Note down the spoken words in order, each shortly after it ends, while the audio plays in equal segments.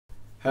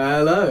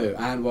Hello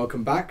and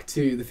welcome back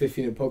to the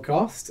Fifthunit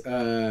podcast.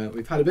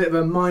 We've had a bit of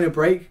a minor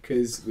break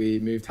because we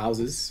moved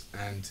houses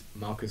and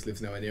Marcus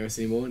lives nowhere near us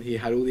anymore and he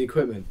had all the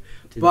equipment.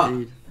 But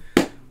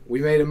we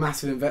made a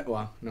massive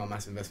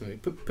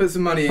investment, we put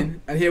some money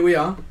in, and here we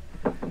are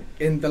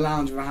in the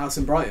lounge of a house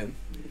in Brighton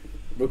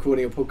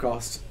recording a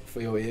podcast for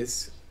your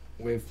ears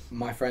with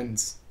my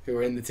friends who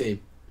are in the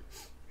team.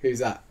 Who's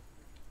that?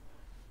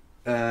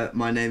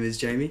 My name is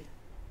Jamie.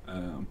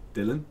 I'm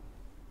Dylan.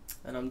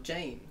 And I'm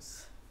James.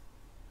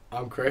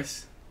 I'm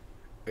Chris,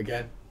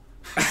 again.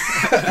 And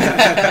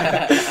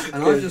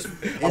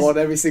I'm on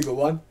every single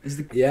one.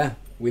 Yeah,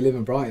 we live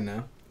in Brighton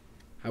now.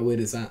 How weird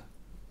is that?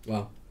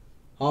 Well,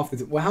 how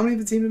many of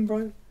the team live in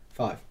Brighton?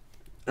 5.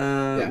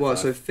 Well, 5.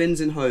 so Finn's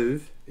in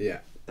Hove. Yeah,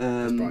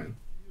 that's Brighton.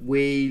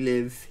 We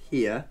live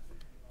here.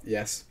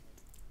 Yes.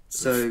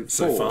 So 5.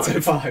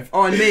 So 5.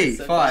 Oh, and me,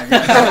 So 5.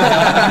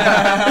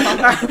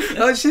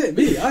 Oh shit,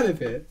 me, I live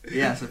here.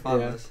 Yeah, so 5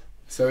 Yeah. of us.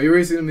 So we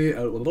recently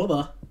moved.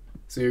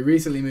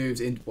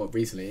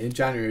 In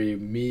January,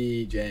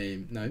 me,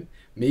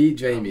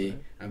 Jamie,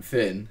 and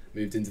Finn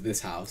moved into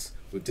this house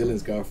with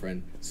Dylan's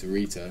girlfriend,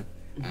 Sarita,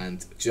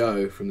 and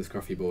Joe from the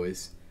Scruffy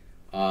Boys.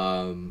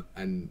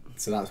 And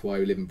so that's why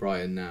we live in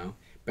Brighton now.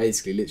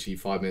 Basically, literally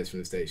 5 minutes from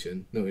the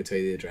station. Not going to tell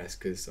you the address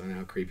because I know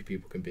how creepy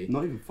people can be.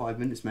 Not even 5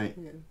 minutes, mate.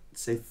 Yeah.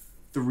 Say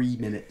 3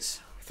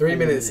 minutes. 3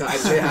 minutes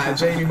at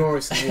Jamie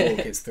Morrison walk.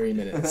 It's 3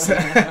 minutes,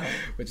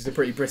 which is a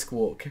pretty brisk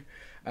walk.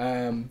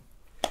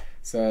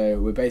 So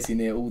we're basically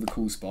near all the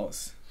cool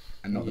spots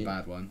and not the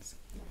bad ones.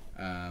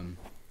 And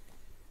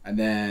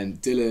then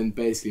Dylan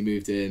basically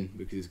moved in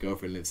because his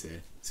girlfriend lives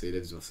here, so he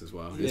lives with us as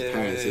well. His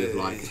parents live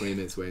like 20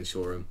 minutes away in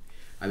Shoreham.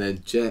 And then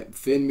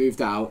Finn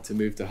moved out to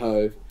move to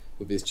Hove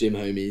with his gym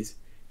homies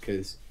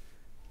because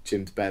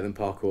gym's better than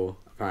parkour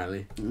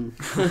apparently.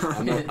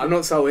 I'm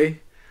not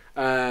salty.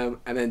 And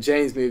then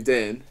James moved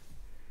in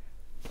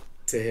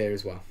to here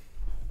as well.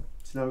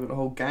 So now we've got a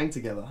whole gang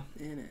together.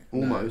 Innit?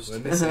 Almost. No,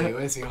 we're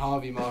missing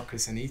Harvey,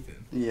 Marcus, and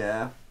Ethan.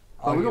 Yeah.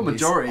 Well, we got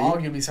majority.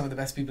 Arguably some of the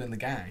best people in the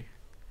gang.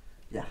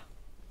 Yeah.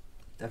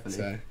 Definitely.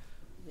 So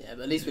Yeah,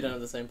 but at least we don't have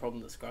the same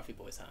problem that Scruffy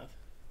Boys have.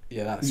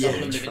 yeah, that's Some Yeah,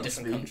 of them live in trust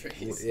different me.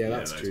 countries. yeah,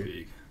 that's true.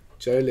 Big.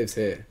 Joe lives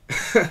here,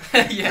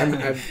 Yeah.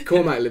 and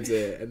Cormac lives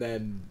here, and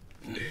then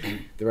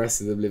the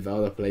rest of them live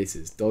other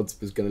places. Dodds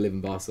was going to live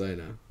in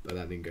Barcelona, but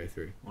that didn't go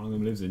through. One of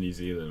them lives in New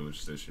Zealand, which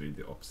is literally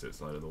the opposite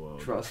side of the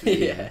world. Trust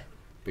me. Yeah.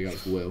 Big up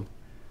to Will,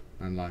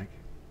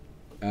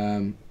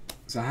 and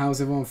so how's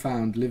everyone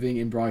found living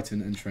in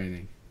Brighton and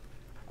training?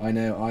 I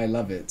know I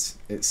love it.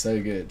 It's so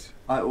good.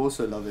 I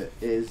also love it.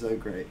 It is so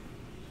great.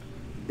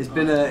 It's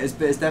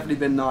definitely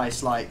been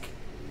nice, like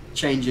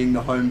changing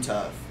the home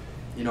turf.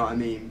 You know what I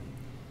mean?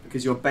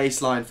 Because your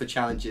baseline for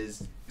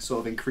challenges sort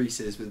of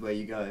increases with where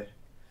you go.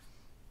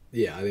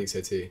 Yeah, I think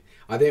so too.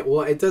 I think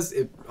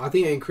I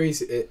think it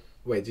increases.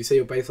 Wait, do you say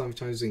your baseline for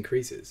challenges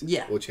increases?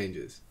 Yeah. Or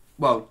changes?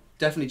 Well,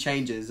 definitely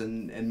changes,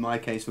 and in my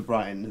case for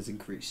Brighton has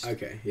increased.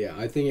 Okay, yeah,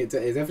 I think it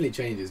definitely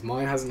changes.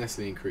 Mine hasn't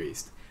necessarily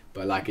increased,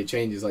 but like it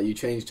changes. Like you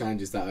change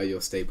challenges that are your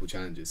staple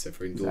challenges. So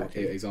for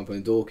example,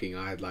 in Dorking,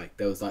 I had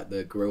there was like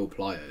the grill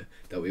plyo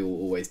that we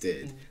always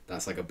did.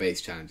 That's like a base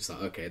challenge. It's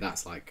like okay,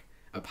 that's like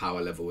a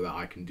power level that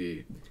I can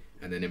do.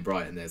 And then in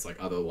Brighton, there's like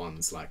other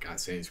ones like at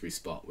Sainsbury's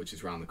Spot, which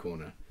is around the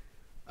corner,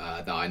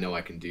 that I know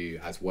I can do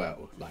as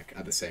well. Like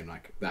at the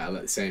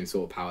same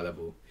sort of power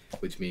level,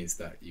 which means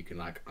that you can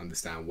like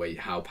understand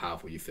how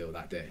powerful you feel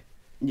that day.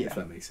 Yeah. If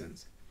that makes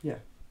sense. Yeah.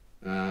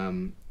 I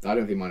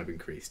don't think mine have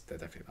increased. They're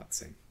definitely about the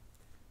same.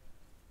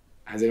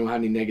 Has anyone had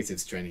any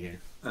negatives to training here?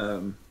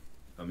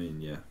 I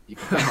mean, yeah. You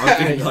can- I've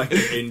been like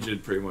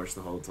injured pretty much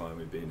the whole time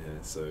we've been here,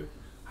 so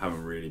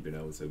haven't really been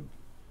able to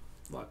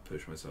like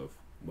push myself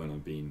when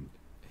I've been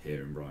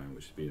here in Brighton,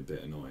 which has been a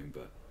bit annoying.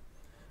 But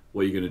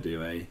what are you gonna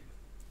do, eh?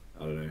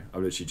 I don't know.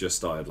 I've literally just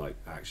started like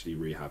actually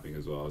rehabbing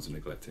as well. I was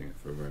neglecting it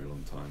for a very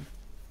long time.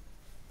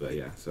 But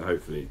yeah, so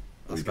hopefully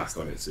I'll be back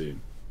on it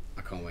soon.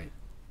 I can't wait.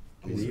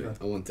 Me neither.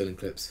 I want Dylan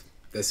clips.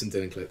 There's some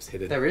Dylan clips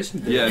hidden. There is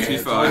some. Yeah, to be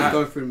fair, I was I-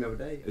 going through them the other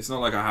day. It's not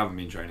like I haven't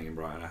been training in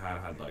Brighton. I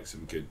have had like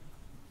some good,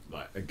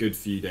 like a good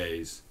few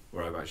days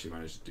where I've actually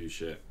managed to do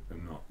shit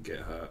and not get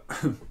hurt.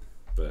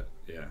 But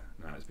yeah,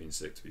 no, it's been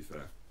sick to be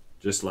fair.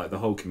 Just like the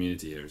whole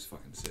community here is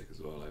fucking sick as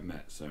well. I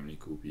met so many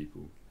cool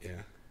people.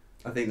 Yeah.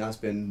 I think that's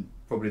been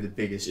probably the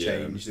biggest Yeah,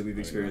 change that we've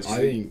experienced. I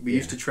think- we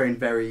used yeah. to train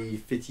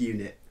very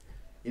Fifthunit.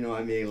 You know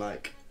what I mean?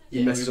 Like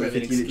you Yeah, message we're on an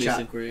Fifthunit exclusive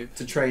chat group.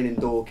 to train in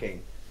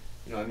Dorking.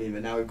 You know what I mean?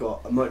 But now we've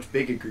got a much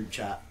bigger group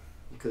chat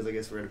because I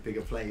guess we're in a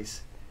bigger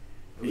place.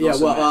 We've Yeah,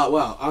 also met-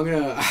 well, I'm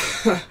gonna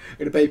I'm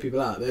gonna pay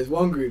people out. There's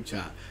one group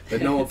chat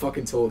that no one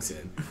fucking talks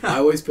in. I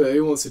always put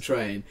who wants to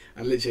train,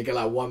 and literally get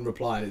like one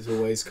reply, and it's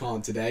always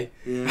can't today.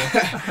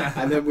 Yeah.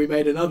 And then we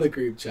made another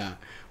group chat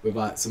with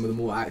like some of the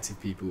more active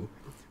people,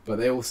 but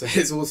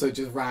it's also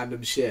just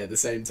random shit at the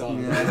same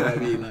time. Yeah. You know what I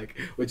mean? Like,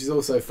 which is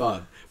also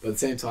fun, but at the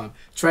same time,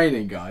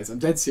 training, guys. I'm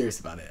dead serious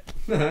about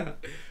it.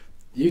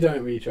 You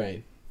don't really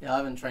train. Yeah, I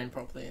haven't trained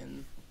properly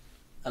in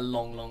a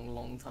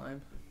long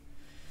time.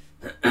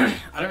 I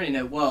don't really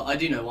know. Well, I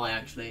do know why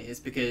actually. It's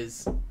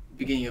because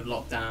beginning of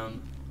lockdown,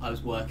 I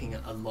was working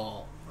a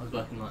lot.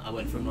 I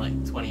went from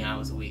like 20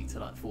 hours a week to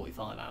like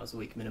 45 hours a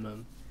week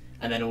minimum,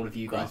 and then all of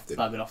you guys Crafted.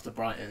 buggered off to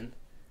Brighton,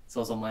 so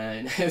I was on my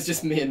own. It was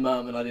just me and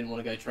Mum, and I didn't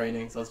want to go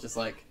training, so I was just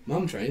like,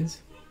 Mum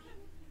trains.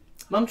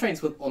 Mum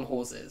trains on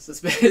horses. It's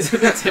a bit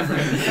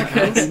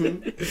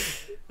different.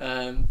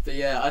 But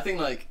yeah, I think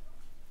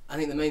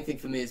the main thing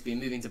for me has been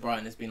moving to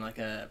Brighton has been like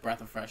a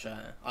breath of fresh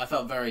air. I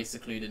felt very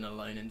secluded and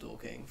alone in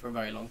Dorking for a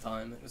very long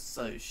time. It was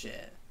so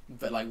shit,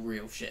 but like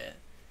real shit.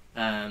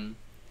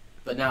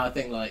 But now I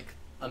think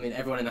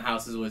everyone in the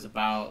house is always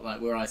about, like,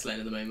 we're isolated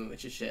at the moment,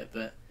 which is shit,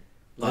 but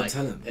Don't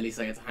tell 'em. at least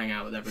I get to hang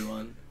out with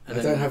everyone. I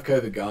don't have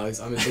COVID, guys.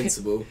 I'm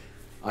invincible.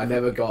 I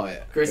never got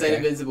it. Chris ain't okay?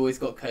 invincible, he's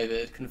got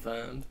COVID,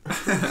 confirmed.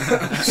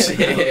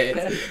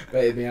 Shit.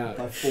 Baited me out.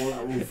 Like 4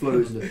 lateral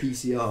flows and a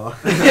PCR.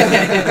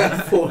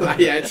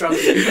 Yeah,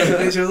 trust me.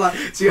 And she was like,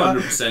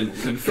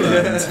 100%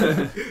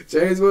 confirmed.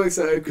 James works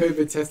at a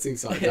COVID testing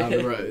site down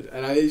the road,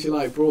 and I literally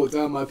like brought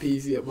down my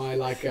PC at my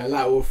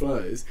lateral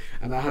flows,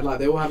 and I had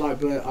they all had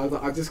blood.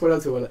 I just went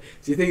up to her, like,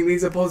 do you think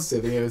these are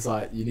positive? And he was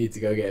like, you need to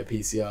go get a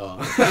PCR.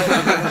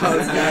 I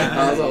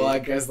was like, well, I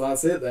guess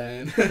that's it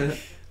then.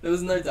 There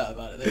was no doubt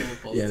about it, they were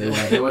all Yeah,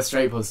 positive. they were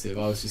straight positive.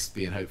 I was just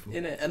being hopeful.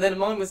 Innit? And then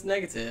mine was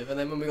negative, and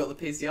then when we got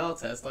the PCR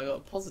test, I got a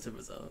positive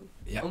result.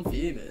 Yeah. I'm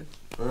fuming.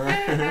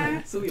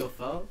 It's all your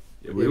fault.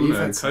 Yeah, we all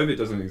know COVID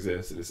doesn't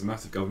exist. It's a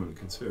massive government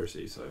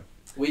conspiracy. So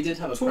We did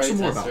have a Talk some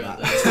more protester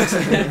about at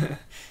the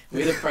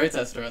we had a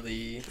protester at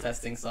the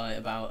testing site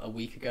about a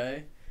week ago,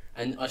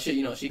 and I shit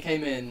you not, she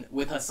came in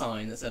with her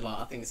sign that said, like,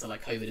 I think it's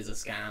like COVID is a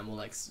scam or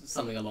like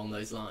something along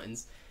those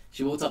lines.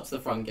 She walked up to the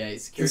front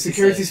gate.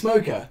 Security said,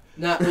 smoker.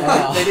 Nah,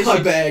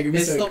 I beg. they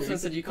stopped and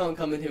said, you can't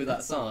come in here with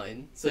that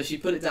sign. So she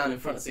put it down in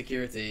front of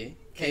security,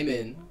 came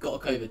in, got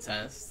a COVID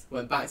test,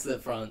 went back to the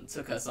front,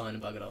 took her sign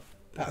and buggered off.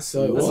 That's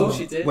so. That's what? all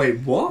she did. Wait,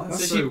 what?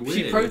 That's so so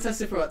she weird.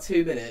 protested for about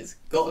 2 minutes,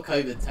 got a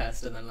COVID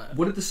test, and then left.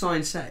 What did the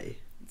sign say?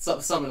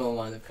 Something along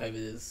the line of COVID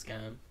is a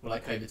scam, or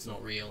like COVID's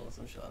not real, or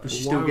some shit like But that.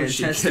 she's Why still would getting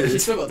she tested. She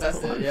still got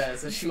tested, yeah.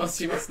 So she must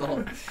not. I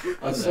don't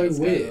That's know so what's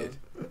going weird.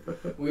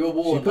 on. We were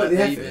warned. She put Like,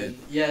 the leaving. effort in.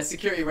 Yeah,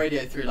 security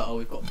radioed through like, oh,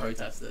 we've got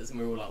protesters, and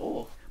we were all like,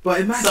 oh, But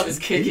imagine, something's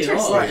kicking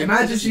off. right,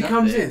 imagine she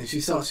comes in and she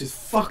starts just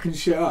fucking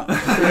shit up. You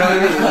know what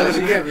I mean? Like,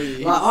 she get,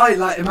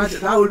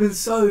 imagine that would have been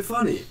so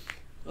funny.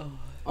 Oh.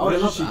 I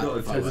would love she that. got a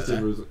if I were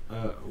positive there.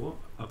 what?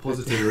 A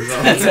positive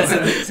result.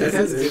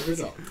 Positive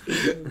result.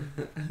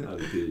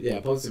 That'd be- Yeah,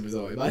 positive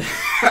result. Like,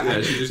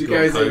 Yeah, she just she got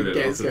goes in, COVID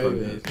gets after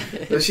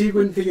COVID, but she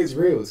wouldn't think it's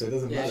real, so it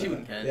doesn't Yeah, matter. she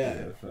wouldn't care. Yeah.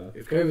 fair.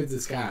 If COVID's a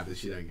scam, then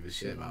she don't give a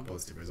shit about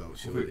positive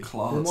results. With Surely.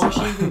 class. Then why is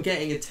she even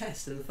getting a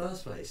test in the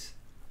first place?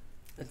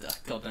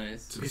 God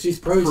knows. Because she's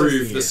protesting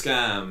Prove the it.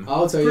 scam.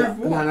 I'll tell you. Prove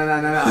No.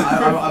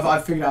 what?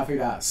 I figured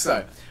out.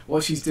 So,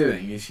 what she's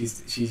doing is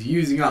she's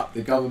using up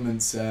the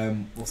government's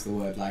what's the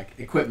word, like,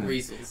 equipment.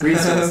 Resources.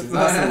 Resources,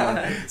 that's the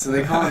one. So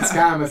they can't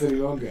scam us any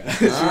longer.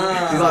 She's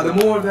like, the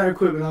more of their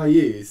equipment I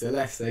use, the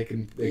less they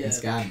can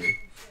scam me.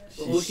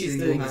 But all she's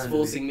doing is single-handedly-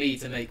 forcing me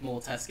to make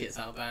more test kits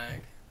out of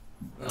bag.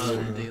 I don't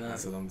want to do that.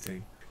 That's a long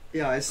thing.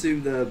 Yeah, I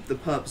assume the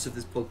purpose of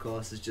this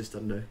podcast is just, I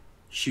don't know,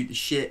 shoot the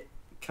shit,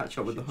 catch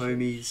up with the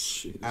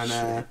homies,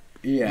 and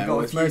Yeah, we got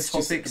a it's few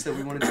mostly topics just, that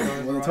we wanted to go over.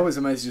 well, the right? topics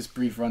are mostly just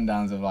brief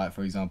rundowns of, like,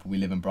 for example, we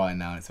live in Brighton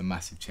now, and it's a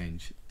massive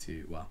change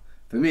to, well,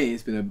 for me,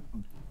 it's been a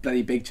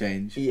bloody big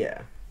change.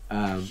 Yeah,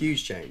 Um,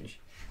 huge change.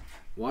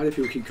 why do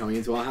people keep coming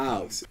into our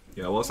house?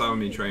 Yeah, whilst I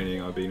haven't been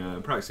training, I've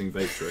been practicing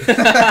vape tricks.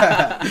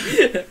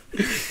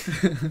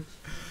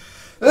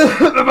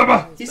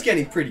 He's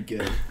getting pretty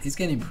good. He's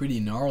getting pretty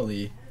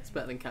gnarly. It's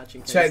better than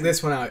catching cases. Check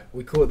this one out.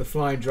 We call it the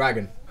Flying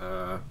Dragon.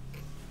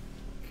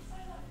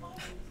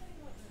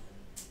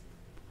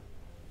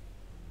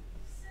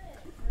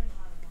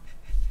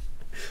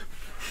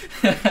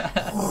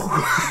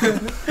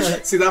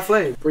 See that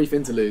flame? Brief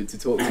interlude to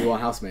talk to our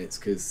housemates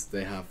because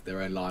they have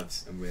their own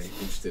lives and we're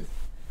interested.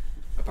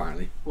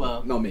 Apparently,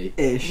 Well, not me.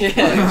 Ish.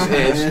 Yeah.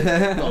 Ish.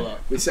 not a lot.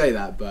 We say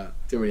that, but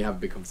didn't really have a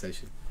big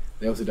conversation.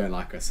 They also don't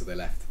like us, so they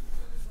left.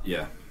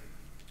 Yeah.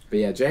 But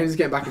yeah, James is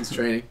getting back into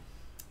training.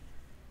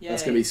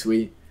 That's gonna be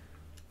sweet.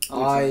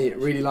 I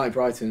really like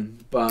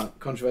Brighton, but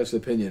controversial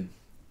opinion.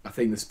 I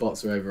think the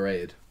spots are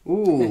overrated.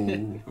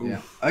 Ooh.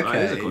 Yeah.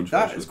 That is a Okay, controversial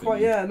that's quite.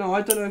 opinion. Yeah, no,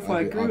 I don't know if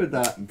I agree with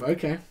that.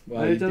 Okay.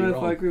 Well, I you'd don't be know if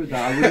wrong. I agree with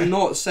that. I would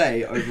not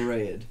say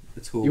overrated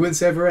at all. You wouldn't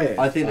say overrated?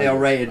 I think they are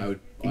rated I would-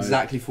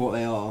 exactly for what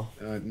they are.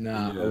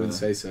 Nah, Yeah. I wouldn't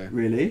say so.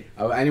 Really?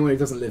 Anyone who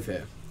doesn't live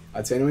here.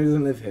 I'd say anyone who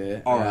doesn't live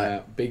here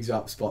Alright. bigs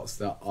up spots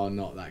that are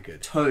not that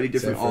good. Totally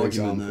different so, for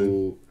argument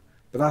example,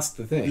 but that's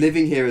the thing.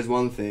 Living here is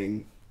one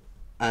thing,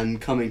 and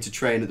coming to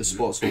train at the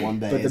spots for one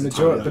day but is the a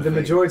totally majority, other thing.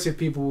 majority of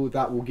people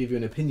that will give you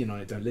an opinion on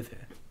it don't live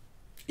here.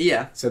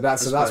 Yeah. So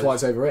that's I why suppose.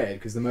 it's overrated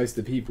because the most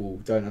of the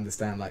people don't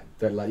understand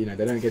they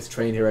don't get to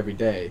train here every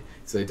day,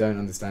 so they don't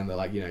understand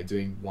that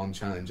doing one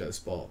challenge at a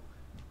spot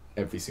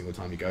every single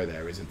time you go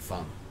there isn't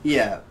fun.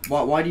 Yeah.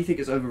 Why do you think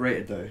it's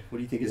overrated though? What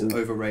do you think is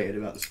overrated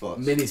about the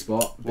spots? Mini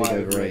spot, big Why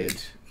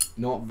overrated.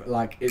 Not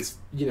like it's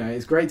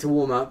it's great to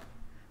warm up.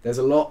 There's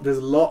a lot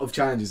of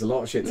challenges, a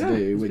lot of shit to Yeah,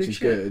 do, it's which big is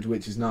shit. good,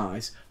 which is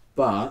nice.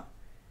 but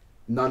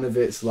none of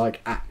it's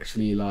like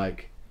actually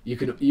like you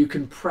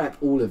can prep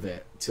all of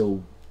it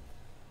till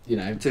to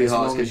your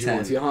heart's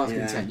content. To your heart's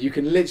content. You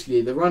can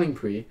literally the running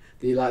pre,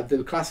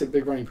 the classic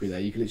big running pre there.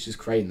 You can literally just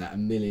crane that a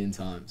million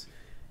times.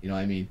 You know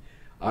what I mean?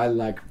 I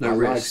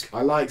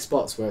like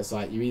spots where it's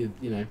like you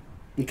either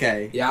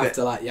Okay. you have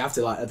to like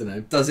I don't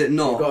know. Does it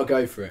not? You've got to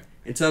go for it.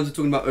 In terms of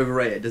talking about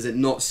overrated, does it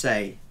not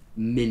say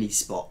mini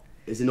spot?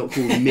 Is it not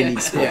called mini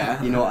spot?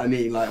 Yeah. You know what I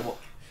mean? Like what?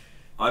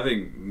 I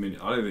don't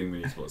think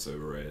mini spot's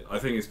overrated. I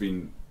think it's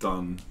been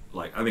done.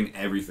 Like I think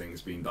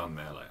everything's been done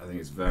there. Like I think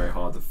it's very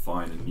hard to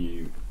find a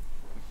new,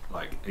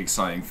 like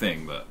exciting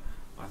thing. But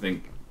I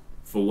think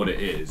for what it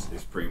is,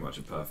 it's pretty much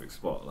a perfect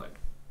spot. Like.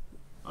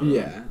 I don't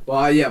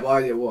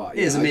know. What?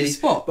 It is a mini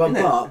spot.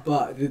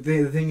 But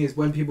the thing is,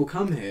 when people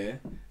come here,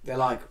 they're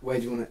like, "Where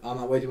do you want to?"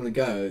 I'm like, "Where do you want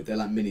to go?" They're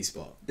like, "Mini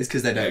spot." It's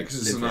because they don't.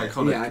 Because it's an live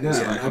iconic. Yeah, I know. it's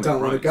an I iconic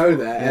don't want to Brighton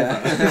go spot. there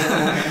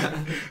Yeah.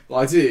 ever. Well,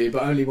 I do,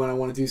 but only when I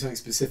want to do something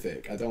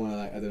specific. I don't want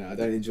to I don't know. I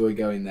don't enjoy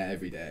going there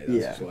every day.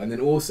 That's for sure. And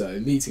then also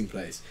meeting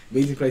place.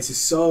 Meeting place is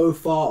so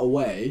far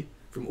away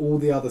from all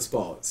the other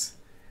spots,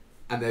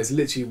 and there's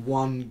literally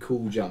one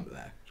cool jump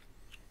there.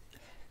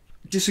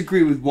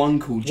 Disagree with one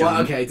cool jump.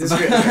 Well, okay,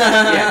 disagree.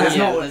 Yeah,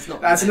 There's not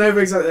that's an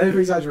over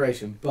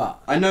exaggeration,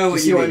 but I know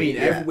what see you what I mean.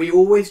 mean. Yeah. We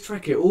always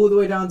trek it all the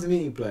way down to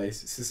meeting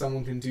place so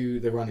someone can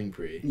do the running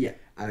pre. Yeah.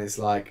 And it's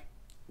like,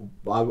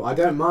 I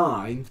don't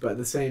mind, but at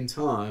the same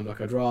time, like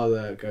I'd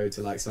rather go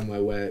to like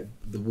somewhere where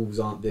the walls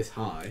aren't this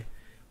high,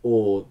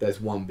 or there's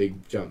one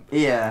big jump.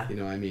 Yeah. You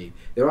know what I mean?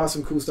 There are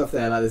some cool stuff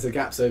there. Like there's the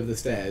gaps over the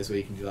stairs where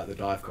you can do like the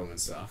dive com and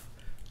stuff,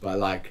 but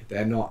like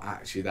they're not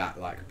actually that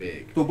like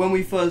big. But when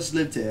we first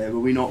lived here, were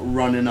we not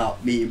running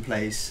up meeting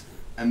place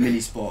and mini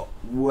spot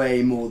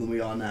way more than we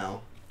are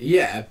now?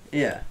 Yeah.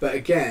 Yeah. But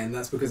again,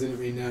 that's because I didn't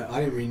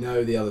really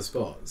know the other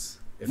spots.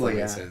 If that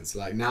makes sense.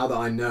 Like now that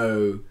I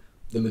know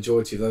the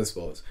majority of those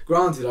spots.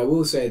 Granted, I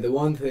will say the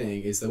one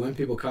thing is that when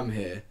people come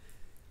here,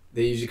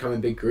 they usually come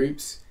in big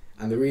groups,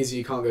 and the reason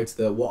you can't go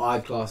to what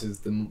I'd class as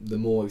the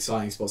more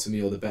exciting spots for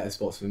me or the better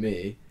spots for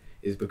me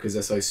is because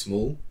they're so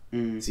small.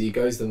 So you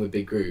go to them with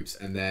big groups,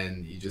 and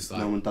then you just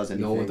like no one does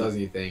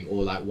anything,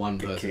 or like one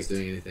get person's kicked.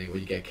 doing anything, or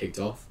you get kicked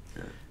off.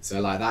 Yeah.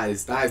 So like that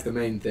is the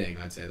main thing,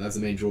 I'd say. That's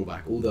the main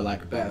drawback. All the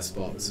like better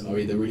spots are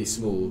either really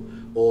small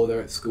or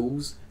they're at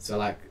schools. So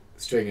like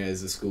Stringer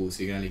is a school,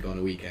 so you can only go on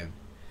a weekend.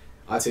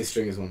 I'd say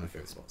Stringer is one of my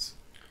favourite spots.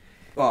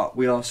 But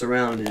we are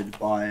surrounded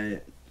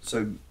by,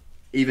 so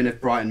even if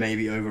Brighton may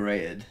be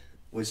overrated,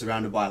 we're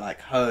surrounded by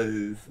like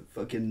Hove,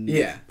 fucking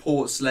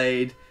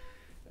Portslade.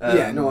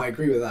 I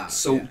agree with that.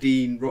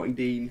 Saltdean,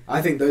 Rottingdean.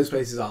 I think those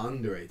places are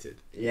underrated.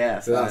 Yeah.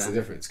 So that's the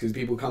difference, because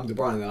people come to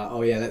Brighton and they're like,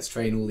 oh yeah, let's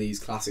train all these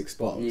classic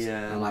spots.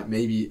 Yeah. And like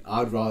maybe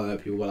I'd rather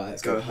people were like,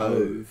 let's go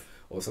Hove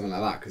or something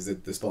like that, because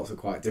the spots are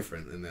quite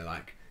different, and they're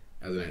like,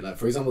 I don't know, like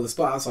for example, the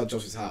spot outside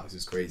Josh's house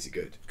is crazy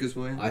good. Good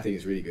one. I think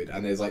it's really good,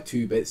 and there's like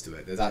 2 bits to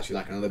it. There's actually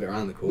like another bit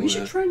around the corner. We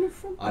should train it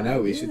from. I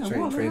know we should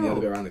train the other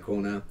bit around the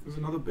corner. There's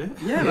another bit.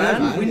 Yeah,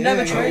 man. We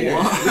never train it.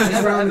 It's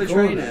Never around ever the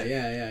train corner. it.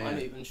 Yeah. I'm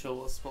not even sure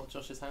what spot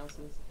Josh's house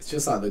is. It's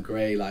just like the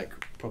grey,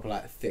 like proper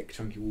like thick,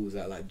 chunky walls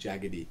that are like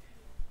jaggedy.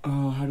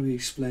 Oh, how do we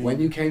explain? When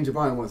you came to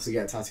Brighton once to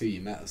get a tattoo,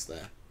 you met us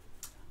there.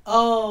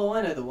 Oh,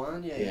 I know the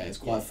one. Yeah. It's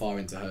quite far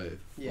into Hove.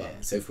 Yeah. Well,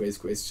 so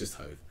it's just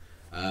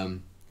Hove.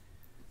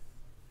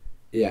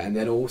 Yeah, and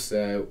then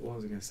also, what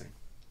was I going to say?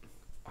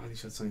 I think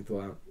I had something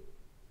thought out.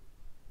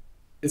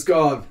 It's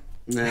gone.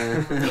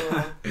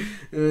 Nah.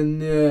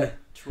 And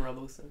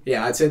Troublesome.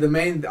 yeah, I'd say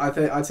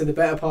I'd say the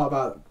better part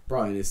about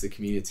Brighton is the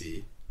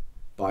community,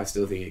 but I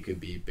still think it could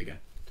be bigger.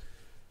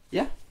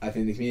 Yeah. I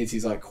think the community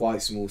is like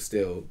quite small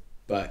still,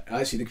 but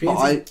actually the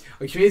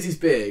community's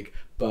big.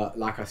 But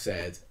like I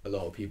said, a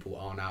lot of people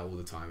aren't out all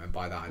the time, and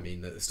by that I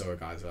mean that the Story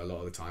guys are a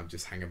lot of the time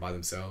just hanging by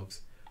themselves.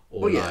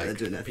 Or they're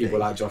doing their people thing.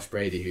 like Josh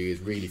Brady, who is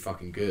really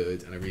fucking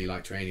good and I really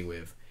like training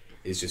with,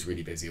 is just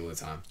really busy all the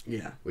time.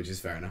 Yeah. Which is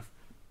fair enough.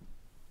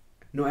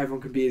 Not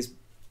everyone can be as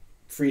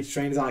free to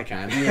train as I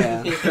can.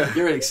 Yeah.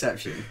 You're an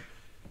exception.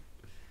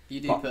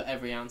 You do put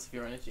every ounce of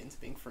your energy into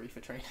being free for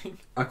training.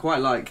 I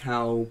quite like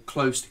how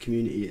close the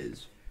community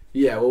is.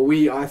 Yeah,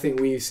 well, I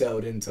think we've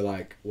settled into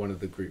like one of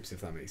the groups,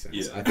 if that makes sense.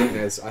 Yeah. I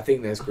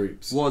think there's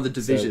groups. What are the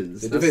divisions?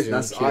 So, the divisions,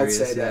 that's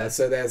curious, I'd say there.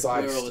 So there's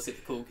like. We're obviously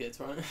the cool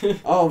kids,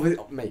 right?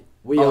 Oh, mate,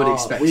 we I would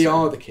expect we so.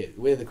 are the kids.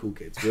 We're the cool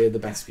kids. We're the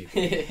best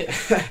people.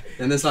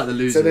 And there's like the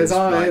losers. So there's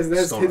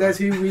like, there's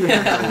who we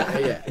hang around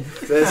with. Yeah.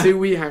 So there's who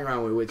we hang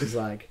around with, which is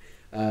like.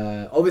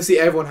 Obviously,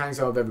 everyone hangs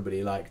out with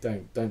everybody. Like,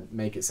 don't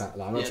make it sound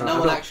like I'm not trying. No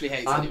one actually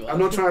hates anyone. I'm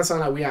not trying to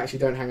sound like we actually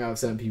don't hang out with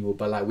certain people,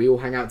 but like we all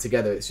hang out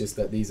together. It's just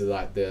that these are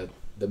like the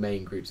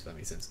main groups, if that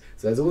makes sense.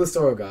 So there's all the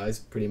Storo guys,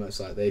 pretty much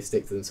like they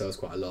stick to themselves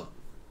quite a lot.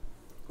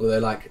 Or they're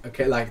like,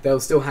 okay, like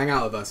they'll still hang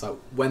out with us. Like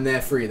when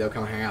they're free, they'll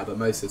come hang out, but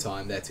most of the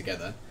time they're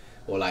together,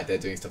 or like they're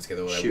doing stuff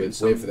together, or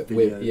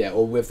they're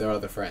with their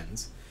other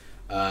friends.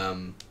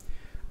 And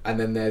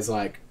then there's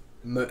like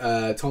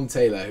Tom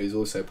Taylor, who's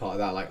also part of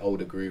that like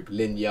older group.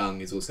 Lynn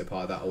Young is also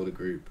part of that older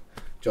group.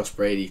 Josh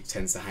Brady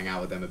tends to hang out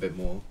with them a bit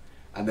more.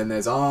 And then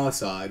there's our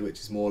side, which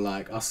is more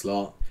like us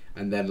lot.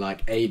 and then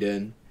like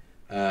Aiden,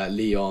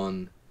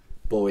 Leon,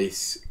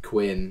 Boyce,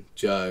 Quinn,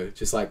 Joe,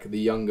 just like the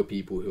younger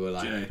people who are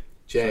like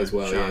Jay as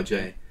well. Yeah,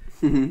 Jay.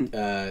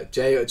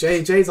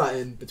 Jay's like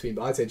in between,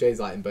 but I'd say Jay's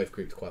like in both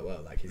groups quite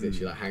well. Like he's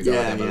literally like hangs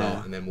out with them a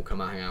lot, and then will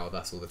come out hang out with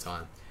us all the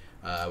time,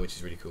 which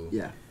is really cool.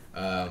 Yeah.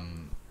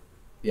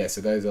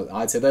 So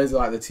I'd say those are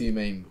like the two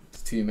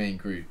main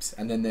groups,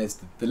 and then there's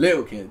the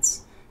little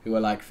kids who are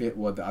like I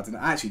don't know.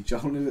 Actually,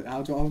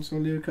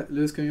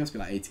 Lewis coming up to be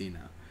like 18 now.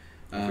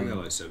 I think they're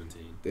like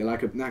 17. They're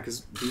like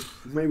because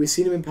we've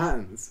seen him in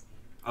Patterns.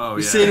 Oh,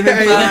 You've yeah. seen him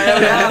in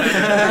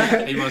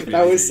Patterns. He must be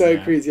That 18, was so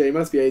yeah. crazy. Yeah, he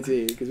must be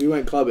 18 because we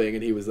went clubbing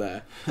and he was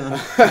there.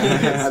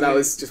 And that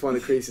was just one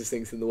of the craziest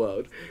things in the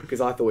world because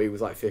I thought he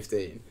was like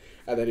 15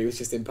 and then he was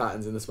just in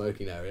Patterns in the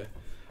smoking area.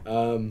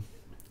 So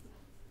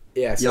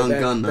Young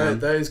gun, man.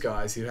 Those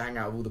guys who hang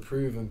out with all the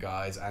proven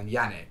guys and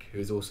Yannick, who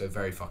is also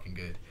very fucking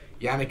good.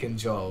 Yannick and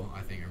Joel,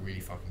 I think, are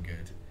really fucking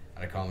good,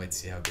 and I can't wait to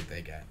see how good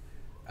they get.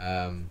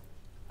 Am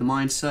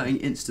I inserting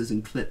instas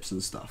and clips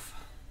and stuff?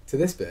 To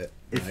this bit,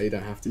 no, you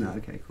don't have to. No,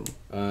 okay,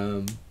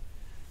 cool.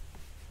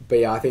 But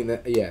yeah, I think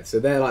that so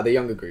they're like the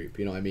younger group,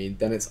 you know what I mean.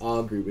 Then it's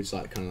our group, which is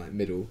like kind of like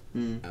middle,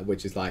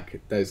 which is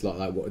like those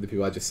like what the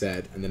people I just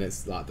said, and then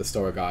it's like the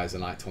Stora guys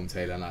and like Tom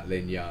Taylor and like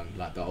Lin Young,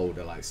 like the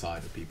older like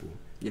side of people.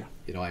 Yeah.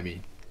 You know what I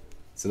mean?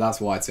 So that's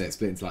why I'd say it's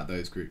split into like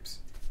those groups.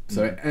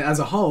 So as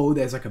a whole,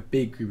 there's like a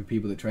big group of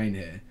people that train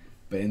here.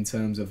 But in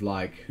terms of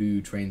like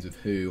who trains with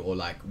who, or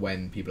like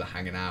when people are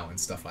hanging out and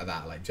stuff like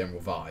that, like general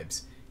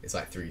vibes, it's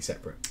like 3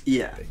 separate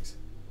things.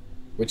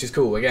 Which is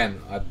cool. Again,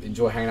 I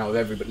enjoy hanging out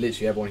with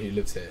literally everyone who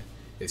lives here.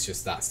 It's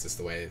just that's just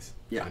the way it is.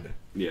 Yeah. Kinda.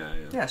 Yeah.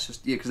 Yeah, it's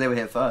just because they were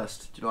here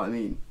first. Do you know what I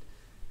mean?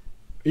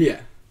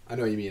 Yeah. I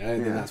know what you mean. I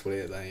don't think that's what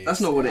it is. I think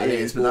That's not what it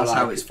is, but more that's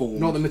how like- it's formed.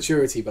 Not the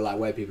maturity, but like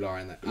where people are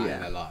in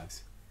their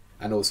lives.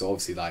 And also,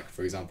 obviously, like,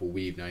 for example,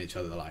 we've known each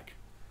other, like,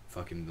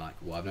 fucking, like,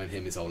 well, I've known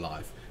him his whole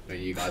life. I've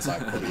known you guys,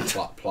 like, probably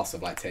plus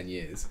of, like, 10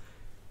 years.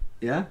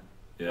 Yeah?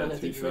 Yeah, I don't to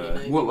be think you really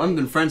fair. know. Well, I haven't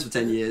been friends for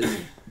 10 years,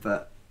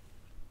 but...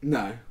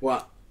 No.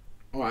 What?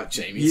 Alright,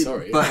 Jamie, You-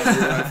 sorry. but-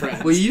 We're my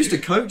friends. Well, you used to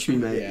coach me,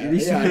 mate. Yeah, You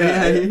used to- I know.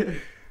 yeah.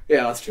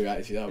 Yeah, that's true,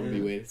 actually. That would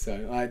be weird.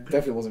 So, I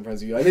definitely wasn't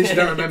friends with you. I literally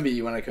don't remember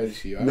you when I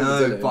coached you. I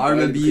remember No, Dylan, but I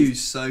remember you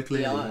because so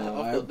clearly. Yeah,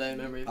 I've got no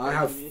memory of I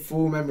have you.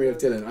 full memory of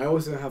Dylan. I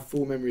also have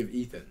full memory of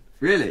Ethan.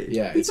 Really?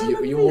 Yeah, You it's, don't you're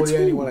remember me the at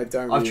only all. one I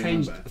don't I've really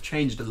changed. remember. I've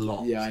changed a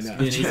lot. Yeah, I know.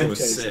 Me and Ethan was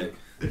Changed sick.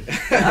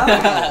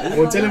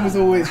 Well, Dylan was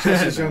always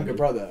Josh's younger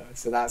brother,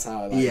 so that's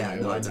how it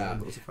I worked know. out. I'm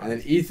not surprised.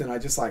 And then Ethan, I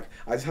just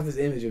have this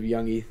image of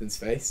young Ethan's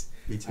face,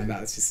 Me too. and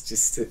that's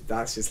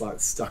just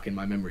like stuck in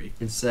my memory.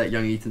 Insert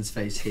young Ethan's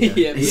face here.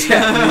 Yeah, please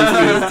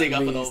dig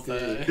up an Please old do.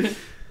 photo.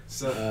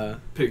 So,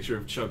 picture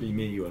of chubby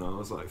me when I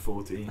was like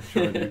 14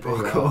 trying to do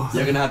parkour.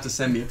 You're gonna have to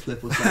send me a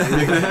clip or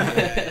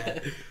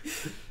something.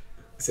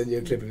 Send you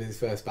a clip of his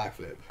first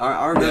backflip.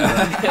 I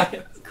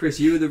remember, Chris.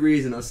 You were the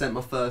reason I sent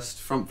my first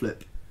front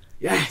flip.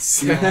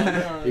 Yes,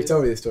 no. you've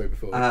told me this story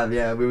before.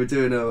 Yeah, we were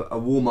doing a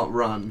warm up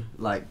run.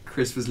 Like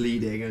Chris was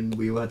leading, and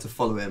we had to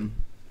follow him,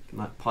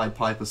 like Pied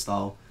Piper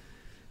style.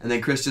 And then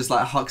Chris just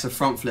like hucks a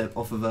front flip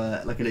off of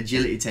like an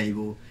agility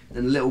table,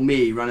 and little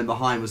me running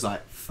behind was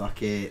like,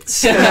 "Fuck it,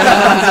 fuck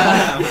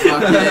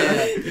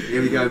it,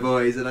 here we go,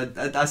 boys." And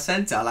I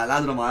sent it. I like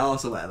landed on my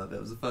arse or whatever. But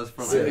it was the first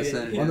front I ever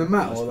sent. On the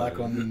mat or like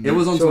on? It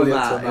was onto surely a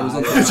mat. It was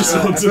onto a Just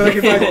mat. I feel like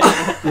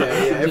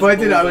if I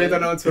did it, I would have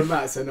done it onto a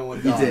mat so no one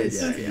You dies. did,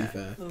 yeah, to be yeah.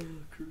 fair. Oh,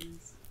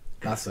 cruise.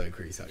 That's so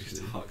crease, Just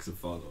actually. hucks of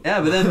fun. Yeah,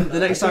 but then the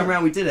next time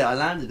round we did it, I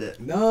landed it.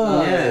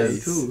 Nice. Yeah, it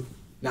was cool.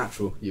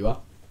 Natural, you are.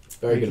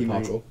 Very Thank good you, at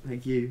mate. parkour.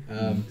 Thank you.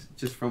 Um,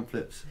 Just front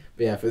flips.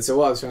 But yeah, so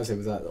what I was trying to say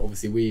was that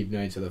obviously we've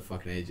known each other for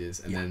fucking ages,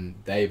 and then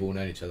they've all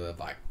known each other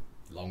like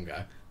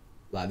longer.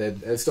 Like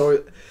their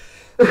story's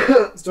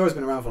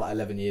been around for like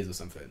 11 years or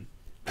something,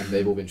 and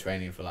they've all been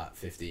training for like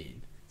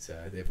 15. So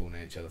they've all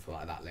known each other for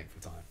like that length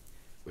of time,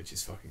 which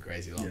is fucking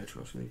crazy long. Yeah,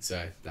 trust me.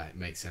 So that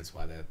makes sense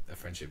why they're a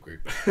friendship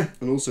group.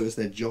 And also, it's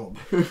their job.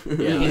 Yeah,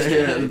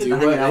 they do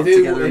Hanging work- out they do-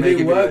 together and they do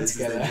making work videos is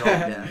their together. job,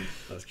 yeah.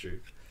 That's true.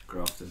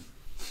 Grafton.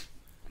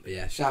 But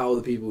yeah, shout out all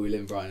the people who live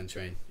in Brighton and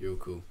train. You're all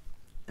cool.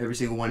 Every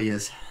single one of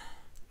yours.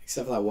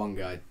 Except for that one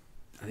guy.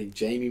 I think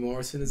Jamie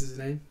Morrison is his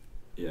name.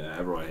 Yeah,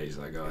 everyone hates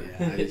that guy.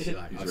 Yeah, I literally,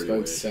 like, He's I've really spoken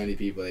weird. to so many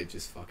people, they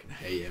just fucking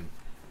hate him.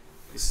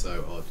 He's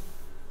so odd.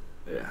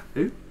 Yeah.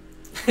 Who's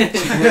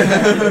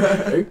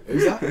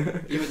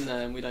that? You wouldn't know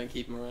him, we don't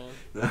keep him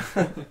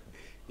around.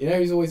 You know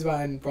who's always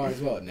about in Brighton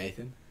as well?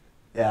 Nathan.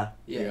 Yeah.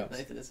 Yeah, Yeah.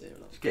 Nathan is here a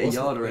lot. Just get a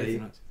yard already.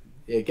 Nathan?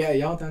 Yeah, get a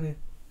yard down here.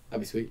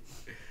 That'd be sweet.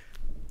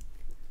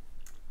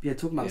 Yeah,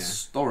 talking about Yeah.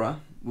 Stora,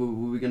 were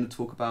we going to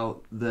talk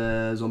about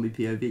the zombie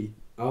POV?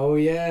 Oh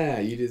yeah,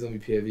 you did zombie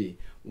POV.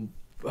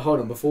 Hold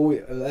on,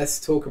 let's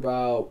talk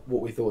about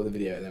what we thought of the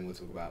video, and then we'll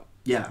talk about.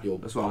 Yeah, Your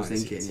that's what I was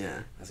behind thinking, scenes. yeah.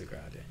 That's a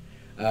great idea.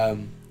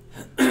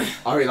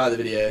 I really like the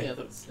video. Yeah, I thought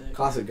it was sick.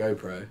 Classic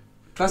GoPro.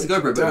 Classic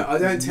GoPro, but I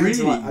don't tend really,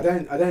 to like.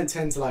 I don't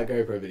tend to like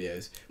GoPro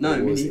videos. No, But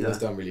me it neither. was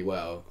done really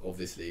well,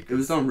 obviously. it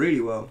was done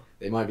really well.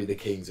 They might be the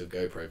kings of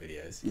GoPro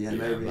videos. Yeah,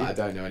 maybe. But I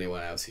don't know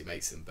anyone else who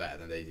makes them better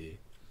than they do.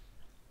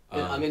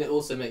 I mean, it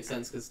also makes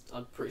sense because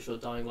I'm pretty sure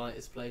Dying Light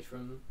is played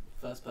from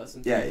first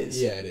person. Yeah, it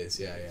is. Yeah, it is.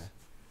 Yeah.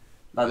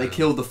 Like they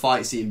killed the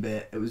fight scene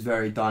bit. It was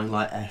very Dying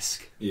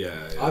Light-esque.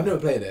 Yeah. I've never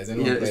played it. Has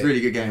anyone It's a really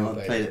good game. Anyone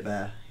I played it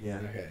there. Yeah,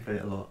 Okay. played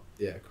it a lot.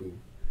 Yeah, cool.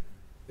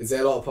 Is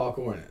there a lot of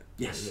parkour in it?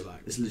 Yes, Is it like,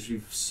 it's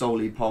literally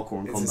solely parkour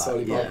and it's combat. a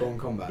solely yeah. parkour and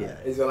combat. Yeah.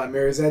 Is it like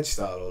Mirror's Edge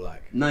style or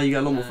like No, you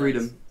get a lot more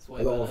freedom. It's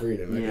way a lot more better.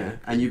 freedom? Okay. Yeah,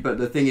 and but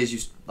the thing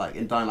is, like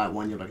in Dying Light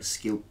 1, you have like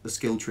a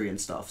skill tree and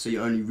stuff, so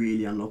you only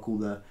really unlock all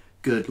the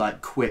good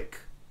like quick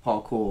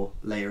parkour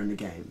layer in the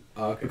game.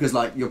 Oh, okay. Because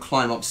like your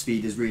climb up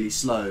speed is really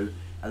slow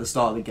at the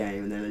start of the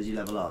game, and then as you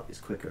level up, it's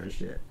quicker and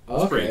shit. Oh,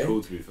 It's okay. pretty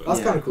cool, to be fair. That's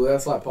Yeah. kind of cool.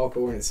 That's like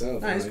parkour in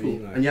itself. That is you know what I cool,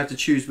 mean? Like- and you have to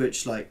choose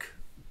which like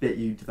bit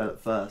you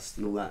develop first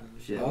and all that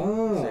shit.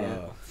 Oh. So, yeah.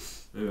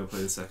 Maybe I'll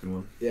play the second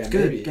one. Yeah, It's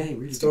good maybe. game,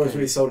 really The story's good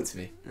really game. sold it to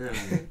me.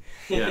 Yeah.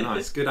 Yeah,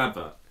 nice. Good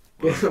advert.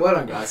 Well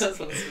done, guys. That's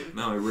awesome.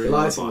 No, I The really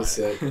want lighting to buy was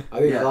it. sick. I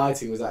think Yeah. the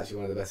lighting was actually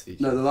one of the best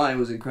features. No, the lighting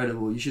was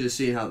incredible. You should have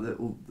seen how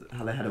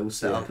they had it all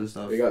set Yeah. up and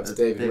stuff. Big up to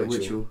David Witchell.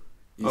 Witchell.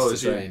 Used Oh, to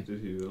is train. he?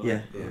 Did he do that?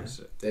 Yeah. Yeah. Oh,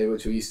 sick. David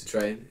Witchell used to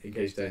train, in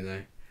case you don't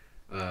know.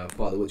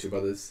 Part of the Witchell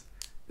brothers,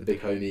 the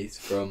big homies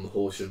from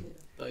Horsham.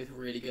 Both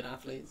really good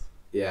athletes.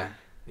 Yeah.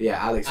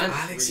 Yeah, Alex. And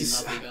Alex really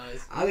is. lovely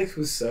guys. Alex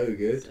was so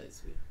good. So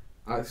sweet.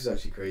 Alex was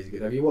actually crazy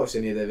good. Have you watched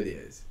any of their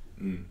videos?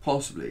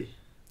 Possibly,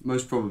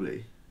 most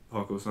probably.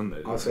 Parkour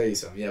Sunday. I'll show you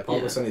some. Yeah,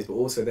 Parkour Yeah. Sundays, but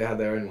also they had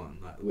their own one,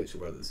 like the Witchell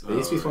brothers. They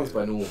used to be Oh, sponsored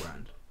right. by Normal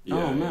Brand. Yeah,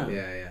 Oh, man.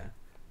 Yeah,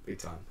 big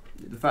time.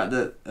 The fact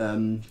that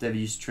David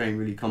used to train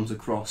really comes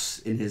across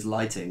in his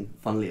lighting,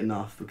 funnily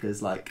enough,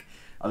 because like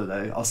I don't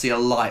know, I'll see a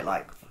light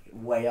like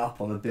fucking way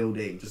up on a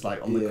building, just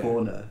like on the Yeah.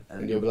 corner,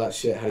 And you'll be like,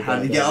 shit, how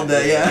do you get up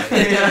there?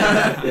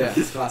 Yeah. Yeah,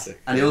 it's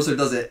classic. And he also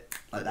does it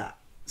like that,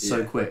 so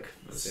Yeah. quick,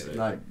 That's Sick. sick.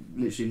 like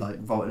literally like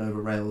vaulting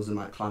over rails and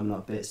like climbing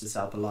up bits to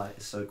set up a light.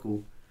 It's so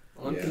cool.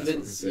 I'm Yeah, that's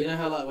convinced. fucking You know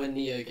how like when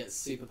Neo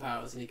gets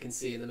superpowers and he can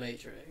see in the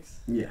Matrix.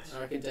 Yes. I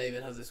reckon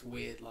David has this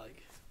weird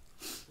like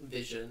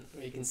vision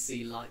where he can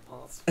see light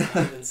paths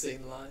rather than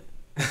seeing the light.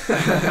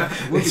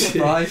 Wouldn't be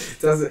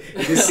surprised. Doesn't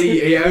you just see?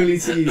 He only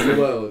sees the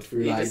world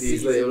through He like just these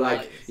sees little the like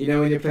lights. you know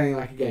when you're playing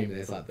like a game and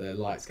there's like the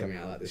lights coming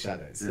out like the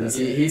shadows.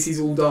 Yeah. He sees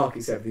all dark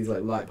except for these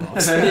like light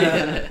paths.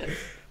 Yeah.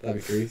 That'd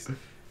be crazy.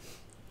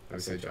 That'd be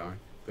so jarring.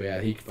 But yeah,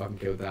 he fucking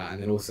killed that,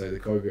 and then also the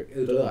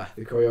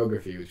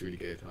choreography was really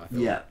good. I thought.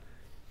 Yeah.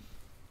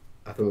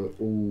 I thought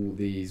all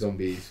the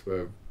zombies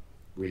were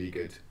really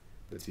good.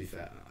 But to be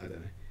fair, I don't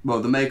know.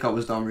 Well, the makeup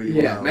was done really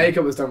Yeah, well.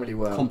 makeup was done really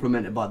well.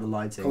 Complemented by the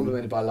lighting.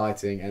 Complemented by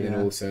lighting, and then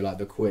Yeah. also like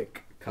the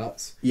quick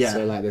cuts. Yeah.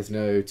 So like, there's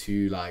no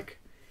too like.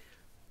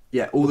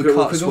 Yeah, all the Because-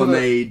 cuts because all were the-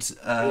 made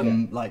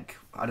Yeah. like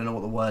I don't know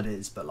what the word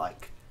is, but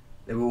like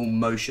they were all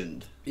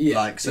motioned. Yeah.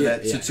 Like so yeah,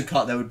 that yeah. to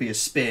cut there would be a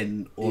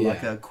spin or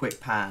like Yeah. a quick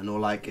pan or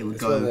like it would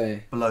It's go what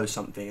they- below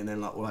something and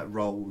then like or like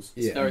rolls.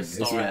 It's very it's,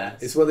 star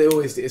it's what they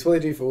always do. It's what they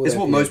do for all It's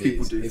their what most POVs.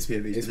 people do for It's,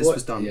 POVs, it's but this what-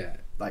 was done. Yeah.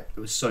 Like it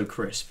was so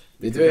crisp.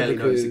 They You do could it barely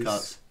notice the because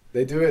cuts.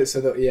 they do it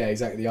so that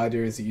exactly the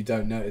idea is that you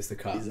don't notice the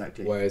cut.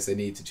 Exactly. Whereas they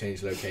need to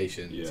change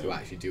location to Yeah.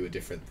 actually do a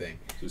different thing.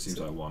 So it seems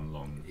like one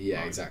long. Yeah,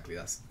 line. exactly.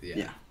 That's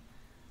Yeah.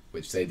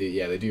 Which they do.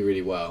 Yeah, they do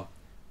really well.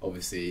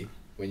 Obviously,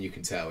 when you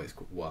can tell, it's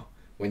well.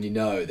 When you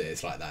know that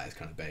it's like that, it's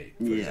kind of bait.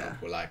 For Yeah.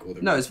 example, like all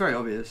the. No, it's very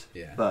obvious.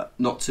 Yeah. But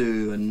not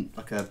to and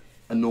like a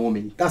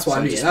normie. That's what so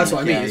I mean. to That's speak.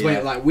 what I mean. Yeah, It's yeah.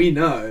 when like we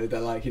know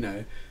that like you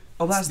know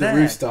Oh, that's the there.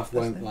 roof stuff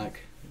That's won't there.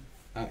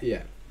 like.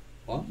 Yeah.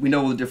 We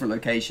know all the different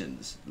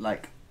locations.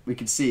 Like we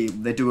could see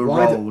they do a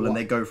Why do- roll why- and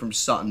they go from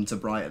Sutton to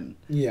Brighton.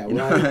 Yeah, You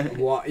well,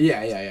 know?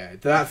 yeah.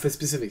 That for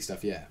specific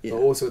stuff, yeah. Yeah. But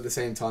also at the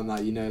same time,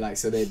 like you know, like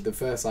so the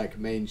first like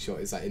main shot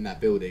is like in that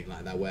building,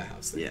 like that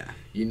warehouse thing. Yeah.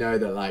 You know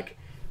that like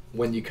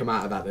when you come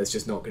out of that, there's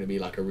just not going to be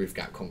like a roof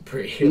gap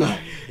concrete. No. Like,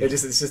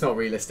 it's just not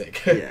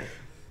realistic. Yeah.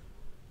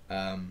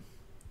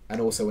 And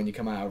also when you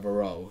come out of a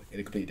roll in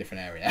a completely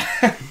different area,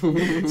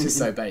 it's just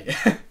so bait.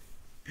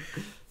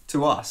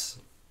 To us.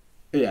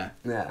 Yeah.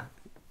 Yeah.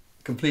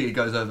 Completely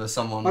goes over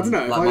someone I don't know.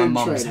 like if I my didn't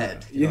mum's train-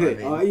 head. You know think?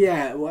 what I mean? Oh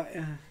yeah. Well,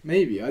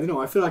 maybe I don't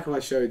know. I feel like if I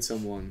showed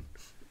someone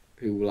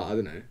who like I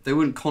don't know. They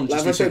wouldn't Like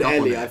consciously if I showed pick up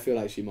Ellie, on I it. feel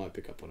like she might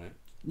pick up on it.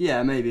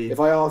 Yeah, maybe. If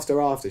I asked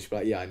her after, she'd be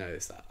like, "Yeah, I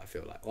noticed that." I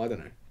feel like. Well, I don't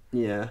know.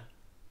 Yeah.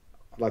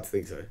 I'd like to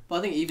think so. But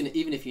I think even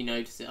if you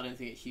notice it, I don't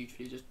think it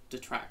hugely just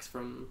detracts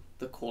from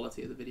the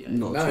quality of the video.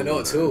 Not No, at all,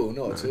 not at all.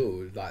 no. Not at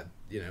all. Like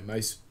you know,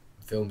 most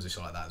films are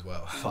shot like that as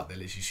well. Like they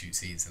literally shoot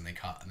scenes and they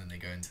cut and then they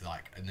go into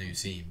like a new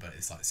scene, but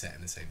it's like set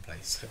in the same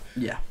place.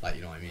 Yeah. Like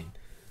you know what I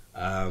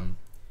mean.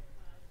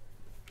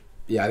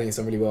 Yeah, I think it's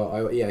done really well.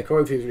 The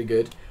choreography was really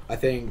good. I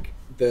think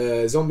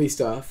the zombie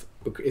stuff,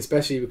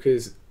 especially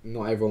because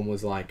not everyone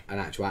was like an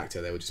actual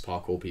actor; they were just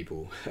parkour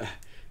people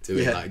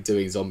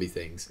doing zombie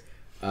things.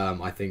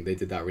 I think they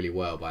did that really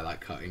well by like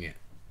cutting it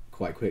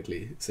quite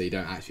quickly, so you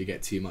don't actually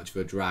get too much of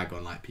a drag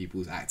on like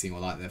people's acting or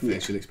like their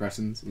facial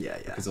expressions. Yeah,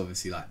 yeah. Because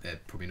obviously, like they're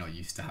probably not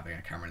used to having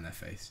a camera in their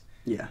face,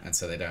 Yeah. and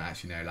so they don't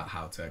actually know like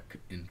how to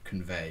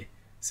convey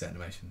certain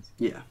emotions.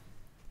 Yeah.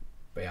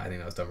 But yeah, I think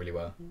that was done really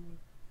well.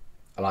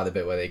 I like the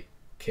bit where they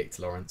kicked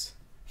Lawrence.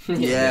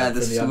 Yeah,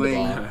 the from swing.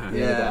 underbar.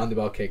 Yeah. The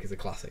underbar kick is a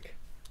classic.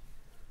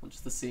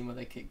 Just the scene where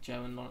they kick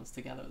Joe and Lawrence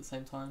together at the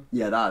same time.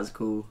 Yeah, that is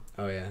cool.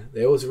 Oh yeah,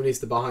 they also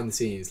released the behind the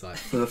scenes like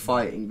For the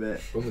fighting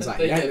bit. when was that?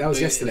 They Yeah, did that was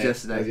do it yesterday.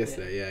 yesterday. That was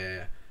yesterday.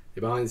 Yeah.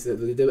 The behind the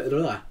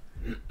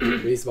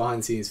released the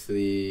behind the scenes for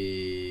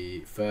the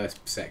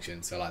first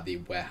section, so like the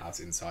warehouse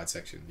inside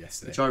section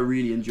yesterday. Which I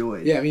really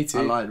enjoyed. Yeah, me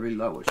too. I really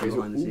like watching It was,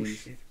 behind the ooh, scenes.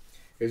 shit.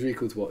 It was really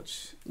cool to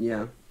watch.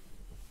 Yeah.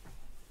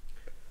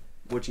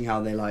 Watching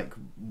how they like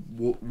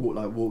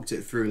walked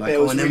it through, like, Yeah, it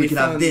oh, was and then really we could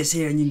fun. have this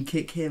here, and you can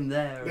kick him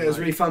there. It was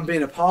really fun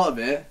being a part of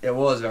it. It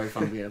was very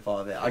fun being a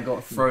part of it. I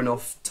got thrown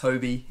off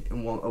Toby at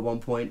one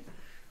point.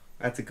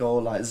 I had to go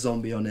like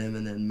zombie on him,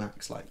 and then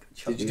Max like.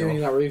 Did you do any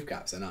like roof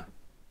gaps or not?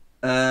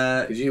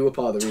 Uh, Because you were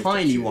part of the roof gap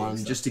tiny shooting one and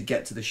stuff. just to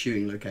get to the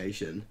shooting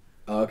location.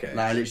 Oh, okay.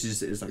 Like literally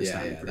just it was like yeah,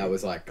 standing that pretty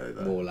was like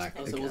over. more like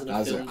Oh, so it wasn't that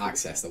was filmed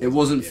access. It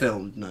wasn't yeah.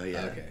 filmed, no.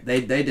 Yeah, Okay.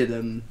 they did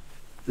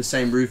the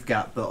same roof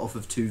gap but off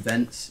of 2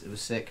 vents. It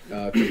was sick.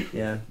 Oh, okay.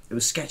 Yeah, it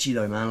was sketchy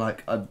though, man.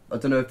 Like I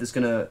don't know if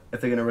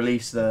they're gonna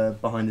release the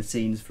behind the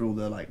scenes for all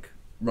the like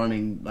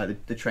running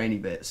like the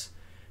training bits,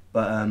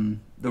 but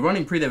the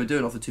running pre they were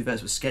doing off the 2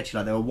 vents was sketchy.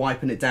 Like they were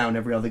wiping it down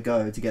every other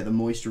go to get the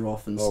moisture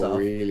off and Oh, stuff.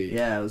 really?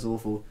 Yeah, it was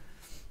awful.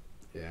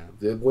 Yeah.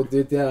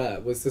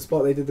 Was the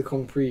spot they did the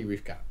concrete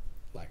roof gap?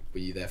 Like, were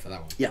you there for that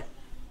one? Yeah.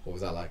 What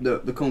was that like?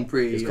 The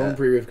concrete. It's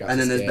concrete roof gap. and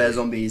then there's bear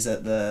zombies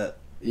at the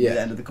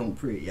end of the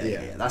concrete.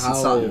 Yeah. That's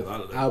how,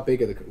 insane. How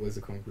big was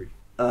the concrete?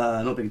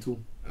 Not big at all.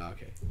 Oh,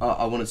 okay.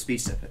 I want to speed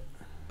step it.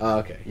 Oh,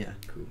 okay. Yeah.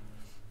 Cool.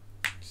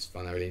 Just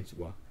find that really interesting.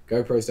 Well,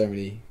 GoPros don't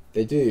really.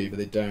 They do, but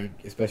they don't,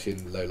 especially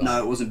in the low light. No,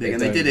 it wasn't big,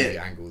 and they don't did do it.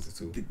 angles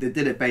at all. They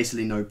did it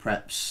basically no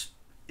preps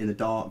in the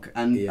dark,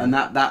 and Yeah. and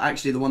that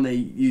actually the one they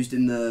used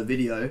in the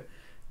video,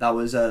 that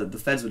was the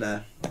feds were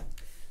there.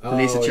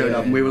 Police had showed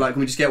up, and we were like, "Can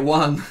we just get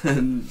one?"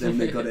 And then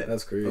they got it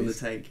That's crazy. on the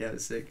take. Yeah,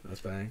 it's sick.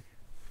 That's bang.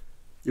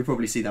 You'll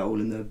probably see that all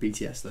in the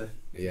BTS though.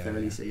 Yeah. If they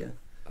release it, yeah.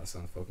 That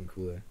sounds fucking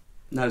cool though.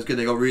 No, it was good.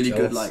 They got really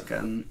good, Jealous.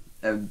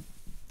 like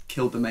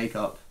killed the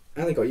makeup,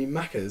 And they got you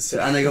Maccas.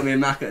 and they got me a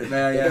Mac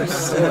there.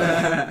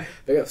 Yeah,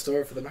 Big up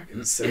story for the Mac.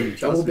 So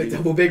Trust me.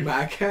 double Big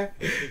Mac. yeah,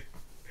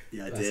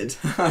 I That's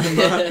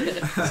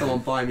did. Someone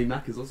buying me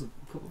Mac is also.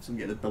 I'm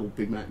getting a double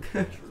Big Mac.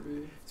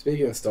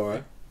 Speaking of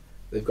Stora,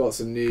 they've got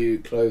some new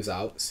clothes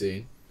out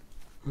soon.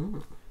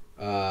 Oh.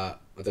 I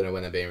don't know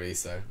when they're being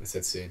released though. I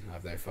said soon. I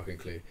have no fucking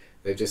clue.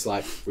 They've just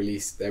like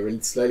released.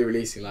 They're slowly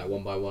releasing like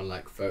one by one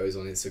like photos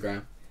on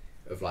Instagram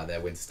of like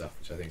their winter stuff,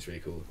 which I think is really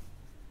cool.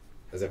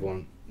 Has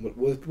everyone?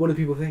 What do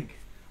people think?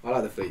 I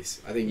like the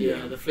fleece. I think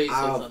Yeah, the fleece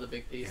Ow. looks like the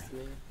big piece Yeah. to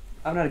me.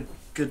 I haven't had a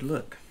good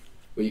look.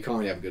 Well, you can't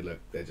really have a good look.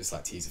 They're just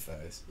like teaser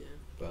photos. Yeah.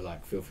 But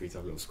like, feel free to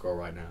have a little scroll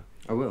right now.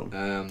 I will. It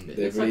They've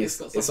looks like released.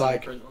 got It's some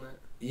like print on it.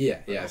 yeah.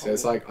 Like a So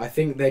it's whole- like I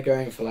think they're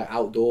going for like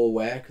outdoor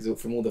wear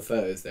because from all the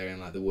photos they're in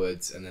like the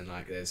woods and then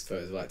like there's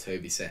photos of like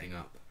Toby setting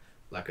up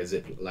like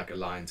a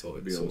line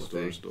sort Be on of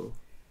thing. store.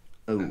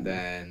 Oh. And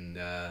then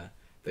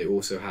they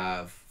also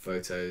have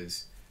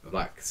photos of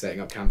like setting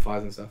up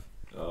campfires and stuff.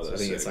 Oh, So I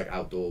that's think it's sick. like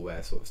outdoor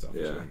wear sort of stuff,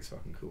 which I Yeah. think is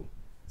fucking cool.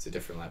 It's a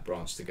different like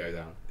branch to go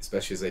down,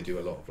 especially as they do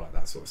a lot of like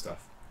that sort of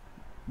stuff.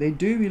 They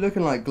do be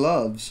looking like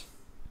gloves.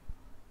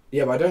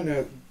 Yeah, but I don't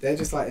know. They're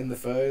just like in the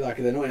photo, like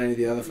they're not in any of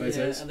the other Yeah,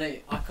 photos. and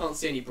I can't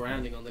see any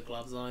branding on the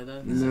gloves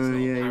either. So No, it's not yeah,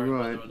 you're apparent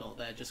right. whether or not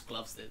they're just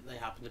gloves that they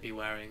happen to be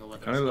wearing or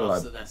whether Kinda it's look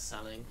gloves like- that they're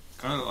selling.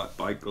 Kind of like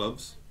bike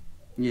gloves.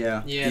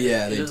 Yeah. Yeah,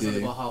 Yeah, it they looks like do.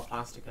 they've got half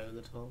plastic over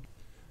the top.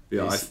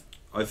 Yeah, Yes.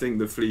 I think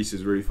the fleece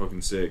is really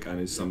fucking sick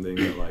and is something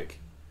that like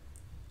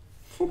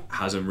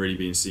hasn't really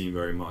been seen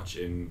very much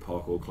in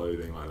parkour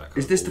clothing like that. Kind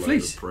Is of this the all over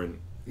fleece? print?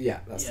 Yeah,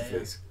 that's Yeah, the yeah.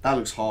 fleece. That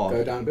looks hard.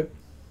 Go down a bit.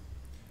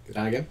 Go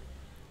down again.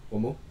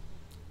 One more.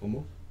 One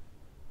more.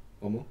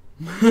 One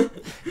more.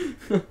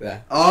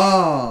 There.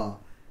 Oh,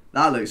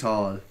 that looks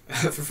hard.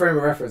 For frame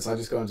of reference, I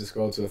just go on to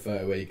scroll to a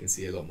photo where you can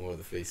see a lot more of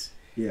the fleece.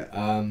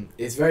 Yeah.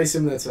 It's very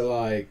similar to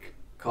like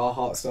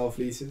Carhartt style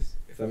fleeces,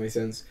 if that makes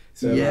sense.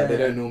 So Yeah. like, they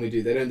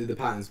don't do the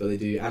patterns, but they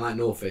do, and like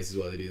North Face as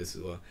well, they do this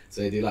as well.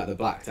 So they do like the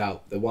blacked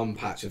out, the one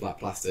patch of like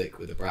plastic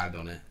with a brand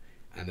on it,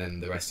 and then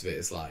the rest of it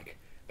is like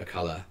a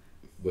colour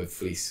with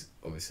fleece,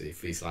 obviously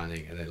fleece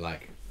lining, and then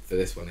like for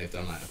this one they've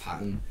done like a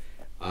pattern.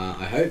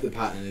 I hope the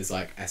pattern is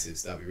like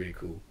S's. That'd be really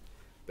cool.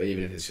 But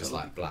even if it's just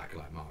like black,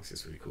 like marks,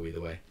 it's really cool either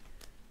way.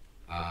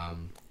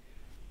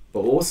 But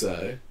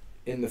also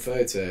in the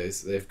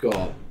photos they've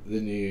got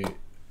the new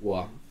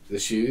the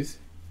shoes,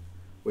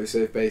 which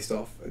they've based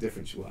off a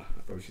different shoe. Well,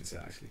 I probably should say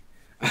actually.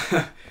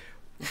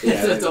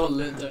 Yeah, don't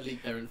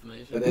leak their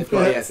information. but they've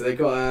got so they've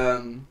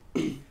got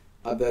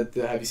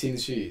have you seen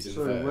the shoes in the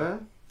Sorry, photo? where?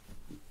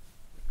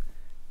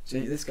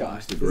 Gee, this guy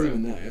actually doesn't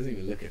even know. He doesn't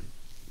even look in.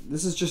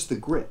 This is just the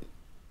grip.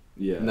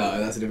 Yeah. No,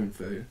 that's a different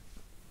photo.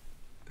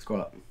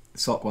 Scroll up.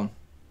 Sock one.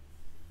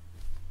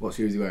 What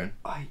shoes are you wearing?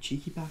 Ay,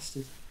 cheeky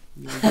bastard.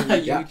 You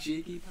Yeah.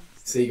 cheeky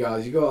bastard. See,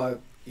 guys, you gotta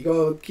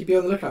keep you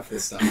on the lookout for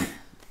this stuff.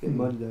 In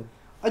mud though.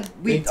 I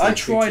Vintage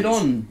tried booties.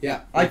 on,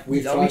 Yeah,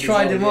 we these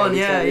tried them on, we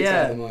yeah, tried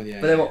yeah. them on,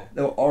 yeah. but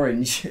they were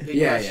orange. Big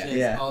Yeah, question yeah, is,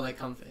 yeah. are they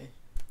comfy?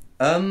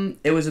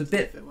 It was a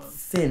bit Fit well.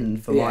 thin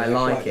for Yeah, my they're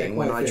quite- liking they're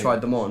when quite I thin.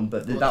 tried them on,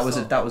 but What that the was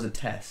sock? that was a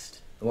test.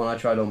 The one I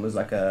tried on was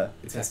like a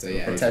tester,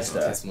 yeah. A tester.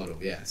 Test model,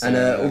 yeah. So, and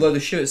although the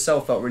shoe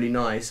itself felt really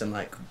nice and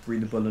like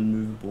breathable and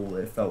movable,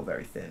 it felt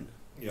very thin.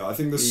 Yeah, I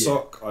think the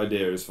sock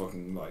idea is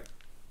fucking like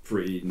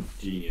pretty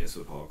genius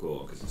with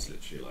parkour because it's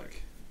literally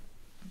like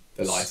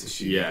the lightest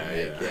shoe.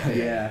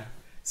 Yeah.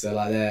 So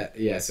like that,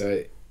 yeah.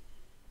 So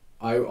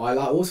I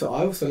also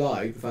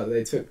like the fact that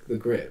they took the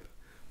grip.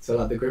 So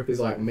like the grip is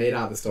like made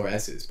out of the Store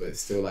S's, but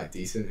it's still like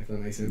decent, if that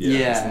makes sense.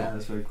 Yeah,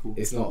 that's very cool.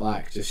 It's not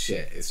like just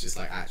shit. It's just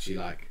like actually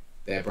like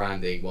their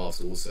branding,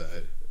 whilst also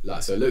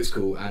like so it looks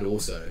cool and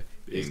also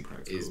is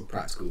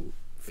practical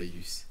for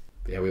use.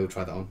 But yeah, we all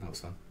tried that on. That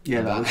was fun.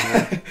 Yeah, that was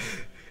fun.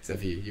 Except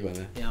for you weren't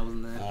there. Yeah, I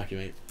wasn't there. I like you,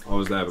 mate. I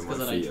was there, but It's 'cause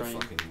my I don't feet are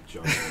train. fucking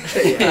giant.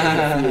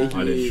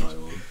 I didn't try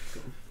one.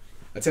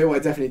 I tell you what, I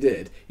definitely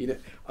did. You know,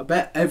 I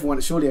bet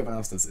surely everyone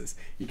else does this.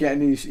 You get a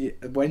new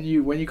when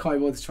you can't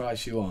be able to try a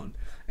shoe on,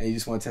 and you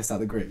just want to test out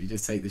the grip. You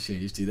just take the shoe,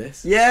 and you just do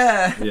this.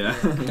 Yeah. Yeah.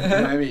 You know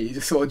what I mean? You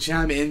just sort of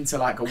jam it into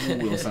like a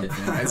wall or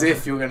something, as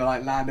if you're gonna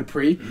like land a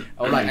pre.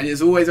 Or like, and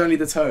it's always only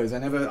the toes. I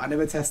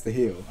never test the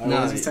heel. I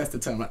always just test the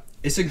toe. I'm like,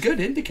 It's a good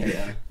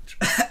indicator.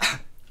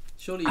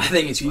 Surely. I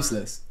think it's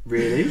useless.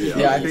 Really?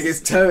 Yeah, I think it's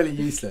totally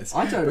useless.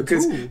 I don't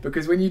because at all.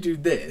 because when you do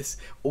this,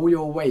 all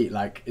your weight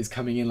like is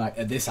coming in like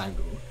at this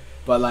angle.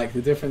 But like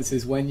the difference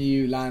is when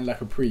you land like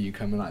a pre, you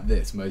come in like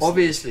this mostly.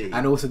 Obviously.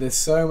 And also there's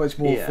so much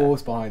more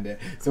force behind it.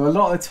 So a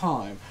lot of the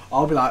time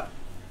I'll be like,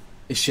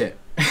 it's shit.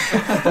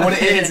 But what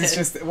it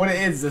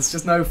is, there's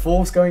just no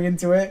force going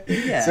into it.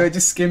 Yeah. So it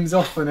just skims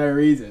off for no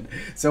reason.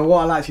 So what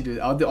I'll actually do,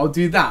 I'll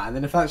do that, and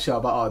then if that's shit,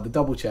 I'll be like, the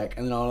double check,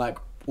 and then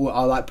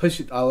I'll push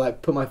it. I'll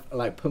put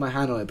my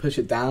hand on it, push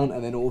it down,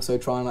 and then also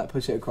try and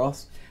push it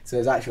across. So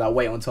there's actually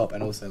weight on top,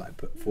 and also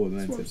put forward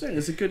That's what I'm momentum. saying.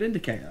 It's a good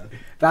indicator.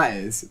 That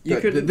is.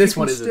 This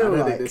one isn't. I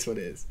don't think this one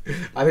is.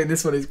 I think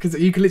this one is because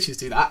you can literally just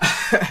do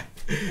that.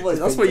 Well,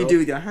 that's what you do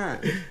with your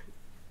hand.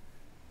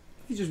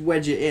 You just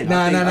wedge it in. No,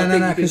 I think you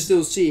can 'cause-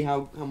 still see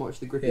how much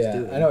the grip is Yeah,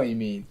 doing. I know what you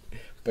mean.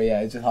 But yeah,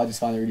 I just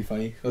find it really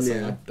funny. That's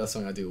Yeah.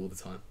 something I do all the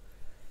time.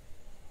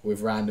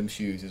 With random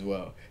shoes as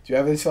well. Do you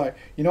ever try?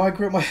 You know, I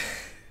grip my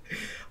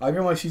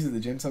shoes at the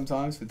gym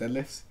sometimes for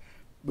deadlifts.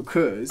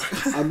 Because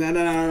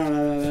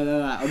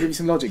no. I'll give you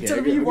some logic here.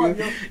 Tell me what.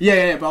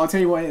 Yeah, but I'll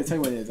tell you what it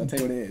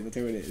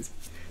is.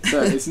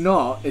 So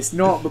it's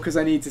not because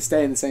I need to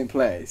stay in the same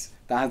place.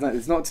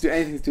 It's not to do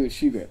anything to do with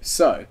shoe grip.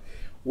 So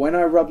when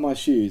I rub my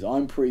shoes,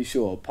 I'm pretty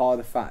sure part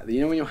of the fact that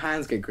when your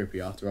hands get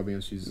grippy after rubbing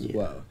your shoes as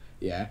well.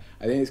 Yeah,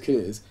 I think it's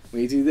because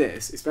when you do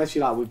this,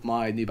 especially like with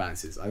my New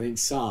Balances, I think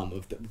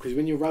because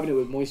when you're rubbing it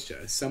with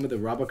moisture, some of the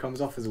rubber comes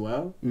off as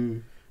well.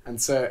 Mm. And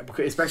so,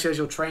 especially as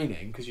you're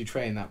training, because you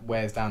train, that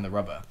wears down the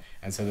rubber,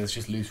 and so there's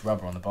just loose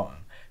rubber on the bottom.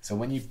 So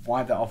when you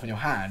wipe that off on your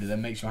hand, it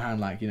then makes your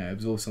hand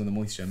absorb some of the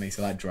moisture, makes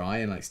it dry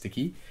and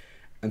sticky.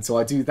 And so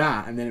I do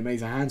that, and then it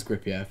makes our hands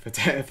grippier for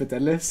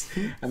deadlifts,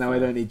 and now I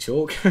don't need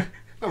chalk.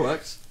 That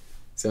works.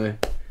 So,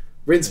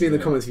 rinse me in the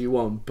comments if you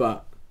want,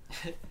 but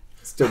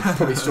still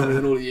probably stronger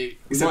than all of you.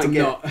 You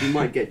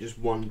might get just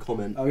one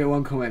comment. I'll get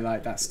one comment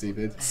like that's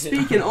stupid.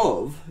 Speaking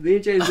of, me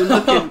and James were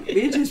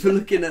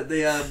looking at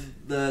the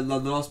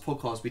last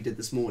podcast we did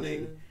this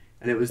morning,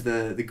 and it was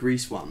the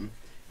Greece one,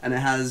 and it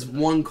has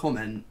one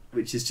comment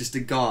which is just a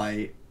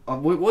guy.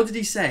 What did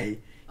he say?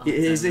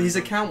 His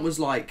account was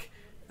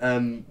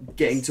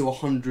getting to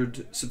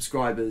 100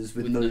 subscribers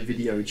with no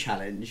video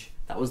challenge.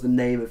 That was the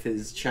name of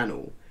his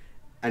channel,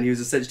 and he was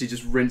essentially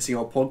just rinsing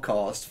our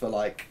podcast for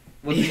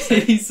What did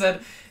he say?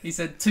 he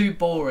said too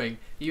boring.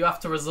 You have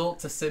to resort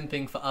to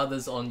simping for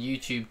others on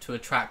YouTube to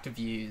attract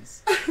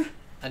views.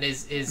 And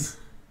his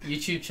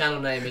YouTube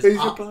channel name is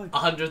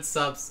 100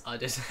 subs. I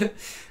did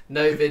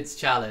no vids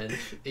challenge.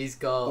 He's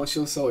got What's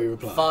your soul? You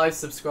reply 5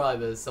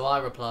 subscribers. So I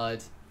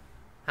replied,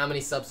 "How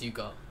many subs you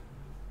got?"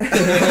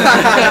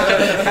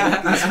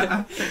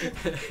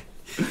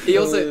 He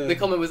also the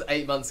comment was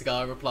 8 months ago.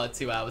 I replied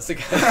 2 hours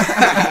ago.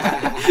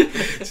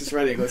 Just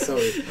ready. Got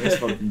sorry.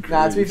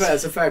 Nah, to be fair,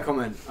 it's a fair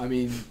comment. I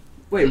mean,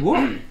 wait,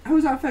 what? How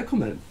was that a fair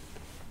comment?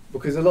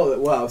 Because a lot of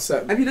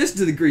it, have you listened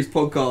to the Greece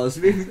podcast?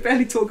 We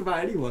barely talk about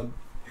anyone.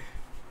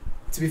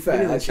 To be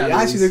fair,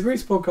 actually, the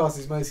Greece podcast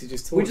is mostly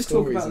just talk. We just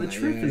talk about the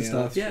trip and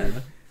stuff. Yeah,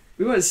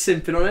 we weren't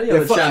simping on any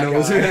other fuck that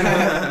channels. guy.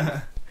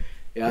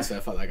 Yeah, that's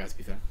fair. Fuck that guy. To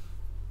be fair,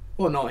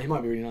 or not, he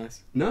might be really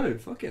nice. No,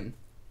 fuck him.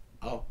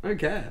 Oh, I don't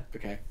care.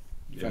 okay.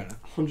 Fair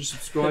enough. 100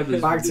 subscribers.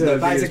 Back to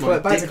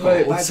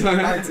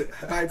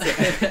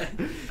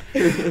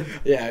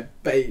yeah,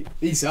 but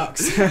he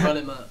sucks. Run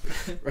him up.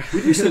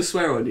 We do still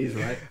swear on these,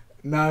 right?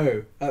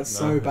 No, that's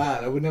so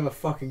bad. I would never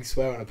fucking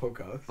swear on a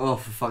podcast. Oh,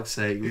 for fuck's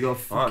sake, we got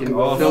fucking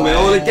off. film it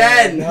all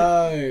again.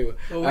 No.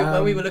 Well,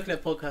 when we were looking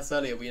at podcasts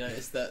earlier, we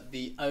noticed that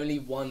the only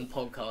one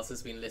podcast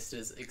has been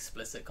listed as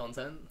explicit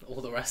content. All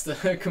the rest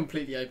are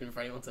completely open for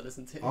anyone to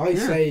listen to. I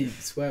say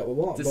swear. Well,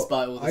 what?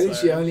 Despite all the I literally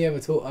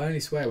swearing. I only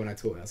swear when I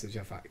talk. That's such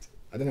a fact.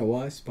 I don't know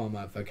why. It's part of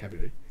my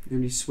vocabulary. You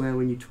only swear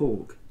when you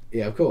talk.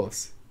 Yeah, of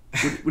course.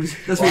 That's Well,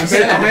 what you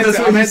said.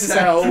 I meant to say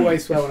I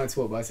always swear when I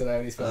talk, but I said I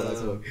only swear when I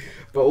talk.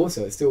 But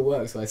also, it still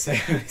works when I say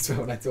I only swear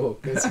when I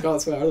talk, because you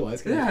can't swear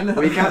otherwise, can you? Yeah, no.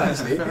 Well, you can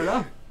actually. Fair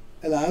enough.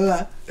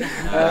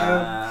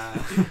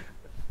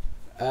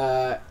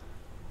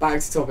 Back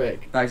to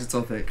topic. Back to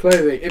topic.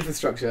 Clothing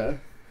infrastructure.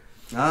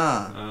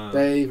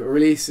 They've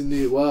released a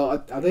new.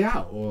 Well, are they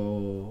out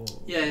or?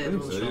 Yeah, I think on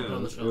the so, shop, yeah.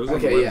 on the It shop. was on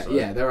the Okay, website.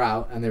 yeah, they're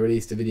out, and they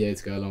released a video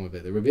to go along with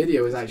it. The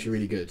video was actually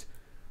really good.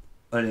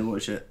 I didn't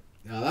watch it.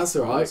 That's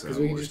alright, That's because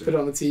how we I can just watched put it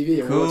on the TV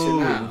and watch Cool.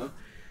 it now.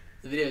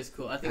 The video is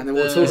cool. I think And then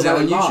we'll the, talk Is that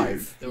about it on YouTube?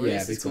 live. The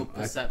release is big called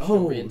time. Perception Oh,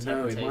 no,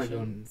 Reinterpretation. it might be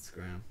on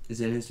Instagram.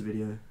 Is it an Insta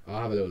video?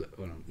 I'll have a little look.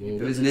 Hold on. You It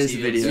put was the an Insta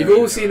TV video. So Yeah. you've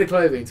all seen the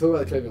clothing. Talk about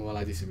the clothing while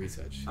I do some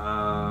research.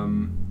 I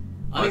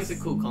think it's a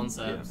cool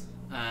concept.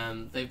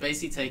 They've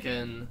basically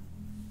taken.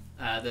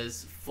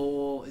 There's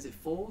four. Is it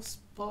 4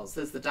 spots?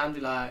 There's the Dame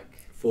du Lac.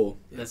 4.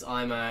 There's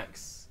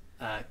IMAX,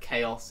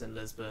 Chaos in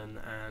Lisbon,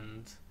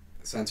 and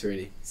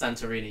Santorini.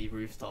 Santorini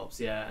rooftops.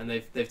 Yeah, and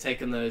they've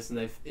taken those and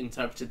they've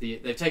interpreted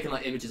they've taken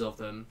like images of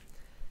them,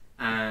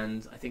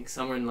 and I think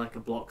some are in like a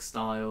block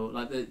style.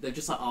 Like they've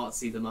just like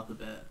artsy them up a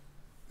bit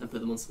and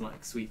put them on some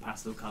like sweet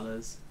pastel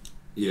colours.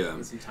 Yeah.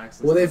 And some tags.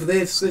 And Well, stuff.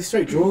 they've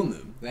straight drawn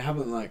them. They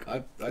haven't like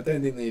I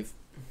don't think they've.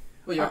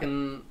 Well, you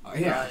reckon?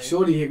 Yeah, like,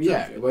 surely.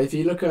 Yeah. Well, if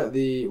you look at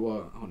the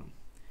hold on.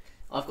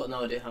 I've got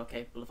no idea how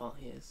capable of art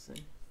he is. So.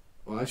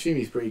 Well, I assume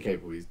he's pretty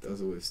capable. He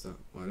does all this stuff.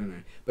 Well, I don't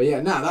know. But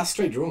yeah, that's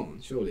straight drawn.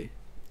 Surely.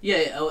 Yeah,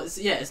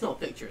 it's not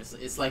a picture.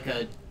 It's like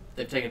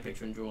they've taken a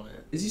picture and drawn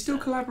it. Is he still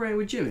collaborating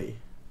with Jimmy?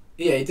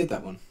 Yeah, he did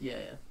that one. Yeah.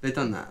 They've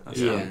done that. That's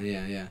Yeah.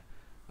 Yeah.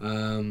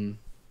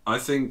 I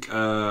think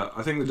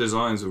the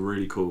designs are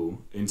really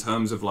cool in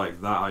terms of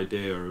like that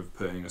idea of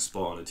putting a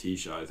spot on a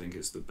t-shirt. I think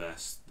it's the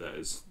best that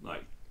has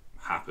like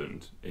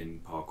happened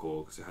in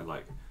parkour, because it had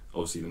like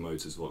obviously the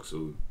Motors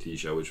Voxel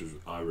t-shirt, which was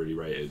I really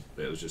rated,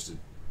 but it was just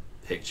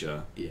a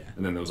picture, Yeah.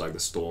 and then there was like the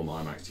Storm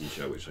IMAX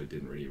t-shirt, which I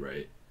didn't really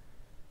rate.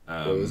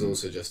 But it was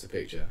also just a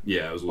picture.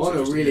 Yeah, it was also On a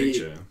just really- a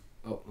picture.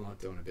 Oh, I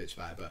don't want to bitch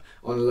about it, but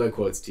on a low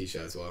quality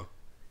t-shirt as well.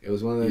 It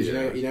was one of those,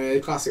 Yeah. you know, the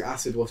classic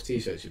acid wash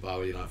t-shirts you buy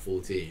when you're like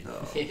 14.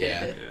 Oh. Yeah.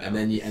 Yeah. And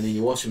then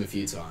you wash them a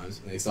few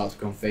times and they start to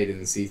become faded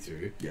and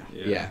see-through.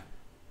 Yeah.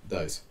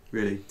 Those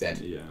Really? dead.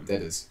 Yeah.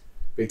 Deaders.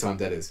 Big time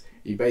deaders.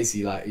 You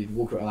basically like you'd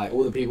walk around like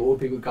all the people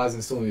guys in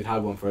the store who'd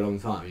had one for a long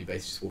time. You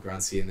basically just walk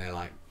around seeing their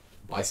like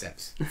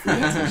biceps through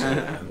their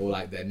t-shirt or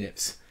like their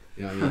nips.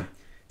 You know what I mean?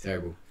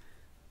 Terrible.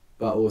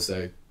 But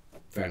also,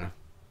 fair enough.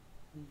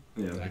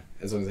 Yeah. You know,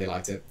 as long as they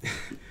liked it.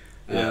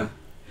 Yeah.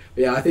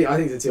 But yeah, I think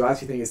so too. I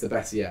actually think it's the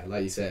best. Yeah,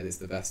 like you said, it's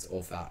the best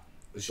of that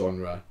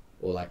genre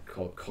or like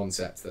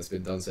concept that's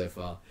been done so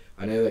far.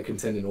 I know that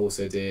Contendant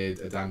also did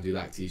a Dame du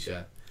Lac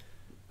t-shirt.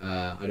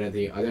 I don't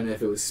know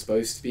if it was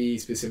supposed to be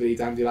specifically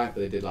Dame du Lac,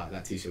 but they did like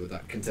that t-shirt with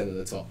that Contendant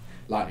at the top,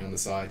 lightning on the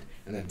side,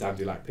 and then Dame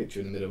du Lac picture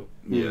in the middle,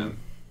 Yeah.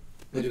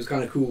 which was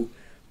kind of cool.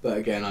 But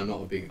again, I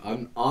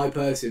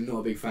personally am not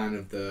a big fan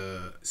of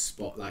the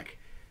spot. Like,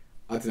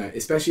 I don't know,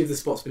 especially if the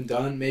spot's been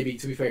done. Maybe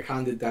to be fair,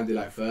 Can did Dame du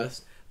Lac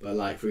first, but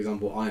like for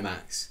example,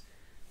 IMAX,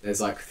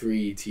 there's like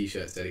 3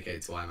 t-shirts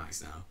dedicated to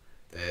IMAX now.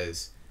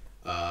 There's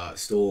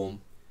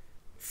Storm,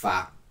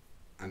 Fat,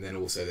 and then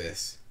also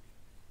this.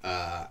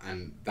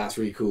 And that's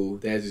really cool.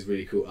 Theirs is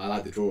really cool. I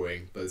like the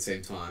drawing, but at the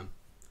same time,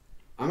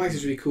 IMAX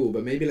is really cool.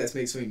 But maybe let's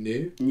make something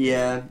new.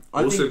 Yeah.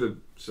 Also,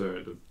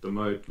 the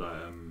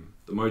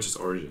Motor's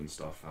Origin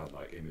stuff had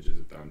like images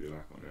of Dame du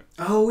Lac on it.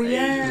 Oh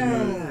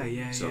yeah.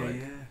 yeah, So,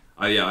 like,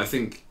 I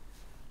think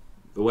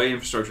the way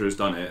Infrastructure has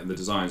done it and the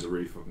designs are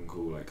really fucking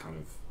cool. Like kind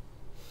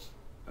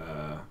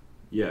of,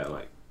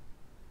 like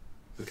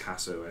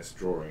Picasso-esque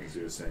drawings.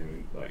 You were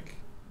saying like.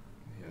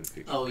 He had a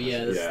picture Oh of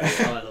yeah, Picasso. the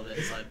style of it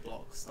is like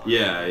block style.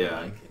 Yeah, yeah.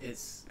 Like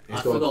it's It's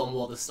I've got- forgotten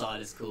what the style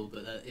is called,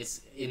 but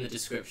it's in the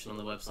description on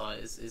the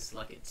website. It's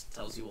like it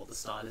tells you what the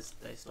style is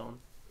based on.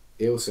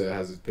 It also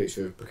has a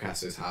picture of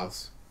Picasso's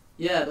house.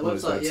 Yeah, the On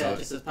his website. Yeah, website. it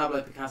just says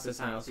Pablo Picasso's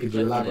house. Could you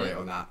click on elaborate it.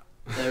 on that?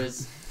 There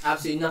is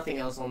absolutely nothing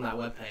else on that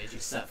webpage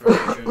except for a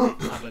picture of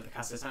Pablo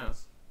Picasso's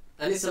house,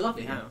 and it's a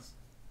lovely house.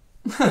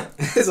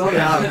 It's a lovely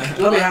house.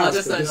 Lovely I house.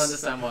 just but don't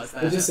understand why it's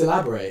there. But just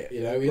elaborate,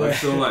 you know. We I don't.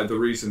 feel like the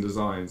recent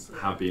designs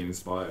have been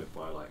inspired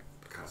by like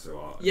Picasso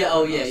art. Yeah,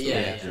 oh, yeah, That's the- yeah,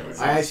 do you know what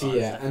I mean? actually,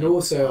 yeah, and Definitely.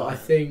 also I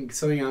think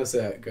something else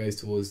that goes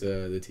towards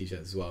the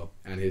t-shirts as well,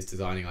 and his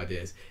designing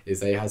ideas is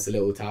that he has the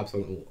little tabs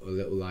on, or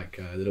little like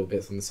little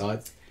bits on the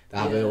sides that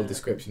have a little Yeah.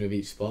 description of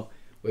each spot,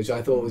 which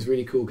I thought was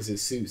really cool because it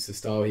suits the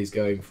style he's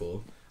going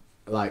for.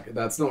 Like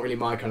that's not really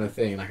my kind of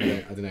thing. Like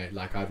I don't know.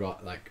 Like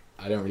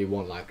I don't really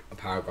want like a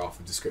paragraph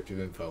of descriptive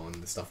info on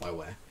the stuff I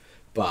wear,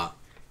 but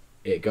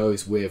it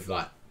goes with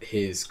like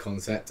his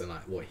concept and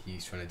like what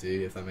he's trying to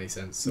do. If that makes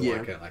sense. So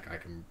Yeah.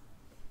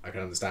 I can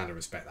understand and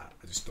respect that.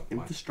 I just don't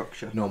like.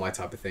 Infrastructure. Not my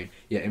type of thing.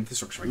 Yeah,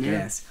 infrastructure, I Yeah.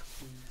 guess.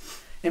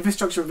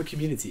 Infrastructure of a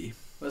community.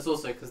 But it's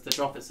also because the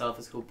drop itself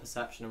is called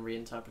Perception and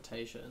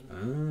Reinterpretation.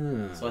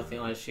 Ah. So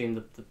I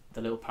assume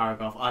the little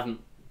paragraph. I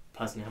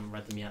haven't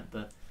read them yet,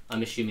 but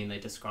I'm assuming they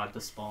describe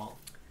the spot,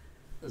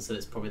 and so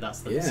it's probably that's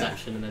the Yeah.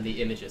 perception, and then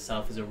the image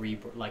itself is a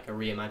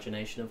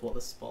reimagination of what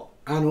the spot.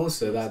 And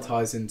also that It's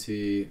ties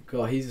into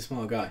God. He's a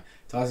smart guy.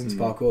 Ties into Mm.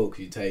 parkour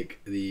because you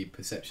take the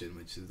perception,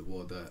 which is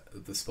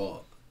the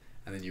spot,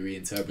 and then you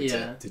reinterpret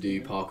Yeah. it to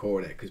do parkour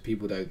on it, because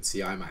people don't see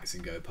IMAX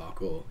and go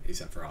parkour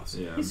except for us.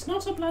 Yeah. It's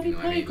not a bloody You know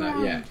what I mean?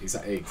 playground. Like,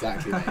 yeah,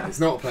 exactly, mate. It's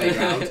not a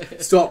playground.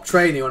 Stop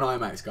training on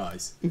IMAX,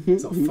 guys.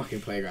 It's not a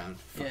fucking playground.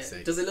 For Yeah. fuck's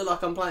sake. Does it look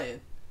like I'm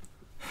playing?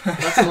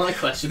 That's my So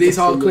question. these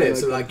are Doesn't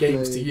clips look are like like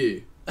games play. to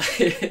you,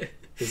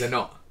 because they're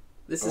not.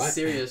 This is Alright.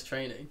 serious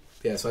training.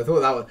 Yeah, so I thought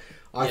that was.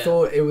 I Yeah.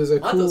 thought it was a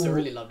cool. I thought it was a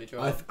really lovely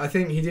drive. I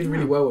think he did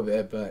really well with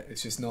it, but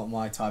it's just not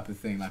my type of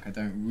thing. Like, I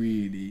don't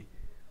really.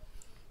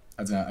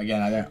 I don't know.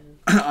 Again, I don't.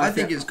 I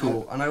think it's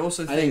cool, and I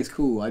also I think it's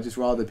cool. I just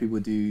rather people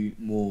do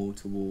more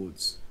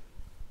towards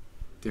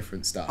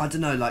different stuff. I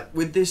don't know, like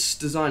with this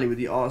designing, with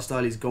the art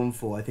style he's gone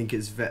for, I think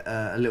it's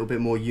a little bit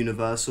more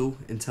universal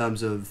in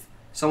terms of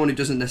someone who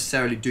doesn't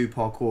necessarily do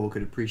parkour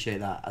could appreciate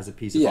that as a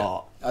piece of Yeah,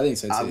 art. I think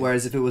so too.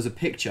 Whereas if it was a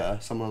picture,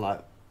 someone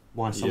like,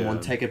 why someone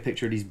Yeah. take a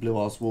picture of these blue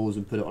ass walls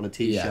and put it on a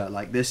t-shirt? Yeah.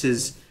 Like this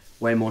is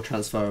way more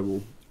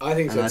transferable, I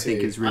think and so I too.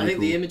 think it's really I think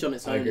cool. the image on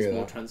its I own agree is with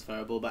more that.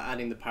 transferable, but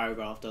adding the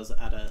paragraph does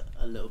add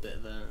a little bit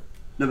of a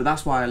No, but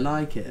that's why I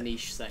like it.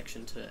 niche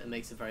section to it. It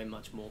makes it very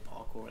much more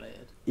parkour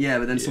related. Yeah,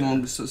 but then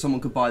Yeah. someone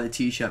could buy the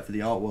t-shirt for the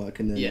artwork,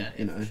 and then Yeah,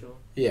 you know for sure.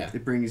 Yeah.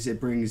 it brings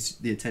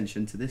the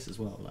attention to this as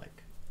well.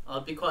 Like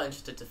I'd be quite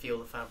interested to feel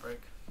the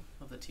fabric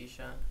of the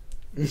t-shirt.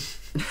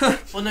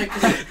 Well, no,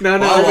 because No,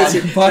 Buy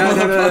obviously, one. Buy no, one.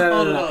 no, no, no, no,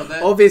 Oh, no, no, no.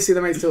 that- Obviously,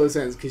 that makes total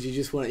sense because you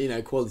just want,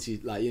 quality,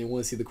 like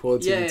want to see the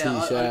quality Yeah, of the yeah,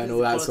 I t-shirt think and all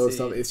the that sort of quality-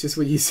 stuff. It's just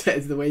what you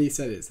said, the way you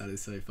said it sounded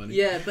so funny.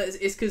 yeah, but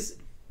it's because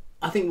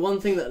I think one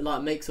thing that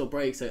like makes or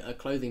breaks a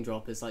clothing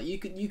drop is like you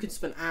could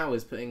spend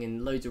hours putting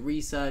in loads of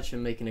research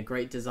and making a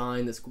great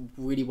design that's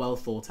really well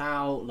thought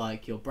out.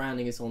 Like your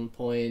branding is on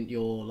point,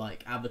 your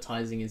like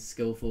advertising is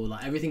skillful.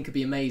 Like everything could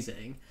be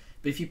amazing.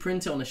 But if you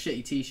print it on a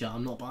shitty t-shirt,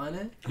 I'm not buying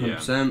it.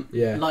 100%.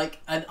 Yeah. Like,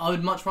 and I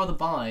would much rather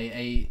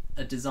buy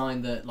a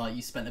design that like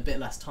you spent a bit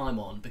less time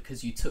on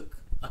because you took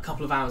a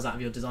couple of hours out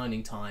of your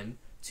designing time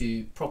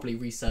to properly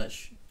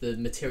research the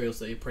materials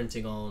that you're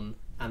printing on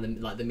and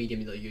the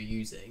medium that you're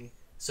using,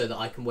 so that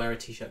I can wear a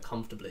t-shirt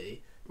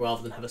comfortably,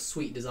 rather than have a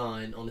sweet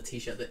design on a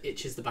t-shirt that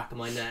itches the back of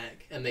my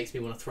neck and makes me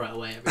want to throw it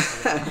away every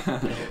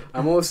time. You know?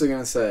 I'm also going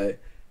to say,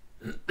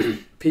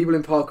 people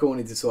in parkour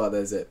need to sort out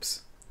their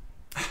zips.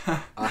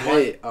 I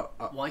hate...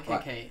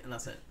 YKK, and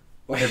that's it.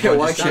 Why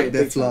Everyone just can't check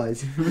their big time?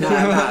 flies.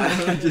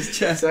 Nah. Just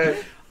check. So,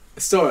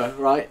 Stora,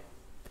 right?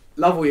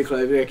 Love all your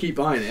clothing, I keep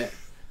buying it,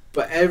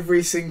 but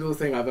every single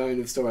thing I've owned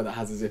of Stora that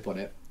has a zip on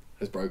it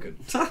has broken.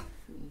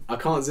 I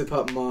can't zip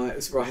up my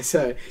right.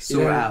 So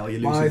Sort it out,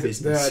 you're losing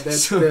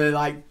business. The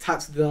like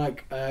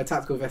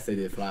tactical vest they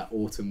did for like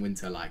autumn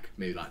winter, like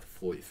maybe like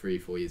 4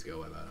 years ago or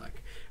whatever.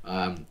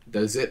 Like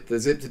the zip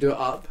to do it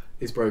up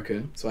is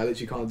broken, so I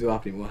literally can't do it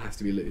up anymore. It has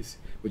to be loose,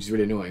 which is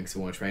really annoying because I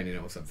want to train in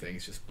it or something.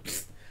 It's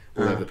just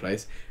all over the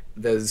place.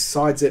 There's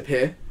side zip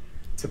here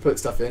to put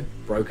stuff in,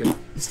 broken,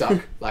 stuck.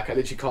 Like I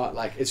literally can't,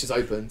 like it's just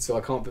open, so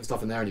I can't put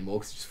stuff in there anymore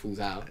because it just falls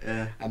out.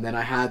 Yeah. And then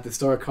I had the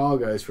Stora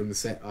cargos from the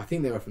same. I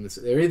think they were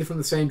either from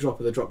the same drop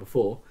or the drop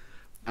before,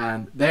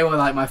 and they were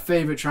like my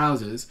favourite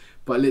trousers.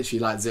 But literally,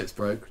 like zips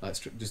broke. Like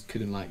just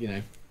couldn't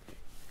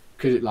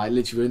couldn't like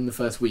literally within the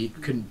first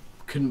week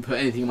couldn't put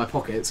anything in my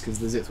pockets because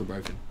the zips were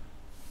broken.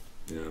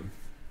 Yeah,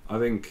 I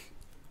think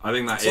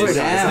that Sorry, is.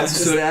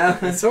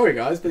 guys. Sorry,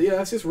 guys, but yeah,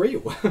 that's just real.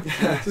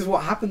 This is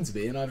what happened to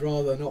me, and I'd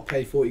rather not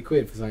pay 40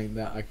 quid for something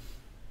that I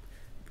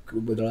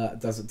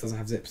doesn't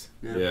have zips.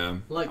 Yeah,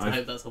 I like to I've-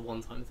 hope that's a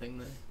one-time thing,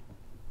 though.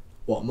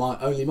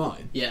 What, only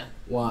mine? Yeah.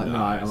 Why? No, No,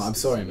 I'm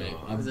it's sorry,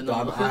 not. mate. Is it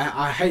not?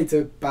 I hate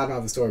to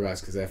badmouth the Story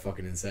guys because they're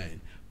fucking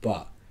insane,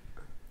 but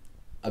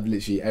I've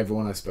literally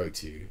everyone I spoke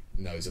to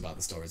knows about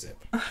the Story zip.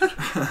 I'm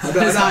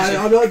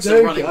not It's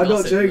a running joking. I'm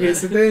not gossip, joking. isn't it?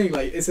 It's a thing.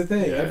 Like it's a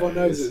thing. Yeah, Everyone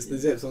knows it's- that the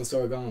zips on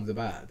Story Garms are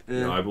bad.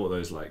 You know, I bought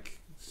those like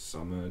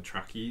summer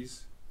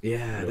trackies. Yeah,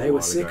 a little they were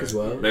while sick ago. as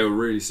well. They were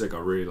really sick. I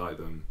really liked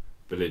them.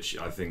 But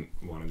literally, I think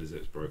one of the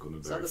zips broke on the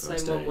Is very that the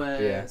first same day. one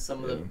where Yeah.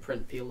 some of the Yeah.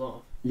 print peeled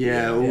off?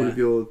 Yeah, Yeah. all of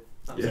your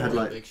That it was a had really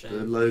like big the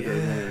shame. logo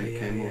there and it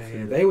came off. Yeah.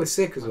 and- They were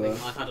sick as I well.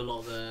 think I've had a lot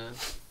of the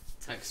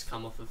text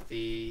come off of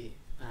the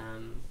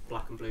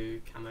black and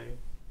blue camo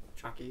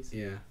trackies.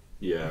 Yeah.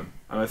 Yeah,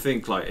 and I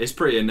think like it's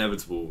pretty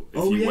inevitable if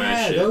Oh you wear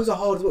yeah, shit. those are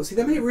hard as well. See,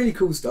 they make really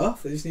cool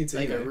stuff. They just need to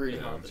They you go know, really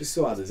yeah. hard. just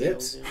sort out the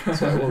zips. Yeah.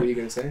 So what were you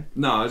gonna say?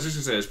 No, I was just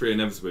gonna say it's pretty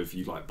inevitable if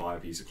you like buy a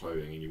piece of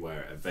clothing and you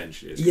wear it.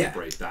 Eventually, it's Yeah. gonna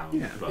break down.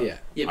 Yeah, But yeah.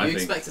 Yeah, but I you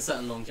think- expect a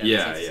certain longevity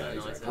Yeah, to yeah, certain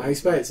exactly. I items.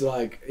 expect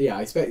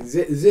I expect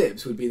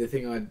zips would be the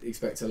thing I'd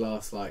expect to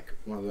last like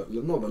one of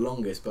the not the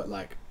longest, but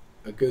like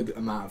a good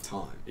amount of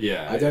time.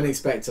 Yeah, I don't yeah.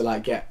 expect to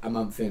like get a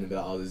month in and be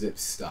like, oh, the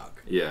zip's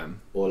stuck, Yeah,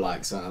 or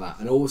like something like that.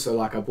 And also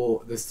like I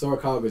bought the Stora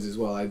cargos as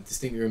well. I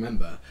distinctly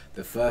remember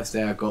the first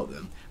day I got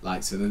them.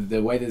 Like so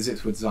the way the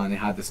zips were designed, they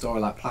had the Stora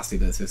like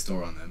plastic that says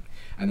Stora on them,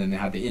 and then they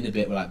had the inner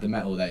bit with like the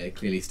metal that it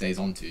clearly stays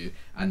onto,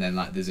 and then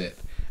like the zip.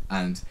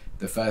 And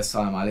the first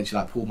time I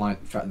literally like pulled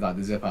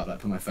the zip up, like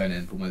put my phone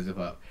in, pulled my zip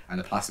up, and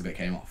the plastic bit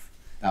came off.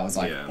 That was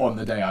like Yeah. on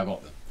the day I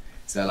got them.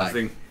 So like, I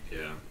think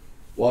yeah.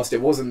 whilst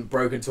it wasn't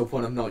broken to a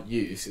point of not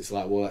use, it's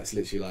like, well, that's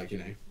literally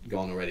like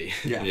gone already.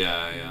 Yeah.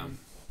 Yeah, yeah.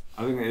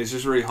 I think it's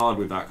just really hard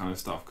with that kind of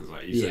stuff because,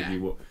 like you Yeah.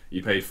 said,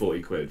 you paid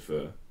 40 quid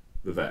for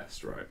the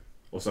vest, right,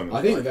 or something.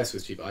 I think the like. vest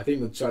was cheaper. I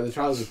think the trousers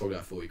were probably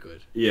like 40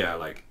 quid. Yeah,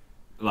 like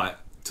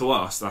to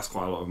us, that's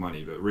quite a lot of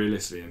money, but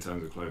realistically, in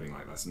terms of clothing,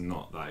 like that's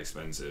not that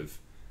expensive,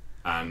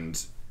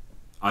 and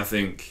I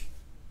think.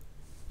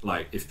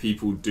 Like, if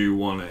people do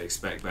want to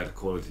expect better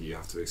quality, you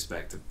have to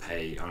expect to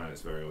pay. I know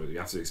it's very old. You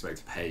have to expect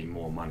to pay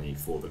more money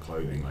for the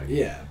clothing. Like,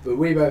 Yeah, but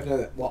we both know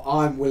that. Well,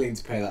 I'm willing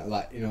to pay that.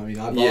 Like, you know what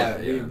I mean?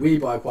 Yeah. We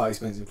buy quite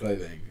expensive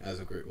clothing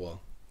as a group.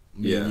 Well,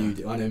 me Yeah. and you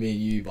do. I know me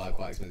and you buy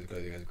quite expensive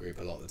clothing as a group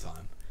a lot of the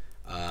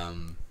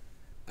time.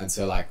 And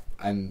so like,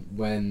 and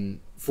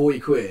when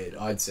 40 quid,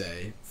 I'd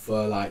say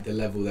for like the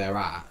level they're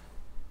at,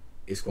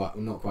 it's quite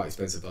not quite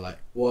expensive, but like,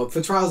 well,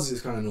 for trousers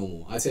it's kind of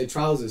normal. I'd say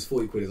trousers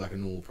 40 quid is like a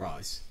normal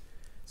price.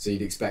 So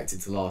you'd expect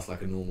it to last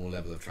like a normal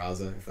level of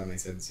trouser, if that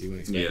makes sense. You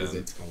wouldn't expect the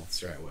zip to come off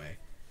straight away.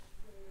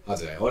 I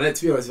don't know. Well,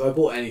 to be honest, if I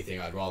bought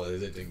anything, I'd rather the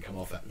zip didn't come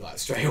off like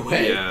straight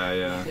away.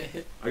 Yeah.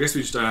 I guess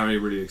we just don't have any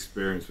really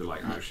experience with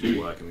like actually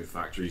working with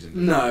factories and.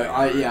 No,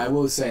 I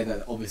will say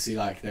that obviously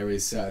like there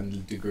is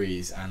certain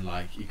degrees and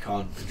like you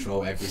can't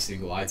control every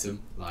single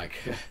item. Like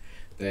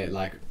they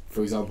like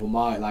for example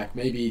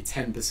maybe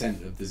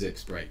 10% of the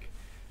zips break.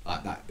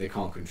 Like that they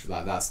can't control.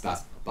 Like that's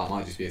that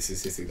might just be a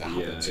statistic that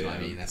happens. You know what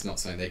I mean? That's not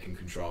something they can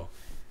control,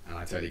 and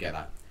I totally get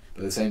that.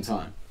 But at the same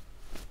time,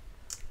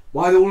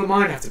 why do all of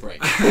mine have to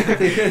break?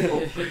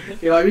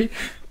 You know what I mean?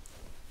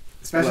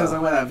 Especially as I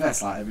wear that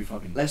vest like every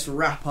fucking. Let's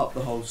wrap up the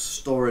whole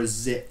Stora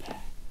zip.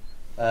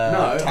 No,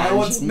 I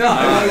want tangent. no.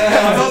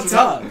 I'm not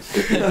done.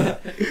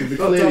 We're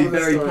clearly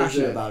very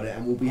passionate about it,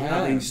 and we'll be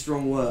having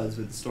strong words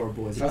with the Stora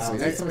boys Trust about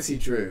me, next it. time I see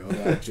Drew, I'll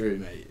be like, Drew,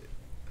 mate.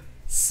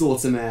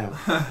 Sort them out.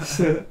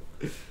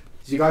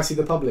 Did you guys see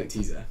the public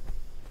teaser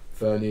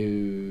for a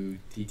new?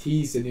 He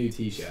teased a new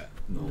T-shirt.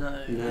 No.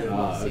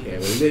 Oh, okay.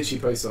 Well, he literally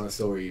posted on a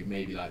story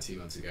maybe like 2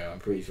 months ago. I'm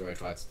pretty sure I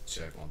tried to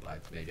show one, but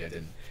maybe I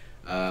didn't.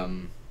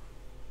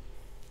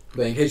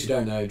 But in case you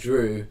don't know,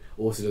 Drew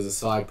also does a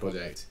side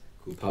project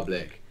called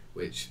Public,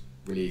 which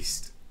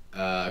released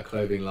a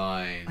clothing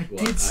line. I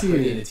did see a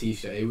hoodie it. and a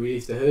T-shirt. He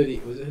released a hoodie.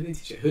 Was it a hoodie and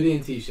T-shirt? Hoodie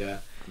and T-shirt.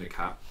 And a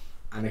cap.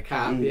 And a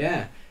cap,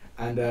 yeah.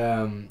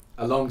 And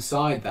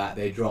alongside that,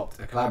 they dropped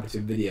a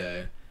collaborative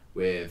video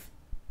with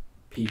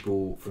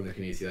people from the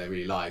community that I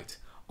really liked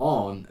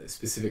on a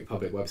specific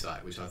public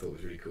website, which I thought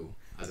was really cool,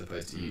 as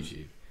opposed to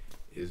YouTube.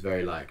 It was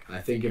very like, and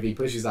I think if he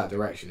pushes that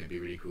direction, it'd be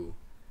really cool,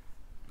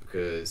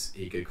 because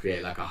he could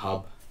create like a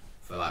hub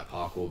for like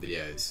parkour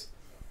videos.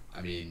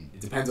 I mean, it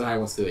depends on how he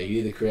wants to do it. He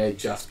could either create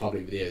just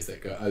public videos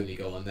that only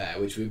go on there,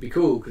 which would be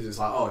cool, because it's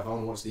like, oh, if I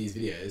want to watch these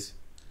videos,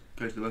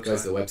 Go to the go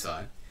to the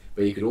website.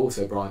 But you could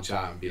also branch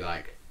out and be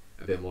like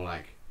a bit more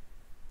like,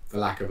 for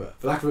lack of a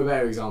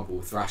better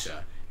example,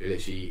 Thrasher, who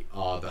literally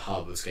are the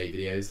hub of skate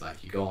videos.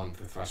 Like, you go on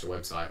the Thrasher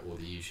website or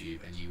the YouTube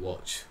and you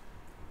watch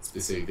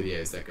specific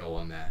videos that go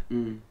on there,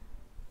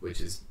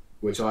 which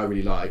I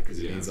really like, because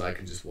it means I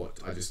can just watch.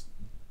 I just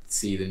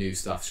see the new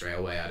stuff straight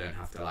away. I don't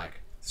have to like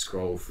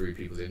scroll through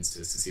people's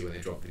instas to see when they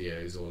drop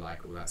videos or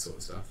like all that sort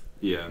of stuff.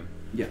 Yeah.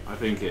 I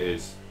think it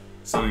is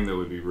something that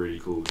would be really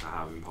cool to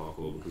have in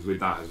parkour, because with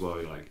that as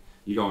well, like,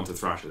 you go onto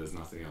Thrasher, there's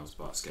nothing else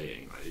but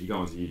skating. Like, you go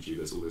onto YouTube,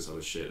 there's all this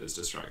other shit that's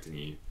distracting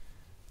you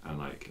and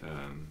like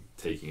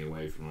taking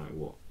away from like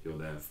what you're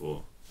there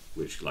for,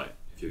 which like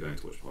if you're going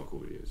to watch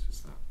parkour videos,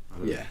 is that. I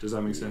don't know. Does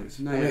that make sense?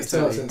 No, It makes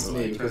total sense to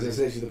me, because it's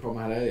literally the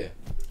problem I had earlier.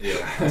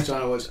 Yeah. I was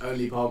trying to watch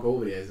only parkour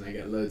videos and I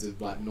get loads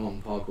of like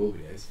non-parkour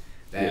videos.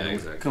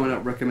 Exactly. Coming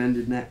up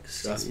recommended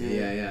next. Trust me,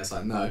 yeah. It's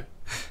like, no.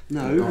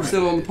 No, Not we're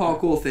still on the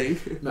recommended. parkour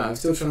thing. No, I'm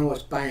still trying to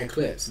watch banger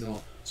clips,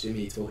 not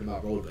Jimmy talking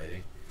about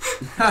rollerblading.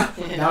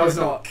 That was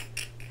not.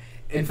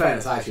 In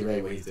fairness, I actually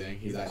rate what he's doing.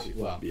 He's actually,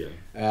 well,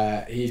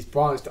 he's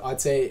branched.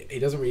 I'd say he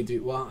doesn't really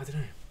do, well, I don't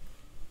know.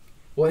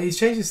 Well, he's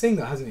changed his thing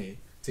though, hasn't he?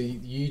 To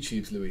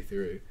YouTube's Louis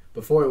Theroux.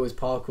 Before it was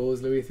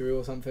parkour's Louis Theroux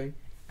or something,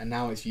 and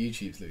now it's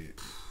YouTube's Louis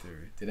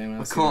Theroux. Did anyone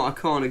else? I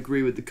can't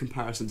agree with the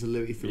comparison to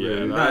Louis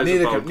Theroux.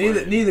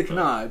 Yeah, neither can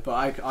I.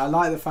 But I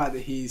like the fact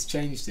that he's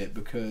changed it,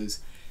 because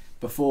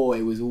before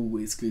it was all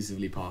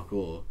exclusively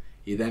parkour.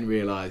 He then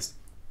realised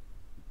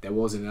there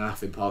wasn't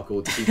enough in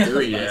parkour to keep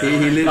doing it.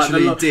 He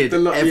literally did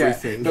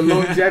everything. The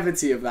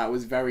longevity of that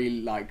was very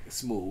like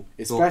small,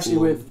 especially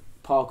with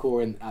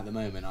parkour at the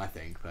moment. I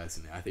think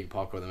personally,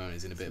 parkour at the moment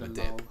is in a bit of a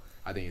dip.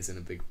 I think it's in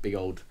a big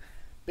old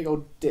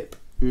dip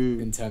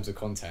in terms of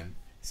content.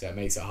 So it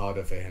makes it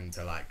harder for him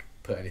to like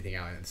put anything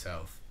out in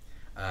himself.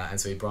 And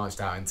so he branched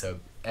out into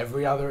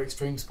every other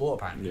extreme sport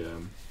apparently. Yeah.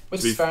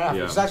 Which is fair enough.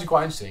 Which is actually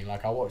quite interesting.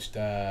 Like, I watched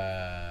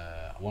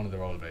one of the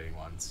rollerblading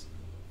ones,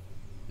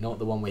 not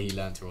the one where he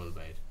learned to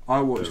rollerblade.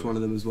 I watched one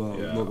of them as well.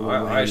 Yeah, not the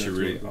one where I he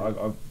actually learned to really,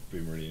 I've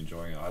been really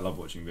enjoying it. I love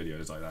watching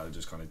videos like that. It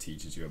just kind of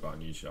teaches you about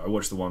new shit. I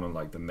watched the one on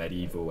like the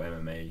medieval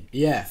MMA.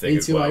 Yeah, thing me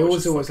as too. well, I which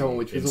also is watched one fucking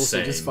which was also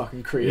just insane.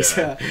 fucking crazy.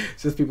 Yeah.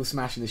 It's just people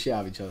smashing the shit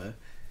out of each other.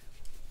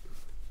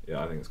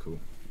 Yeah, I think it's cool.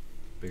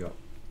 Big up.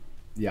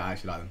 Yeah, I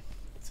actually like them.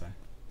 So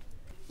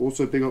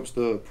Also, big ups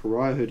the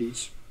Pariah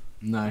hoodies.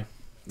 no,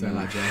 don't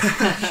like Jay.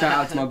 Shout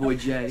out to my boy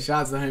Jay.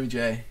 Shout out to the homie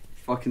Jay.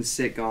 Fucking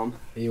sick arm.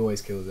 He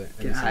always kills it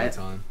every Get single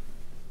it.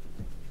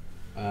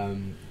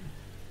 time.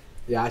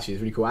 Yeah, actually,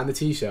 it's really cool. And the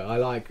t-shirt, I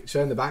like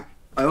showing the back.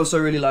 I also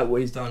really like what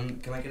he's done.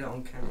 Can I get it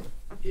on camera?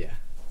 Yeah,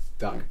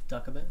 duck.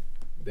 Duck a bit.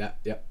 Yeah,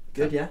 yep.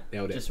 Good, yeah.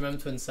 Nailed it. Just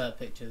remember to insert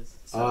pictures.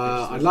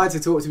 I'd like to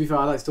talk. To be fair,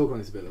 I'd like to talk on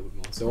this a little bit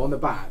more. So on the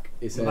back,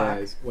 it On the back.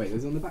 says. Wait,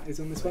 is it on the back? Is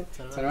it on this one?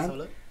 Turn Turn around. around.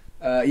 Let's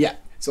have a look. Yeah.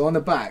 So on the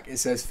back it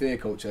says fear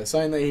culture.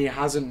 Something that he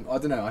hasn't. I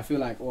don't know. I feel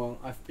like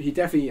he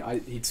definitely.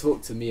 He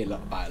talked to me a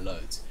lot about it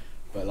loads,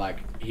 but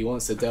like he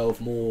wants to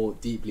delve more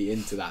deeply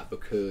into that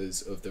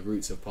because of the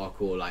roots of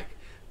parkour. Like,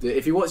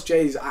 if you watch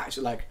Jay's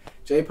actual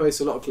Jay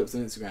posts a lot of clips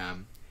on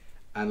Instagram,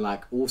 and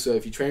like also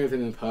if you train with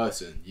him in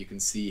person, you can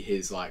see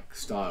his like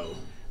style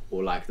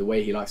or like the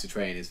way he likes to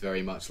train is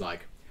very much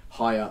like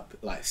high up,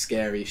 like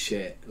scary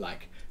shit,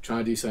 like trying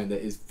to do something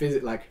that is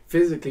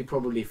physically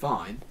probably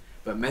fine,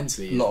 but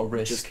mentally A lot of is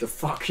risk. just the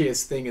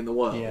fuckiest thing in the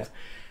world. Yeah.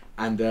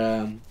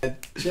 And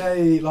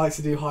Jay likes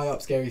to do high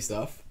up scary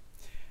stuff,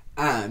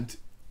 and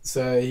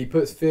so he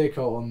puts fear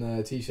cult on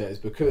the t-shirts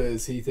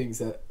because he thinks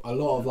that a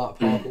lot of like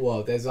parkour,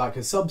 well, there's like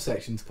a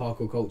subsection to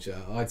parkour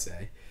culture, I'd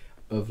say,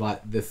 of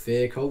like the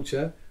fear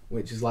culture,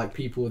 which is like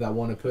people that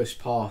want to push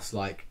past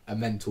like a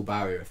mental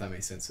barrier, if that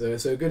makes sense. So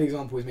a good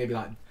example is maybe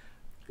like,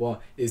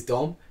 well, is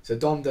Dom. So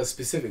Dom does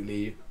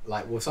specifically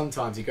like, well,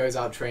 sometimes he goes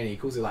out training, he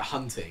calls it like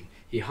hunting.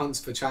 He hunts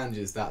for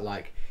challenges that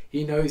like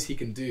he knows he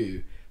can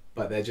do,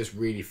 but they're just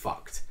really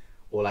fucked,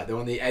 or like they're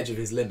on the edge of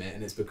his limit,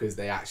 and it's because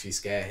they actually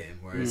scare him.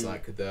 Whereas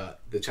like the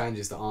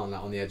challenges that aren't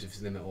like on the edge of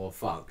his limit or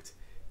fucked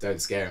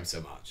don't scare him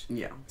so much.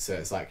 Yeah. So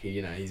it's like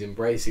he's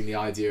embracing the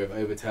idea of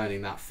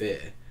overturning that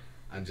fear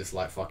and just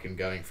like fucking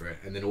going for it.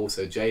 And then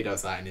also Jay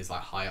does that in his like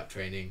high up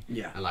training.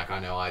 Yeah. And like I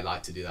know I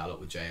like to do that a lot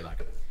with Jay.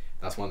 Like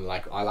that's one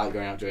like I like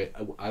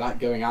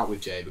going out with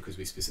Jay because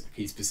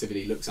he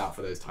specifically looks out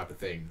for those type of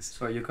things.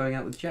 Sorry, you're going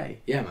out with Jay?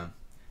 Yeah, man.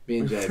 Me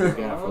and Jay have been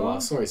going out for a while.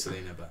 Sorry,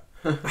 Selena, but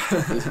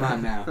he's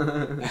mine now.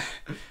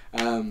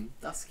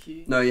 That's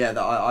cute. No, yeah,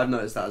 I've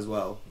noticed that as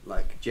well.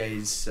 Like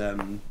Jay's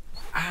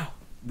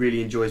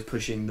really enjoys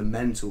pushing the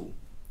mental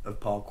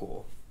of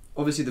parkour.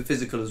 Obviously the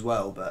physical as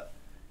well, but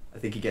I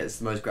think he gets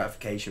the most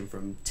gratification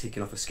from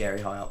ticking off a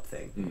scary high up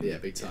thing. Yeah,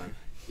 big time.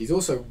 He's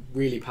also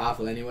really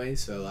powerful anyway,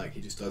 so like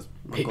he just does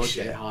big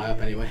shit yeah. high up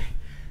anyway.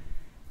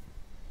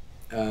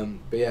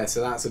 But yeah,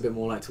 so that's a bit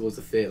more like towards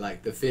the fear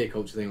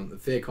culture thing. The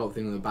fear cult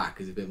thing on the back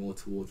is a bit more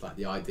towards like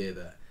the idea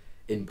that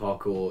in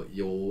parkour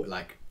you're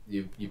like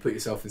you put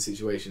yourself in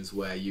situations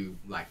where you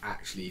like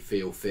actually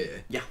feel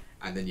fear. Yeah.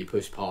 And then you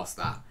push past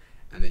that,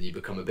 and then you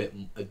become a bit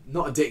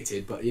not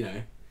addicted, but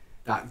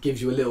that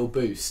gives you a little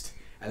boost.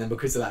 And then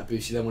because of that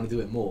boost, you then want to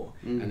do it more,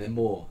 and then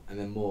more, and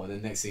then more, and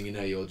then next thing you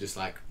know, you're just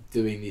like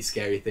doing these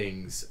scary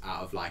things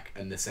out of like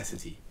a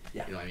necessity.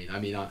 Yeah. You know what I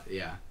mean?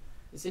 Yeah.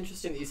 It's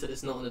interesting that you said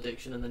it's not an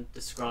addiction and then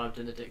described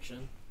an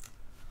addiction.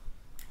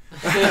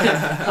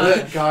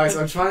 Look, guys,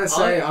 I'm trying to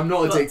say I'm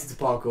not addicted to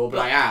parkour, but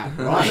I am.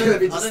 Right? I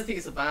don't think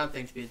it's a bad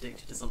thing to be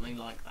addicted to something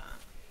like that.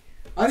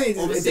 I think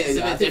Obviously, it's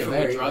a bit different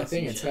with I drugs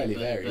think and it shit, totally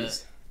but-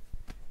 varies.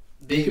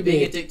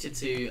 Being addicted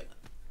to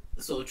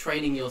sort of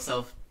training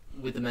yourself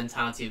with the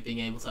mentality of being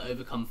able to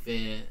overcome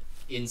fear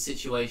in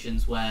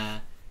situations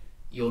where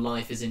your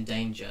life is in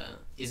danger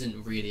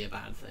isn't really a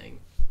bad thing.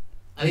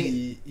 I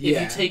think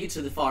if you take it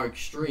to the far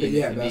extreme, But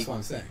yeah, it can that's be what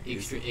I'm saying.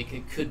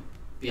 it could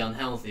be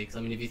unhealthy, because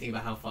I mean, if you think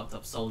about how fucked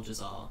up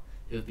soldiers are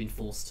who have been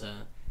forced to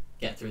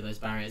get through those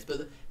barriers,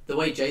 but the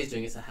way Jay's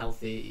doing it's a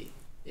healthy,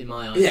 in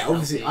my eyes. Yeah,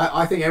 obviously, healthy.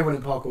 I think everyone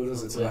in parkour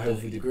does it to a Way of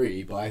healthy doing it.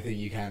 degree, but I think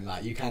you can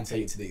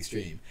take it to the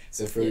extreme.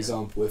 So, for Yeah.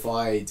 example, if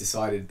I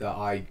decided that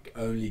I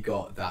only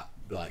got that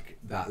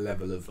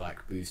level of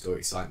like boost or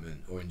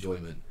excitement or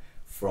enjoyment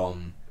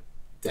from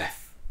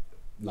death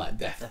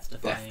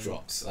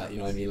drops, like, you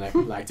know what I mean,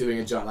 like doing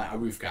a jump, like a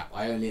roof gap.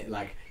 I only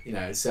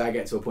so I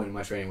get to a point in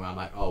my training where I'm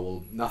like, oh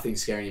well,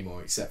 nothing's scary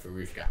anymore except for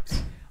roof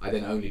gaps. I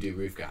then only do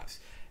roof gaps.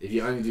 If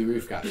you only do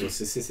roof gaps,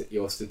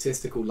 your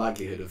statistical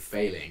likelihood of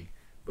failing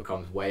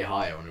becomes way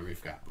higher on a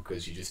roof gap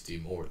because you just do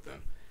more of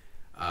them,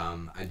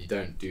 and you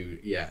don't do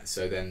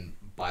so then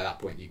by that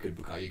point you could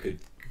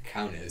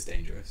count it as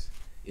dangerous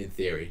in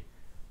theory.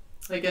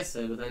 I guess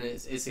so, but then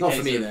it's a Not case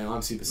for me of, though,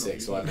 I'm super sick,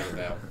 so I've never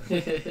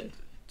failed.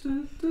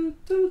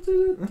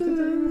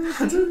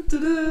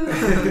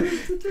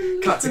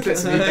 Cut to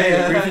clips of me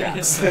bailing roof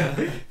gaps.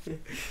 To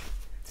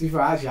be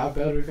fair, actually I've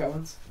bailed roof gap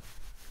once.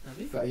 Have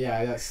you? But yeah,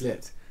 I like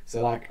slipped.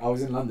 So like I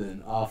was in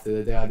London after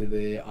the day I did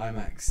the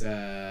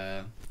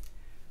IMAX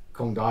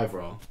Kong dive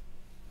roll.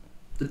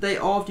 The day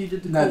after you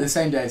did the No, the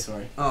same day,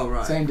 sorry. Oh,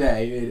 right. Same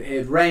day, it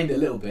had rained a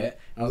little bit,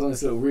 and I was on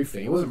this little roof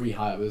thing. It wasn't really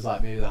high, it was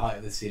like maybe the height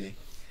of the ceiling.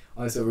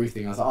 On this little roof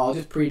thing, I was like, oh, I'll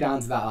just pre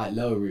down to that like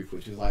lower roof,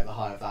 which was like the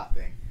height of that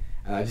thing.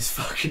 And I just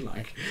fucking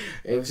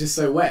it was just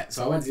so wet.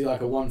 So I went to do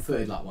like a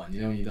 1-footed like one,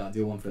 you know when you do a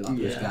 1-foot like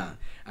push Yeah. down.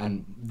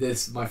 And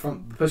my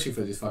front pushing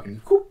foot just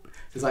fucking whoop,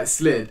 just like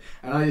slid,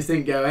 and I just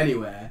didn't go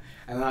anywhere.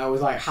 And then I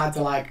was like, had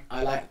a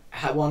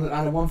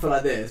 1 foot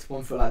like this,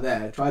 1 foot like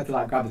there, tried to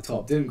like grab the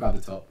top, didn't grab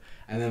the top,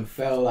 and then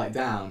fell like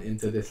down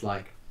into this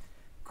like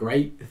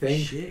grate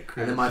thing, Shit,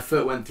 and then my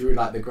foot went through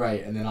like the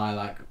grate, and then I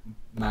like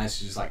managed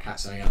to just like catch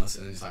something else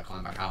and then just like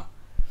climb back out.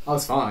 I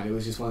was fine. It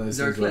was just one of those Is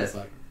there a things where clip? it's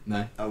like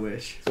no. I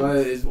wish. It's one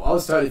of those, I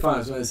was totally fine. It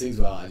was one of those things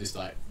where I just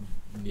like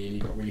nearly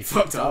got really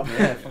fucked up.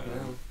 Yeah, fucking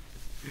hell.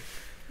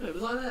 Wait,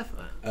 was I there for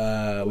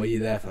that? Were you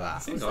there for I that?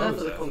 was think there I for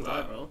was the there Kong for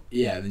that. dive roll.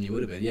 Yeah, then you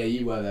would have been. Yeah,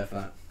 you were there for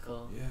that.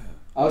 Cool. Yeah.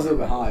 I was a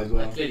little bit high as I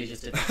well. clearly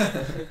just did.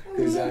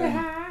 Cause,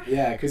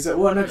 yeah, because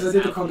well, no, because I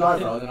did the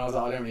Condite roll, and then I was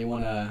like, I don't really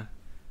want to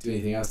do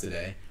anything else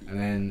today. And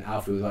then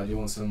Alfie was like, do you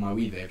want some of my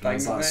weed vape? And I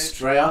was like,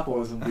 straight up,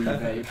 or some weed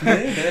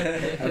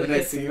vape. And the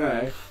next thing you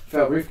know,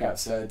 felt roof gap.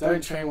 So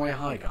don't train way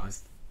high,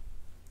 guys.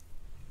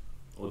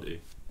 Or do.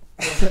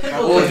 Or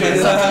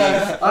do.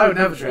 I would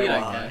never train We way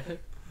don't high. care.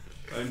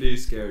 Don't do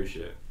scary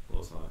shit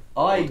all the time.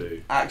 I Or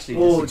do. actually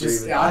Or disagree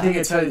just, with I that. think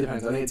it totally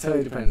depends. I think it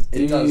totally depends. It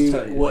Do does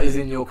totally what depend. is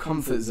in your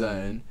comfort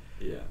zone,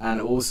 Yeah.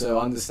 and also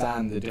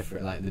understand the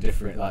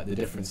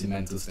difference in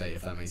mental state,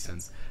 if that makes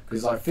sense.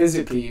 Because like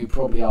physically, you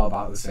probably are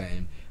about the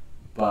same,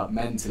 but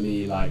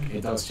mentally, like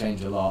it does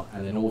change a lot,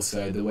 and then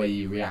also the way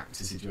you react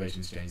to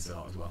situations changes a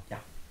lot as well.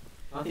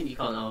 I think you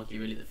can't argue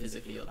really that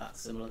physically you're that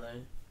similar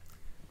though.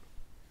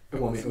 I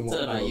don't I don't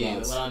know about you,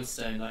 but when I'm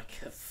stoned, like,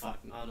 fuck,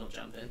 I'm not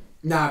jumping.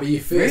 Nah, but you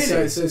feel Really?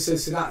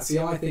 so that. See,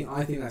 I think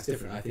that's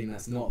different. I think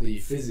that's not that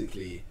you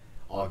physically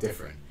are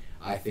different.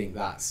 I think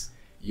that's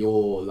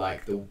your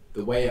like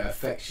the way it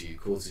affects you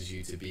causes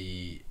you to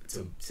be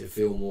to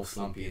feel more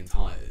slumpy and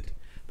tired.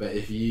 But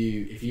if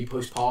you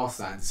push past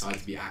that and decide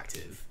to be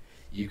active,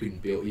 you can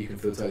feel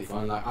totally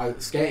fine.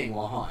 Like skating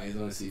while high is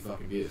honestly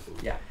fucking beautiful.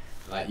 Yeah.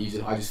 Like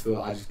I just feel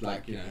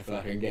like you know, I feel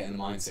like I can get in the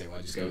mindset where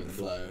I just go with the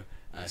flow.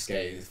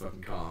 Skating is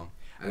fucking calm.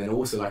 And then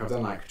also like I've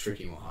done like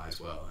tricking while high as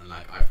well, and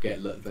like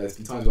there's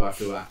been times where I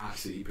feel like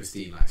absolutely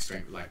pristine, like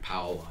strength, like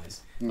power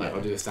wise. Like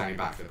I'll do a standing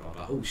backflip, I'm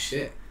like, oh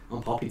shit,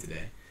 I'm poppy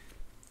today.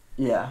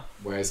 Yeah.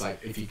 Whereas like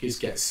if you just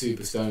get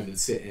super stoned and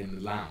sit in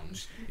the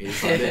lounge,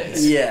 it's like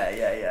this. Yeah.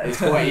 It's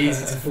quite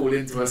easy to fall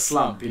into a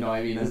slump, you know what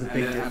I mean? There's a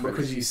big difference.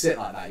 because you sit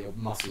like that, your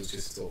muscles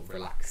just sort of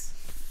relax.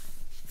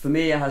 For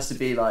me, it has to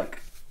be like,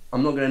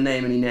 I'm not going to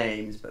name any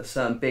names, but a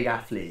certain big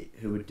athlete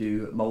who would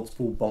do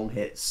multiple bong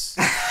hits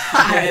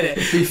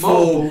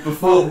before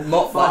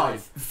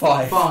five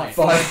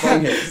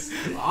bong hits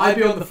I'd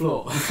be on the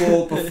floor.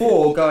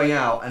 before going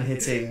out and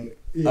hitting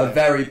a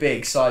very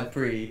big side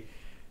pre.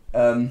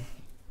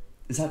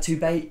 Is that too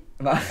bait?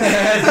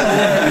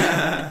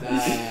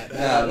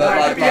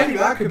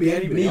 That could be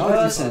anybody. Me I would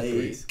do side personally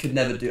threes.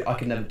 I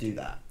could never do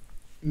that.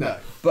 No.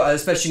 But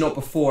especially not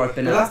before I've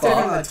been But at that's a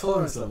different bar. like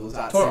tolerance levels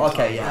at the Tor- same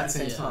okay, time. yeah. At the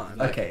same Yeah. time.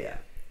 Like, Okay, yeah.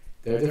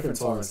 there are different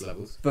tolerance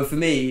levels. But for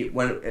me,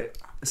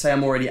 say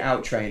I'm already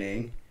out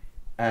training,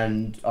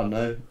 and I don't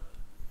know,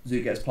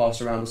 Zoot gets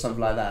passed around or something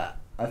like that,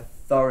 I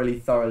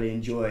thoroughly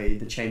enjoy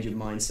the change of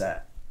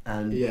mindset,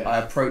 and Yeah. I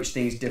approach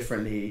things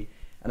differently,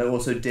 and I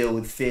also deal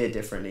with fear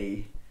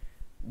differently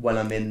when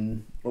I'm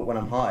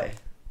high,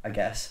 I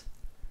guess.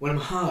 When I'm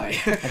high.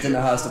 I don't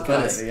know how else to put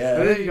it, but I don't yeah.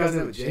 know if you guys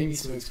know, but Jamie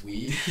smokes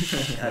weed.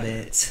 Got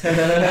it.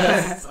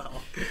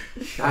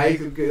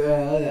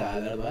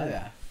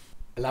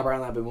 Elaborate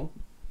on that a bit more.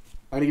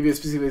 I'm going to give you a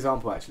specific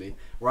example actually.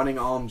 Running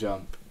arm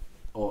jump,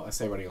 or I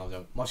say running arm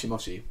jump,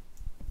 moshi.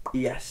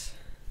 Yes.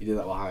 You did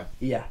that while high.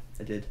 Yeah,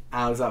 I did.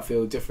 How does that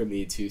feel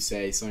differently to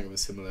say something of a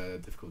similar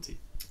difficulty?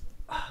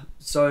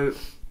 So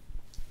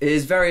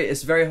it's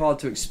very hard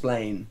to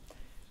explain,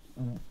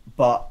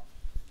 but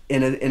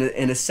in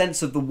a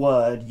sense of the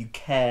word, you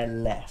care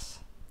less,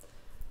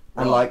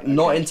 and Right, like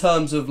not okay. in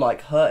terms of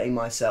like hurting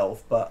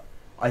myself, but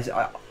it's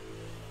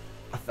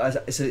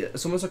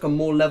almost like I'm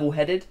more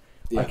level-headed.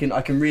 Yeah.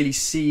 I can really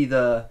see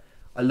I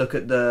look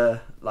at the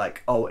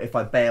like, oh, if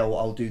I bail,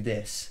 I'll do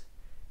this,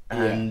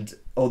 and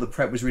oh, the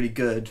prep was really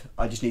good.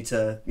 I just need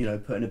to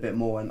put in a bit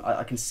more, and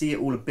I can see it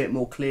all a bit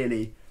more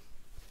clearly.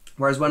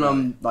 Whereas when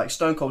I'm like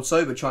stone cold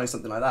sober trying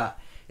something like that,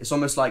 it's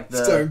almost like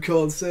the Stone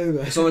cold sober.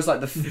 It's almost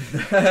like the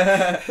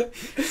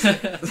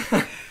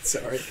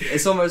Sorry.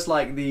 it's almost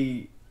like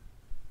the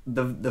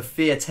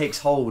fear takes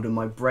hold, and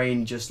my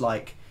brain just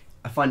like,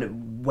 I find it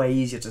way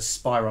easier to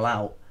spiral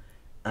out,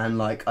 and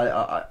like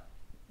I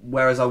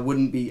whereas I'd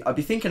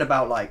be thinking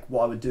about like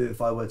what I would do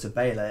if I were to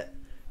bail it,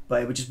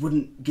 but it just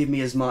wouldn't give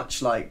me as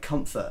much like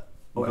comfort,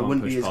 or it can't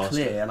wouldn't be push as past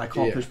clear, it. and I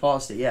can't Yeah. push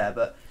past it. Yeah,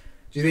 but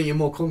Do you think you're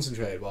more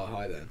concentrated while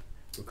high then?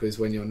 Because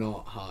when you're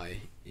not high,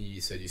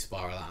 you said you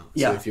spiral out.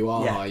 Yeah, So if you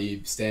are yeah. high,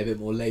 you stay a bit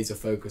more laser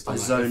focused on I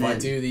like, zone if I in.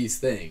 do these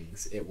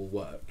things, it will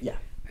work. Yeah.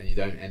 And you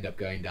don't end up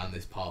going down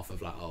this path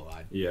of like, oh,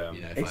 Yeah.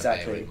 if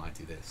Exactly. I bail, it might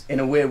do this. in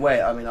a weird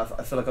way, I mean, I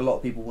feel like a lot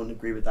of people wouldn't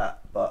agree with that,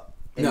 but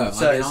in No,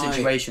 certain I mean,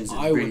 situations, it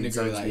I really wouldn't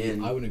agree with zones that. me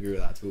in. I wouldn't agree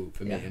with that at all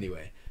for Yeah. me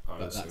anyway. I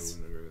But still that's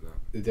wouldn't agree with that.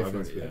 The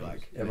difference I've only- with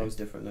like Everyone's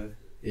different though.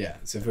 yeah.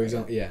 So for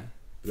example, yeah.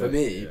 For Like,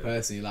 me yeah.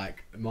 personally,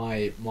 like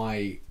my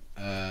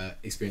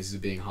experiences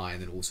of being high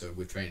and then also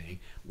with training,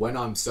 when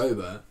I'm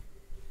sober,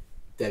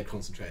 dead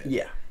concentrated.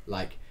 Yeah.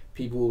 Like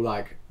people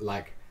like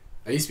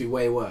I used to be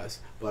way worse,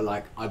 but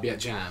like I'd be at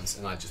jams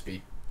and I'd just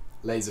be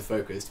laser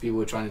focused. People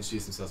were trying to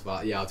introduce themselves,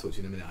 but yeah, I'll talk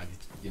to you in a minute. I'd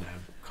be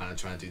kind of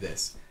trying to do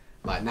this,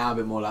 Like now, a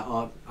bit more like,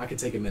 oh, I could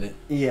take a minute,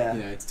 Yeah.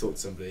 you know, to talk to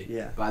somebody.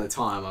 Yeah. But at the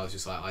time, I was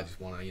just like, I just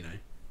want to, you know,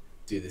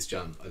 do this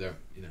jump. I don't,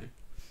 you know,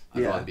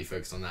 I'd Yeah. rather be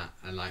focused on that.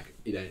 And like,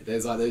 you know,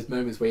 there's like those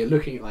moments where you're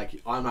looking at like,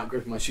 I'm like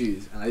gripping my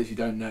shoes, and I literally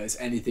don't notice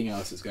anything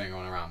else that's going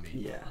on around me.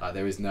 Yeah. Like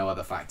there is no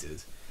other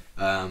factors.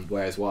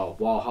 Whereas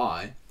while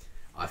high,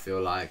 I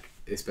feel like,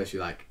 especially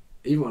like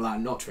even when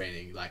like not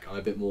training, like I'm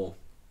a bit more,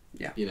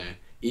 Yeah. you know,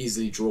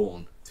 easily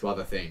drawn to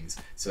other things.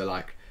 So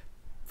like,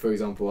 for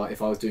example,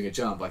 if I was doing a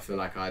jump, I feel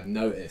like I'd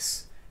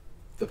notice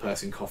the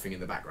person coughing in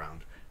the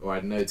background, or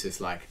I'd notice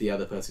like the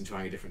other person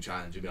trying a different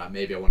challenge and be like,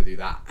 maybe I want to do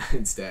that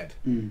instead,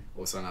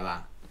 or something like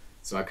that.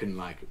 So I couldn't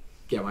like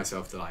get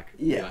myself to like,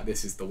 be like,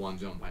 this is the one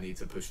jump I need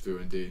to push through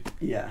and do.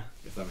 Yeah.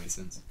 If that makes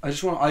sense. I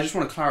just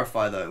want to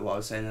clarify though what I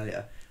was saying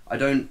earlier. I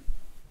don't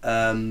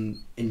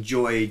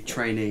enjoy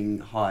training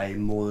high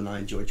more than I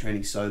enjoy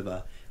training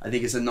sober. I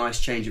think it's a nice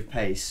change of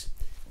pace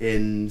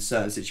in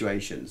certain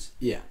situations.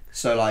 Yeah.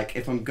 So like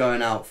if I'm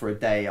going out for a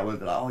day, I won't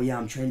be like, oh yeah,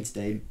 I'm training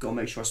today. Gotta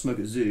make sure I smoke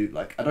a zoo.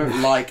 Like I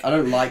don't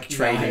like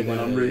training when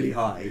I'm really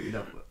high. You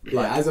know,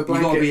 Yeah, as a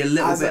blanket, you gotta be a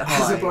little bit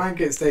high. As a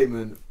blanket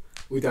statement,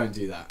 we don't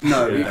do that.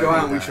 No, we we go don't out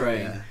do and we that,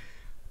 train. yeah.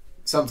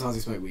 Sometimes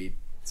we smoke weed.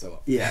 So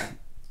what? Yeah,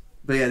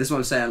 but yeah, this is what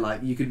I'm saying.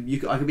 Like I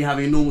could be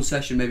having a normal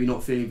session, maybe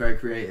not feeling very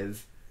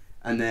creative,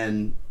 and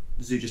then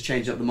zoo just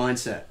changed up the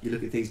mindset. You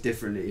look at things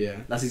differently.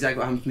 Yeah. That's exactly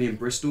what happened to me in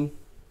Bristol.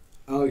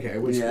 Oh, okay.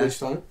 Which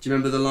time? Do you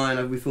remember the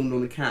line we filmed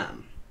on the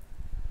cam?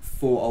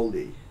 For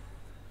oldie.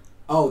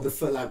 Oh,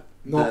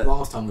 not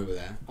last time we were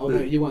there. Oh no,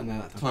 you weren't there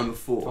that time. Time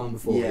before. Time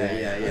before.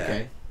 Yeah.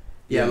 Okay.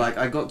 Yeah, like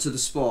I got to the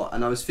spot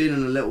and I was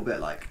feeling a little bit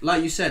like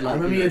you said, like I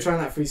remember you you know, were trying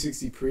that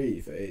 360 pre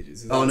for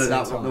ages. Oh no,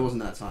 that time?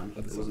 wasn't that time.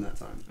 It wasn't that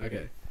time.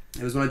 Okay.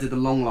 It was when I did the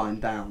long line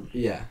down.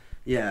 Yeah.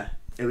 Yeah.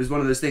 It was one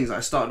of those things.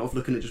 I started off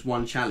looking at just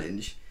one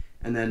challenge,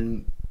 and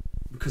then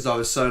because I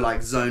was so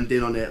like zoned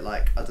in on it,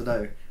 like I don't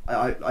know,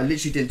 I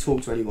literally didn't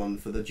talk to anyone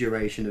for the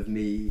duration of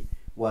me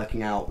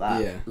working out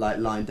that like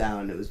line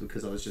down. It was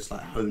because I was just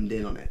like honed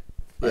in on it.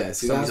 Like, yeah.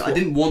 See, I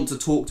didn't want to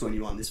talk to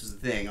anyone. This was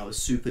the thing. I was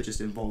super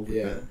just involved with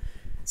it.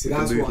 See,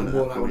 that's what I'm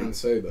more like when I'm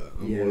sober.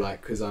 I'm more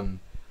like, because I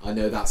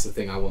know that's the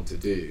thing I want to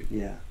do.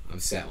 Yeah. I'm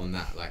set on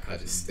that. Like I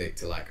just stick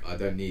to like, I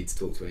don't need to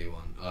talk to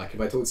anyone. Like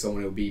if I talk to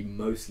someone,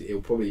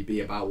 it'll probably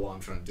be about what I'm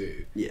trying to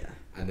do. Yeah.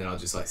 And then I'll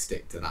just like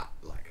stick to that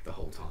like the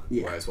whole time.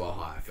 Yeah. Whereas while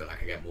high, I feel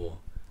like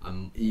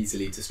I'm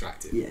easily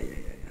distracted. Yeah.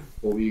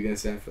 What were you gonna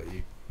say? I thought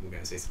you were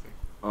gonna say something.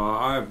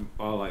 I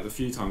like the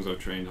few times I've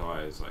trained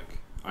high is like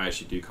I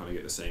actually do kind of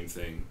get the same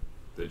thing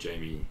that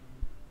Jamie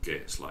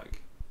gets.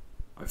 Like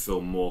I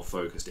feel more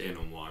focused in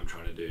on what I'm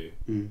trying to do.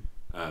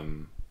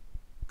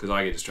 Because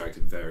I get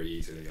distracted very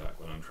easily, like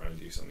when I'm trying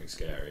to do something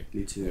scary.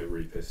 Me too. It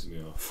really pisses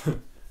me off.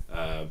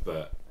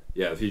 But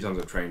yeah, the few times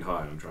I've trained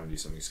high and I'm trying to do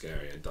something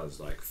scary, it does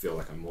like feel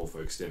like I'm more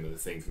focused in. But the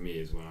thing for me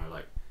is when I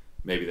like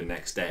maybe the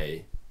next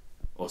day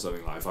or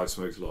something, like if I've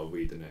smoked a lot of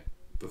weed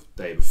the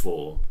day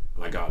before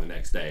and I go out the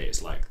next day,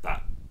 it's like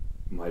that.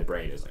 My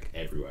brain is like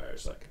everywhere.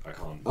 It's like I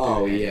can't.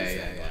 Oh do yeah.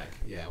 anything,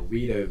 Yeah,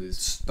 weed overs.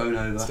 Stone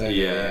over.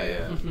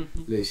 Yeah.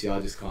 Literally,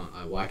 I just can't.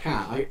 Well, I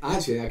can.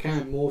 I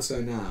can more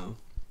so now,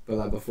 but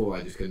like before,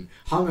 I just couldn't.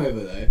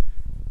 Hungover though,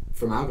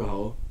 from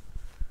alcohol.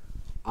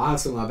 I have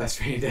some of my best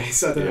training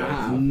days. I don't know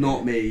how.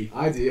 Not me.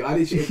 I do. I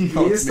literally.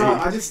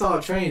 I just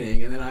start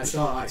training, and then I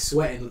start like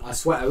sweating. I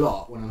sweat a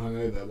lot when I'm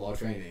hungover while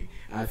training,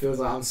 and it feels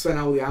like I'm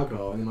sweating out all the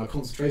alcohol, and then my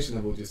concentration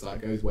level just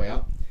like goes way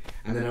up.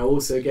 And then I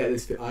also get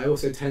this. I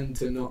also tend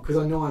to not, because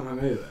I know I'm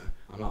hungover.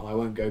 I'm like, I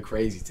won't go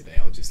crazy today.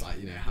 I'll just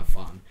like have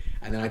fun.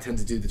 And then I tend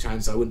to do the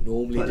challenges I wouldn't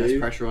normally do. Put less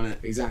pressure on it.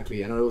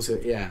 Exactly. And I also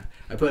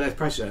I put less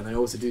pressure, and I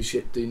also do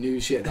new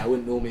shit that I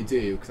wouldn't normally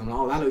do, because I'm like,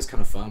 oh, that looks kind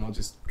of fun. I'll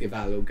just give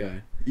that a little go.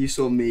 You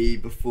saw me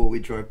before we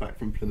drove back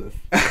from Plymouth.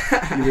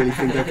 You really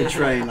think I could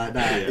train like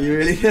that? Yeah. You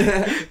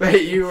really?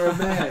 Mate, you were a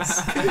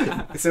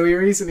mess. So we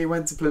recently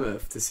went to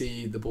Plymouth to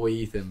see the boy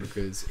Ethan,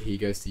 because he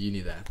goes to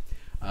uni there.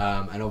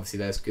 And obviously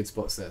there's good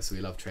spots there, so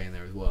we love training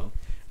there as well.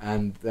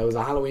 And there was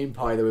a Halloween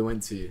party that we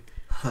went to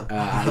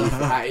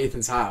at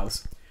Ethan's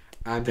house,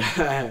 and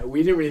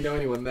we didn't really know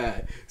anyone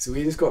there, so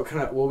we just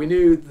got we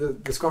knew the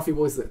scruffy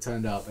boys that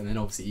turned up, and then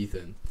obviously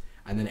Ethan,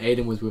 and then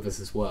Aiden was with us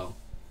as well,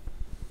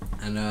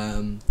 and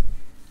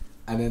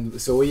then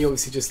so we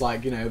obviously just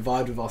like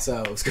vibed with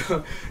ourselves.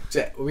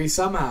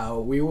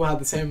 we all had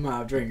the same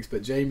amount of drinks,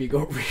 but Jamie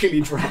got really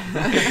drunk.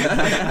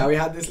 And we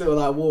had this little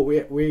like walk.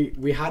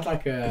 We had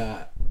like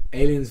a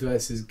Aliens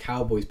versus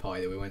Cowboys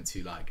party that we went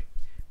to like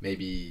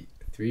maybe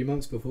 3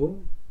 months before.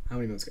 How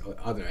many months ago?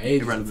 I don't know.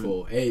 Ages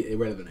before.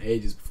 Irrelevant.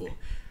 Ages before.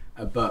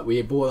 But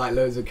we bought like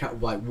loads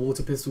of like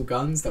water pistol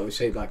guns that were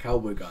shaped like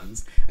cowboy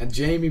guns, and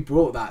Jamie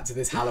brought that to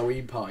this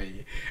Halloween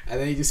party, and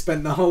then he just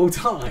spent the whole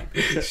time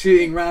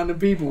shooting random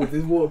people with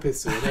his water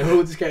pistol, and they were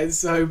all just getting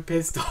so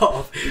pissed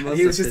off. And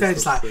he was just there,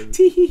 just like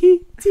tee hee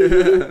hee, tee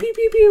hee, pew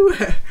pew pew.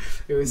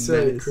 It was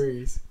so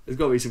cruise. There's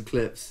got to be some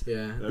clips.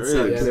 Yeah,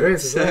 There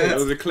is. There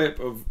was a clip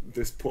of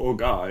this poor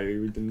guy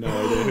who didn't know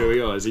idea who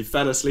he was. He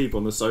fell asleep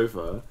on the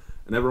sofa,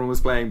 and everyone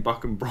was playing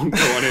Buck and Bronco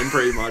on him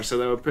pretty much, so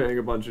they were putting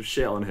a bunch of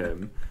shit on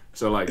him.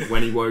 So like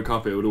when he woke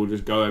up, it would all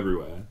just go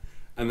everywhere.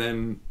 And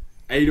then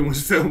Aiden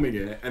was filming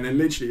it, and then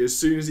literally as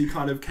soon as he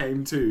kind of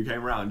came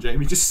around,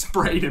 Jamie just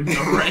sprayed him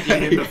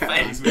directly in the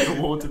face with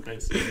a water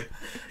pistol.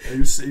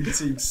 He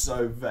seemed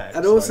so vexed.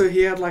 And also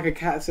he had like a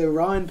cat. So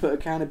Ryan put a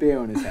can of beer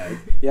on his head.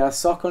 He had a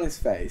sock on his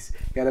face.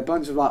 He had a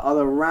bunch of like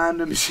other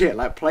random shit,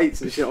 like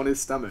plates and shit on his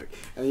stomach.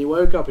 And he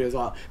woke up. He was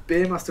like,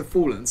 beer must have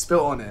fallen,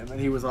 spilt on him, and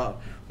he was like,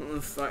 what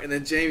the fuck? And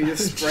then Jamie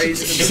just sprays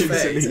him in the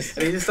face,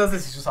 and he just does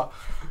this. He's just like.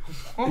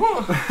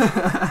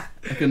 I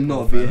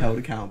cannot be held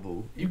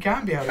accountable. You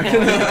can be held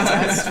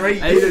accountable.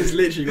 Straight. Aiden's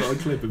literally got a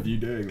clip of you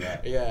doing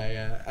that.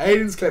 Yeah.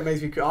 Aiden's clip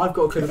makes me. I've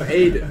got a clip of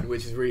Aiden,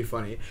 which is really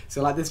funny.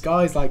 So like this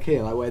guy's like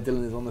here, like where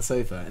Dylan is on the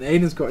sofa, and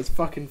Aiden's got his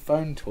fucking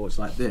phone torch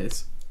like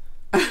this.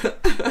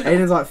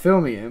 Aiden's like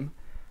filming him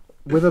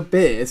with a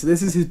beer. So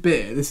this is his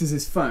beer. This is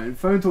his phone.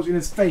 Phone torch in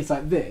his face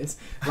like this,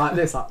 like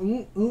just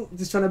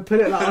trying to put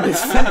it like on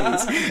his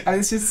face. And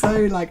it's just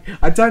so like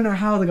I don't know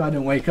how the guy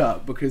didn't wake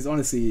up, because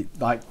honestly,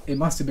 like it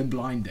must have been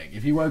blinding.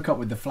 If he woke up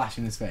with the flash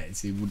in his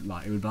face, it would be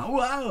like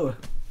wow.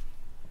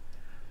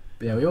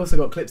 But yeah, we also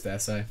got clips there,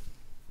 so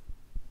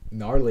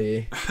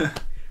gnarly.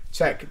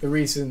 Check the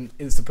recent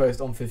Insta post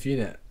on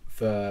Fifthunit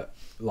for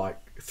like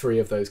 3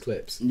 of those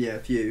clips. Yeah, a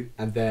few.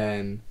 And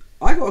then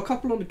I got a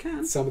couple on the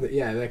can. some of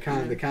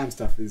the cam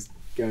stuff is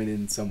going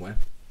in somewhere.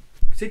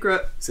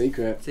 Secret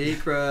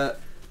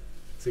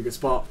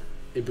spot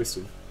in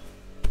Bristol.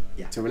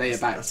 Yeah. To relay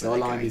it back That's to our where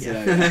line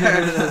they're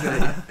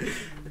music.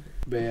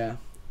 But yeah,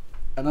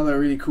 another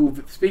really cool.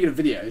 Speaking of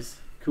videos,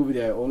 cool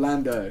video.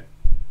 Orlando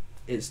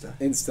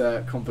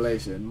Insta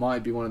compilation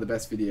might be one of the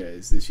best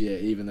videos this year,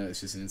 even though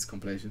it's just an Insta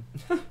compilation,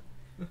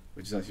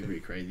 which is actually pretty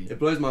crazy. It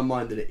blows my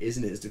mind that it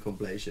isn't Insta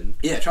compilation.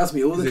 Yeah, trust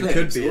me, all the It clips,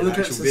 could be all the an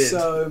clips actual are vid.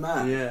 so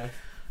mad. Yeah.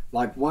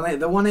 Like the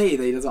 180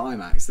 that he does at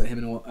IMAX that him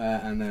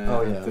and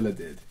Oh, yeah. Villa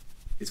did.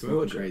 It's Can we fucking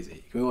watch it?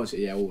 crazy. Can we watch it?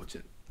 Yeah, we'll watch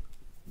it.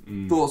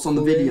 Thoughts on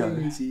the video?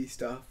 Crazy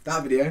stuff.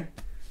 That video,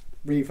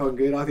 really fucking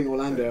good. I think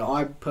Orlando.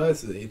 I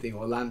personally think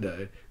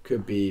Orlando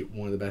could be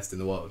one of the best in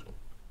the world.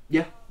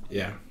 Yeah.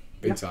 Yeah,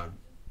 big Yeah. time.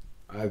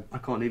 I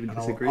can't even And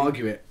disagree. I'll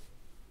argue it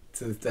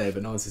to this day,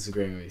 but no one's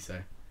disagreeing with me. So.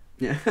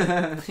 Yeah.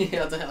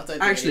 Yeah, I don't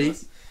think Actually, any of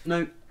us.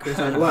 no. Chris,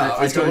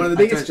 Well, he's got one of the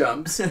biggest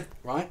jumps,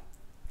 right?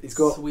 He's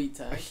got Sweet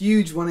a tag.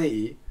 huge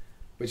 180,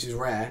 which is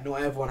rare.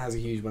 Not everyone has a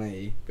huge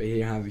 180, but he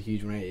has a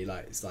huge 180.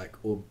 Like it's like,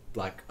 or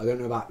like I don't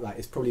know about like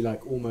it's probably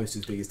like almost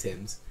as big as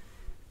Tim's,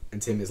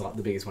 and Tim is like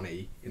the biggest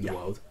 180 in the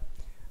world.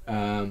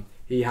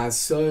 He has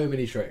so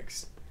many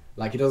tricks.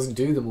 Like he doesn't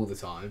do them all the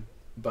time,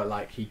 but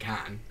like he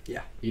can.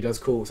 Yeah. He does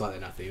corks like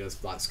they're nothing. He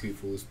does like scoop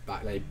falls,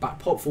 back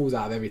pop falls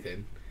out of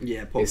everything.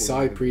 Yeah. His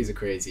side pre's are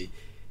crazy.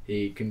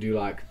 He can do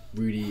like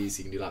Rudies,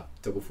 he can do like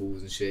double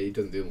falls and shit. He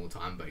doesn't do them all the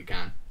time, but he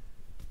can.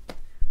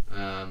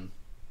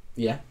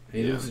 Yeah,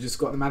 and he's also just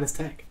got the maddest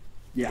tech.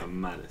 Yeah. The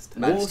maddest.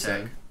 And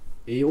also,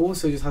 he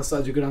also just has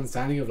such a good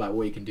understanding of like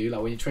what he can do.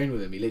 Like when you train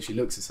with him, he literally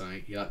looks at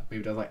something. He like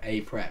maybe does like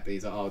a prep, but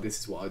he's like, oh, this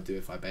is what I'd do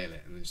if I bail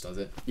it, and then just does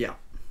it. Yeah.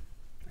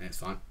 And it's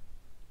fine.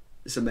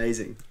 It's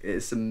amazing.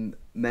 It's some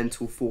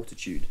mental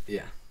fortitude.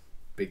 Yeah,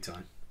 big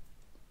time.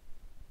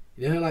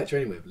 You know who I like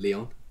training with?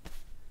 Leon.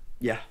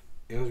 Yeah.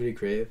 Leon's really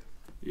creative.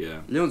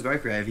 Yeah. Leon's very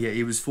creative. Yeah,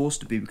 he was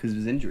forced to be because of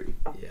his injury.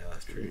 Yeah,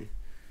 that's true.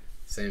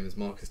 Same as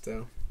Marcus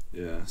Dale.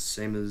 Yeah.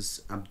 Same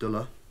as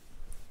Abdullah.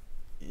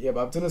 Yeah,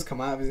 but Abdullah's come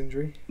out of his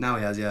injury. Now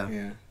he has, yeah.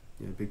 Yeah.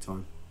 Yeah, big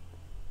time.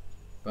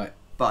 Right.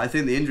 But I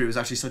think the injury was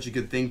actually such a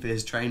good thing for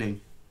his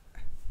training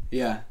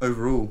Yeah.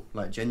 overall,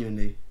 like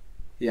genuinely.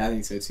 Yeah, I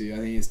think so too. I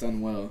think it's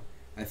done well.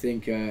 I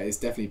think it's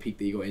definitely peaked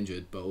that he got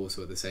injured, but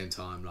also at the same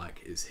time,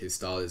 like his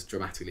style is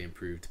dramatically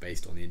improved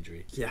based on the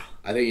injury. Yeah.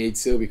 I think he'd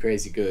still be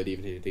crazy good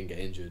even if he didn't get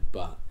injured,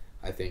 but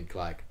I think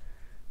like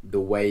the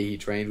way he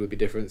trained would be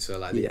different. So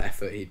like the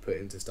effort he'd put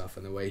into stuff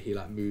and the way he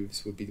like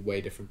moves would be way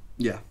different.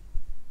 Yeah.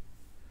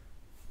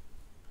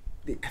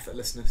 The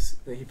effortlessness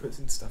that he puts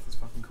into stuff is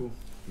fucking cool.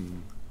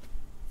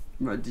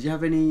 Right, did you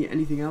have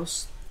anything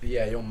else?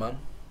 Yeah, your mum.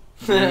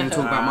 You want to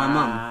talk about my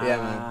mum? Yeah,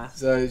 man.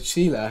 So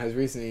Sheila has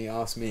recently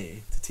asked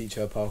me to teach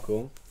her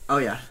parkour. Oh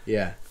yeah.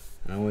 Yeah,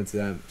 and I wanted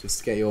to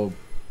just get your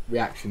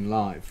reaction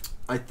live.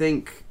 I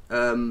think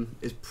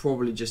it's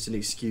probably just an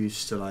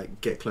excuse to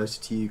like get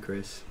closer to you,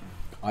 Chris.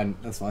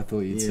 That's what I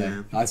thought you'd say.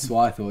 Yeah. That's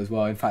what I thought as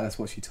well. In fact, that's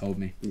what she told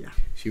me. Yeah.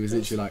 She was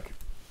literally like, Do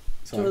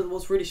you sorry. know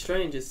what's really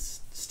strange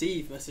is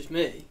Steve messaged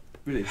me.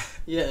 Really?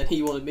 Yeah, and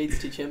he wanted me to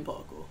teach him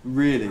parkour.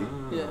 Really?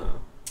 Yeah.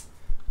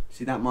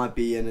 See, that might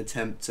be an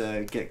attempt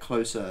to get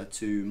closer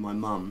to my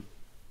mum,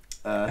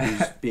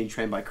 who's being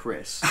trained by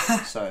Chris.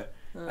 So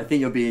I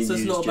think you're being So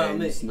it's used, not about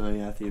James. me? No,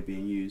 yeah, I think you're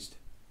being used.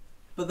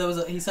 But there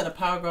was he said a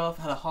paragraph,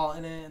 had a heart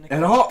in it, and a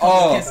And couple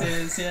oh,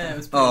 kisses. Yeah, it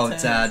was pretty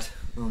intense. Dad.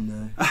 Oh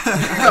no.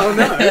 Oh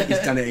no! He's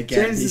done it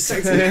again. James is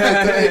He's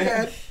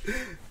sexy.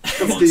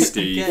 Come on,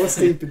 Steve. What's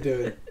Steve been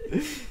doing?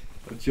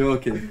 I'm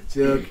joking.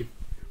 Joking.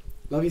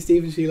 Love you,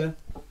 Steve and Sheila.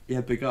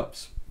 Yeah, big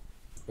ups.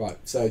 Right.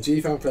 So G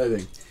Found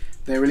Clothing,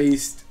 they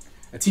released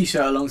a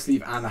t-shirt, a long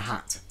sleeve, and a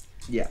hat.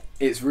 Yeah.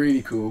 It's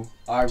really cool.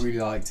 I really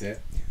liked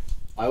it.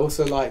 I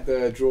also like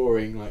the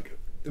drawing, like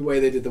the way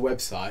they did the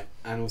website,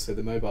 and also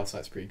the mobile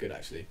site's pretty good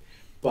actually.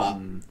 But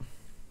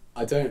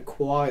I don't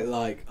quite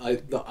like. I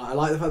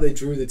like the fact they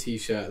drew the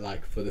T-shirt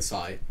like for the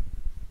site.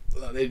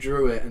 Like, they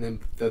drew it, and then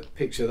the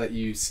picture that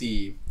you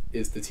see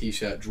is the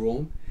T-shirt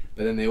drawn.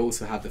 But then they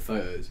also have the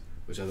photos,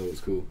 which I thought was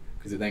cool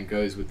because it then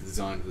goes with the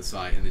design of the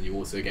site, and then you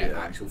also get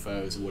actual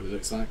photos of what it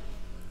looks like.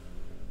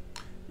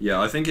 Yeah,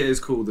 I think it is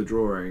cool, the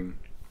drawing,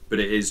 but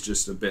it is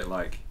just a bit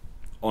like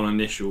on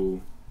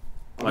initial.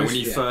 Like when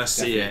you first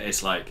see it,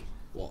 it's like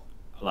what?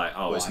 Like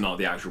it's not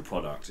the actual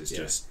product; it's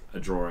just a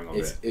drawing of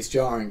it. It's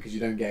jarring because you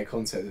don't get a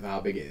concept of how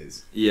big it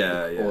is.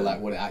 Yeah, Or like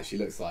what it actually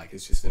looks like.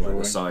 It's just a drawing.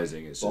 The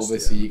sizing is. But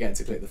obviously, you get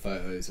to click the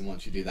photos, and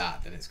once you do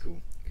that, then it's cool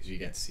because you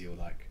get to see all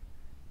like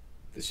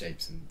the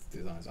shapes and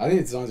designs. I think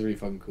the designs are really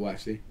fucking cool,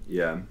 actually.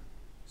 Yeah,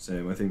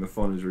 same. I think the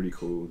font is really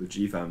cool. The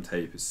GFAM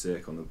tape is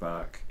sick on the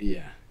back.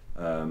 Yeah.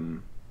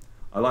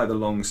 I like the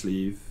long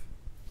sleeve.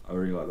 I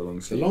really like the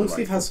long sleeve. The long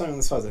sleeve has something on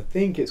the sides. I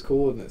think it's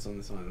coordinates on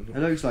the side. It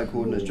looks like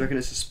coordinates. Do you reckon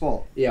it's a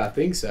spot? Yeah, I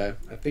think so.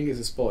 I think it's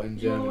a spot in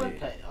You're on the Germany.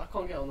 webpage. I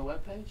can't get on the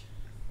webpage.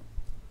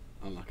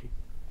 Unlucky.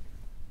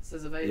 It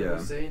says available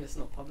soon. It's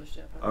not published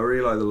yet. I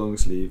really like the long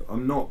sleeve.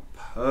 I'm not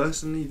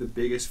personally the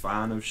biggest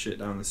fan of shit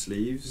down the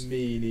sleeves.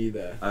 Me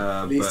neither.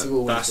 Least Least of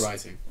all when it's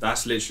writing.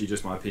 That's literally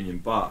just my opinion.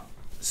 But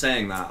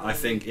saying that, I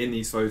think in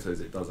these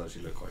photos it does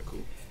actually look quite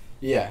cool.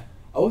 Yeah.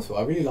 Also,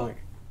 I really like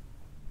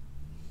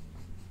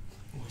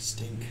Oh, I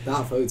stink.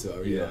 that photo. I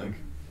really like.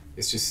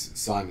 It's just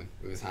Simon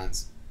with his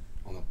hands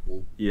on the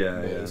wall. Yeah,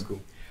 It's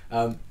cool.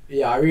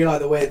 Yeah, I really like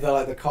the way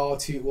the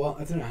cartoon. What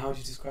I don't know. How would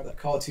you describe that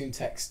cartoon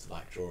text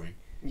like drawing?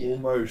 Yeah.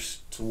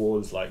 Almost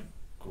towards like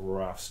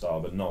graph style,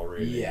 but not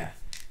really. Yeah.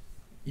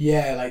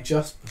 Yeah, like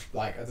just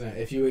like I don't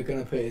know if you were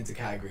gonna put it into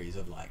categories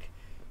of like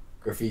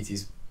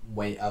graffiti's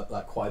way up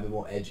like quite a bit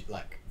more edgy,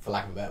 like for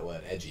lack of a better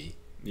word, edgy.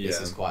 Yeah.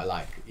 This is quite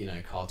like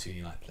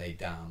cartoony, like played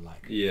down,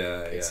 like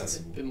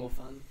accessible. A bit more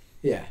fun.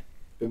 Yeah,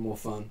 a bit more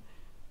fun,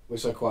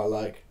 which I quite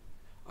like.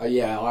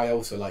 I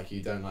also like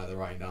you don't like the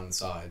writing down the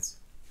sides,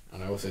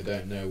 and I also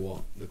don't know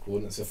what the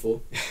coordinates are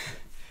for,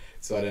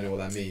 so I don't know what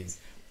that means.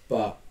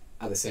 But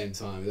at the same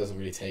time, it doesn't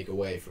really take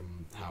away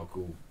from how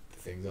cool the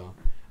things are.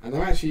 And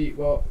they're actually,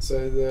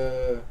 so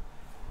the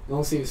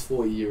long sleeve is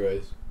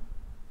 €40,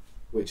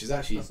 which is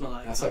actually,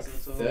 that's like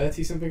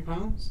 30 something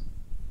pounds.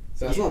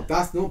 So that's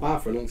not bad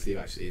for a long sleeve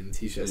actually, and the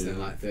t-shirt's then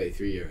like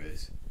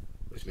 €33,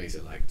 which makes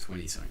it like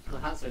 20 something The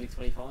pounds. hat's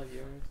only €25.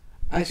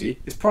 Actually,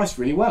 it's priced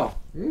really well.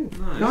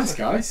 Nice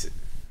guys.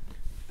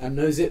 And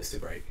no zips to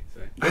break.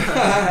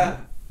 So.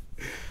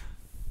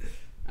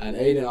 And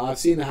Aiden, I've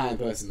seen the hat in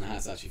person, the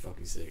hat's actually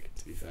fucking sick,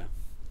 to be fair.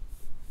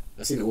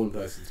 I've seen it all in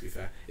person, to be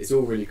fair. It's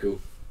all really cool.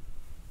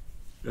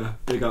 Yeah,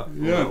 big up.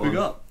 Yeah, big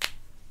up.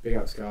 Big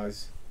ups,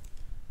 guys.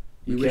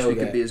 We wish we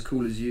could be as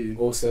cool as you.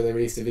 Also, they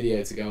released a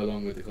video to go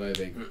along with the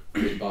clothing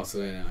in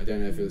Barcelona. I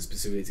don't know if it was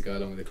specifically to go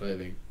along with the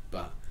clothing,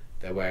 but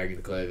they're wearing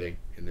the clothing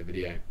in the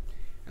video.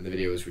 And the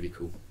video was really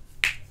cool.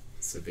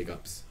 So big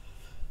ups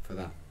for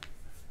that.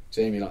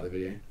 Jamie liked the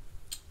video.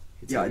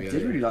 Yeah, I did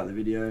really like the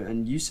video,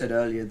 and you said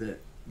earlier that...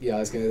 Yeah, I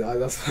was going to...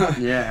 That's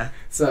Yeah.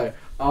 So,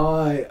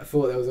 I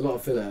thought there was a lot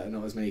of filler and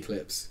not as many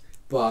clips.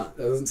 But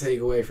that doesn't take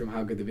away from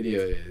how good the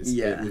video is.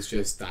 Yeah. It was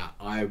just that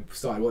I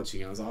started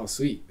watching it. I was like, oh,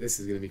 sweet. This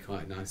is going to be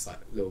quite nice, like,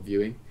 little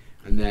viewing.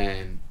 And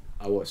then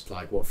I watched,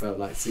 like, what felt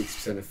like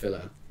 60% of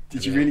filler.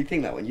 Did you really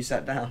think that when you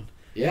sat down?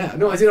 Yeah.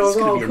 No, I did. I was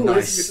It's like, gonna oh, be cool.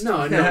 nice. This is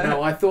good.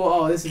 No. I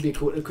thought, oh, this would be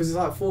cool. Because it's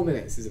like 4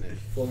 minutes, isn't it?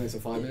 4 minutes or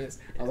 5 minutes.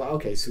 I was like,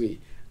 okay,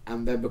 sweet.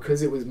 And then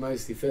because it was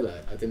mostly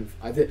filler, I didn't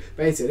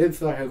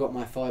feel like I got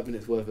my 5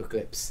 minutes worth of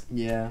clips.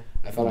 Yeah.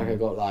 I felt like I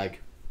got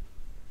like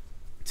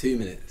 2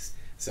 minutes.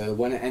 So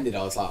when it ended,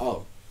 I was like,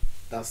 oh,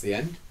 that's the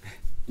end.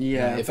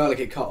 Yeah. It felt like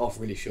it cut off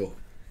really short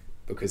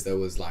because there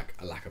was like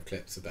a lack of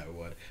clips, a better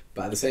word.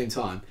 But at the same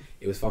time,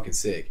 it was fucking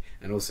sick.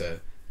 And also,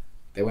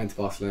 they went to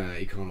Barcelona.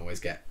 You can't always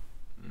get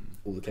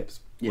all the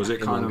clips. Was it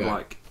in kind one of go.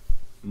 like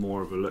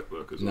more of a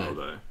lookbook as well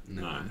though?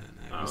 No.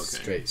 It Oh, was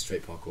okay.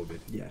 straight parkour vid.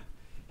 Yeah.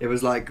 It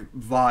was like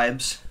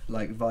vibes,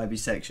 like vibey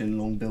section,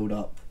 long build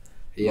up.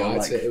 Yeah, Lot, I'd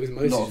like, say it was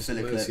lot mostly of just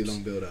filler mostly clips.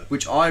 long build up.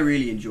 Which I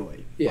really enjoy.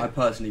 Yeah. I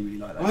personally really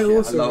like that. I shit.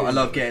 also I really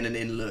love enjoy getting an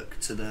in look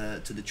to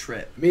the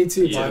trip. Me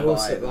too, Yeah. but I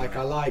also Vibe, like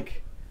yeah. I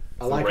like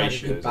The having a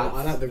ratio good is balance.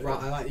 off. I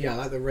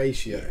like the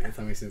ratio, if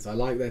that makes sense. I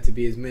like there to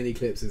be as many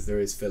clips as there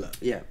is filler,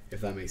 Yeah. if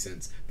that makes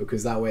sense,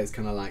 because that way it's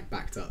kind of like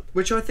backed up.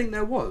 Which I think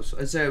there was.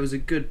 I'd say it was a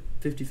good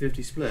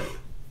 50-50 split.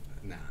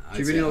 Nah, Do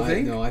you really not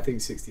think? No, I think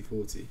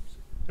 60-40.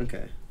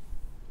 Okay.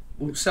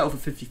 We'll settle for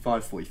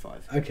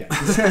 55-45. Okay.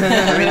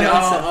 I mean,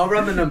 I'll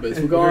run the numbers.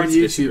 We'll go on Agree to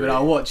YouTube disagree. and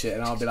I'll watch it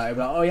and I'll be like,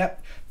 oh yeah,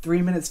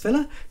 3 minutes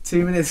filler,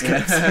 2 minutes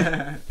clips.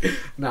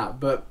 Nah,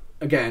 but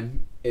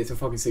again, it's a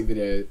fucking sick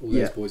video. All those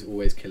Yeah. boys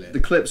always kill it.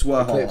 The clips were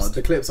The clips, hard.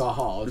 the clips are The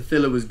hard.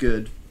 filler was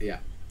good. Yeah,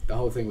 the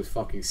whole thing was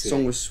fucking sick.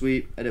 Song was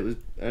sweet. Edit was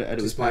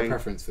Just my playing.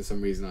 preference for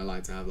some reason. I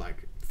like to have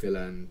like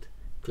filler and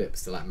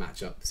clips to like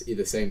match up. It's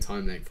either same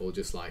time length or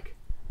just like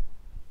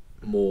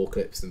more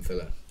clips than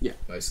filler. Yeah.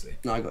 mostly.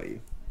 No, I got you.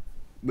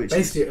 Which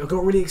Basically, I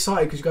got really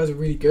excited because you guys are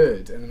really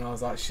good, and then I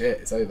was like, shit,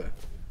 it's over.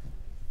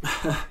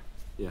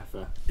 Yeah,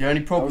 fair. The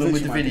only problem That was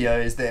with the literally my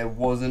video is that it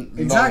wasn't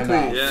Exactly.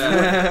 long enough.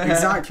 Yeah.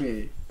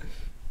 Exactly.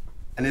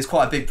 And it's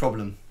quite a big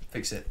problem.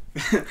 Fix it.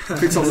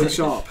 Fix up look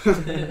sharp.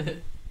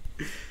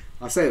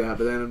 I say that,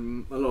 but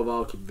then a lot of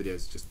our club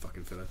videos are just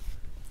fucking filler.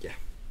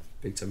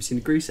 Big time. You seen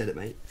the Grease edit,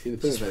 mate? See the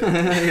Plymouth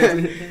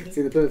edit?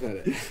 See the Plymouth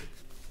edit?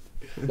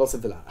 Lots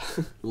of filler.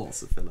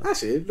 Lots of filler.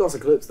 Actually, lots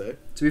of clips though.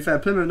 To be fair,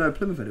 Plymouth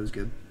edit was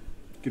good.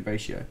 Good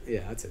ratio.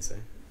 Yeah, I'd say so.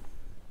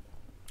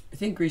 I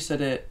think Grease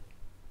edit.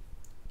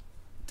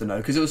 Don't know,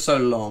 because it was so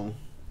long.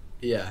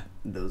 Yeah.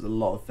 There was a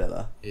lot of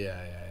filler. Yeah.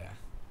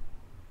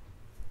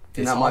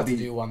 think It's that hard might be-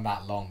 to do one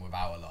that long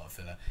without a lot of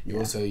filler. You Yeah.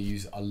 also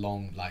use a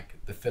long, like,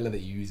 the filler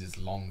that you use is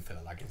long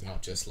filler. Like, it's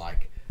not just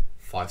like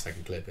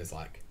 5-second clip, it's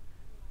like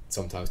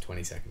sometimes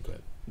 20-second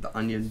clip. The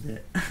onion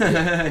bit.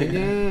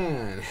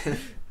 Yeah.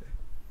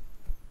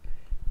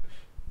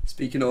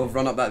 Speaking of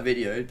run up that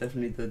video,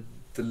 definitely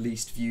the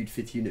least viewed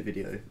Fifthunit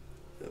video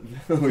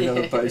we've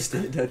ever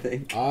posted, I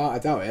think. I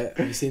doubt it.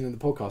 Have you seen the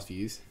podcast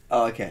views?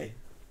 Oh, okay.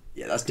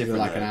 Yeah, that's They're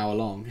different. like an though. hour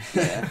long.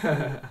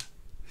 Yeah.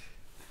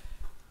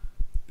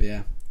 But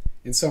yeah.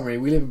 In summary,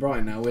 we live in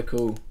Brighton now. We're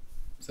cool.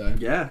 So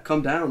Yeah,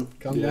 calm down.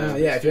 come Yeah.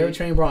 down. Yeah, if you're ever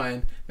training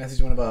Brighton,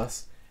 message one of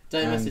us.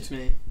 Don't And- message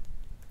me.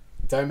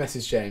 Don't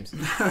message James.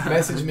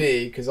 Message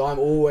me because I'm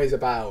always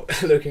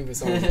about looking for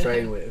someone to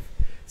train with.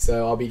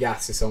 So I'll be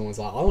gassed if someone's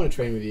like, I want to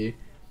train with you.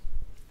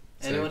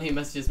 So- Anyone who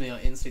messages me, I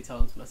instantly tell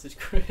them to message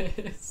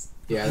Chris.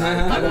 Yeah,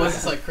 I'm always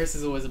just like, Chris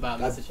is always about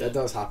messaging. that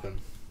does happen.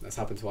 That's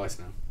happened twice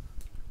now.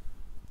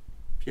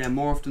 Yeah,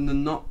 more often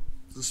than not,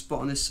 there's a spot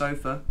on this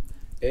sofa.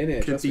 In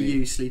it, Could be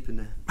you sleeping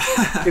there.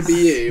 Could be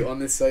you on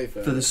this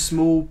sofa. For the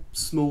small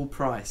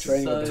price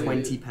Training of So-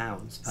 £20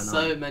 per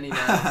So night. many men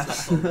have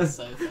slept on this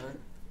sofa.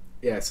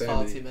 Yeah, so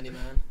Far many. too many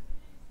men.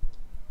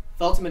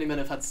 Far too many men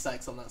have had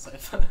sex on that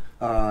sofa.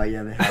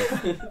 Yeah, they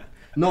have.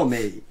 Not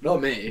me.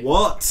 Not me.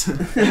 What?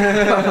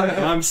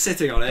 I'm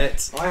sitting on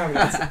it. I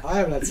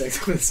haven't had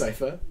sex on the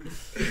sofa.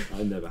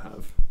 I never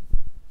have.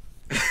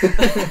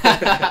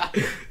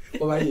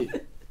 What about you?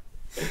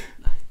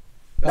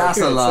 That's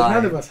a good. lie. So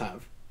none of us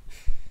have.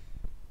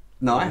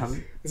 No, I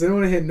haven't. Has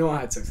anyone here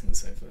not had sex on the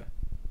sofa?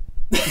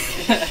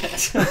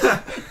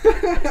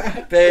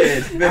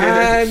 Beard. And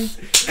end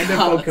the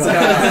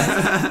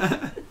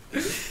podcast.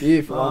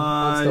 Beautiful.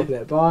 I'm Bye. stopping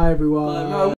it. Bye everyone. Bye.